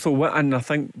tomorrow? both will win, and I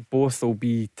think both will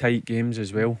be tight games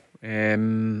as well.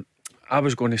 I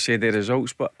was going to say the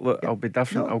results, but look, I'll be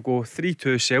different. I'll go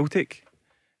 3-2 Celtic,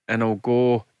 and I'll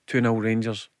go 2-0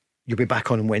 Rangers. You'll be back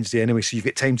on Wednesday anyway, so you've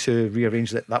got time to rearrange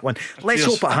that one. Let's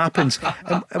hope it happens.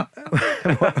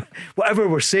 Whatever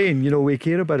we're saying, we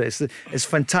care about it. It's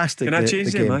fantastic. Can I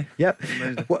change them, eh? Yep.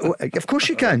 Of course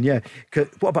you can, yeah.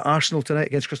 What about Arsenal tonight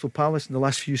against Crystal Palace in the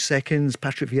last few seconds?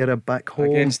 Patrick Vieira back home.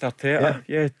 Against Arteta.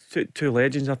 Yeah, two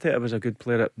legends. Arteta was a good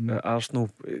player at Arsenal.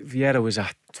 Vieira was a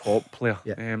top player.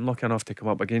 I'm lucky enough to come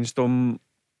up against him.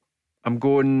 I'm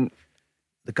going...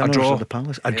 The Gunners of the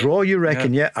Palace. A draw, you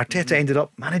reckon? Yeah. Arteta ended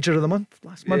up manager of the month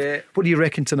last month. What do you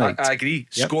reckon tonight? I agree.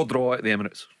 Score draw at the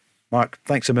Emirates. Mark,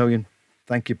 thanks a million.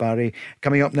 Thank you, Barry.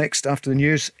 Coming up next after the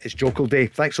news, it's Jokel Day.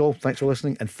 Thanks all. Thanks for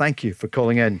listening, and thank you for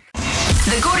calling in.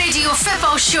 The Go Radio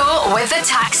Football Show with the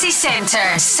Taxi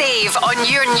Centre. Save on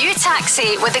your new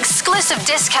taxi with exclusive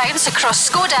discounts across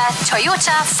Skoda,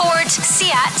 Toyota, Ford,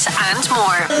 Seat and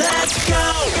more. Let's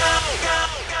go.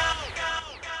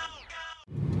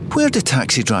 Where do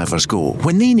taxi drivers go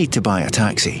when they need to buy a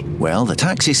taxi? Well, the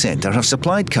Taxi Centre have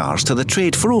supplied cars to the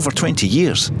trade for over 20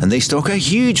 years, and they stock a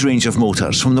huge range of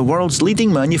motors from the world's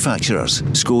leading manufacturers.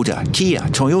 Skoda, Kia,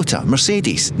 Toyota,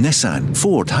 Mercedes, Nissan,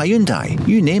 Ford, Hyundai,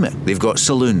 you name it. They've got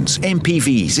saloons,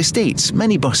 MPVs, estates,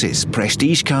 minibuses,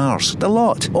 prestige cars, the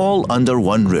lot, all under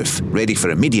one roof, ready for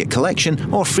immediate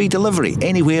collection or free delivery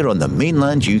anywhere on the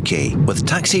mainland UK. With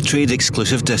taxi trade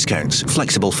exclusive discounts,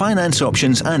 flexible finance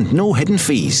options and no hidden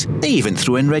fees. They even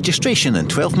throw in registration and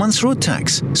 12 months road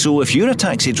tax. So if you're a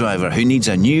taxi driver who needs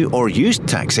a new or used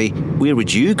taxi, where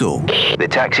would you go?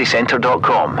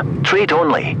 TheTaxiCentre.com. Trade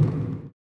only.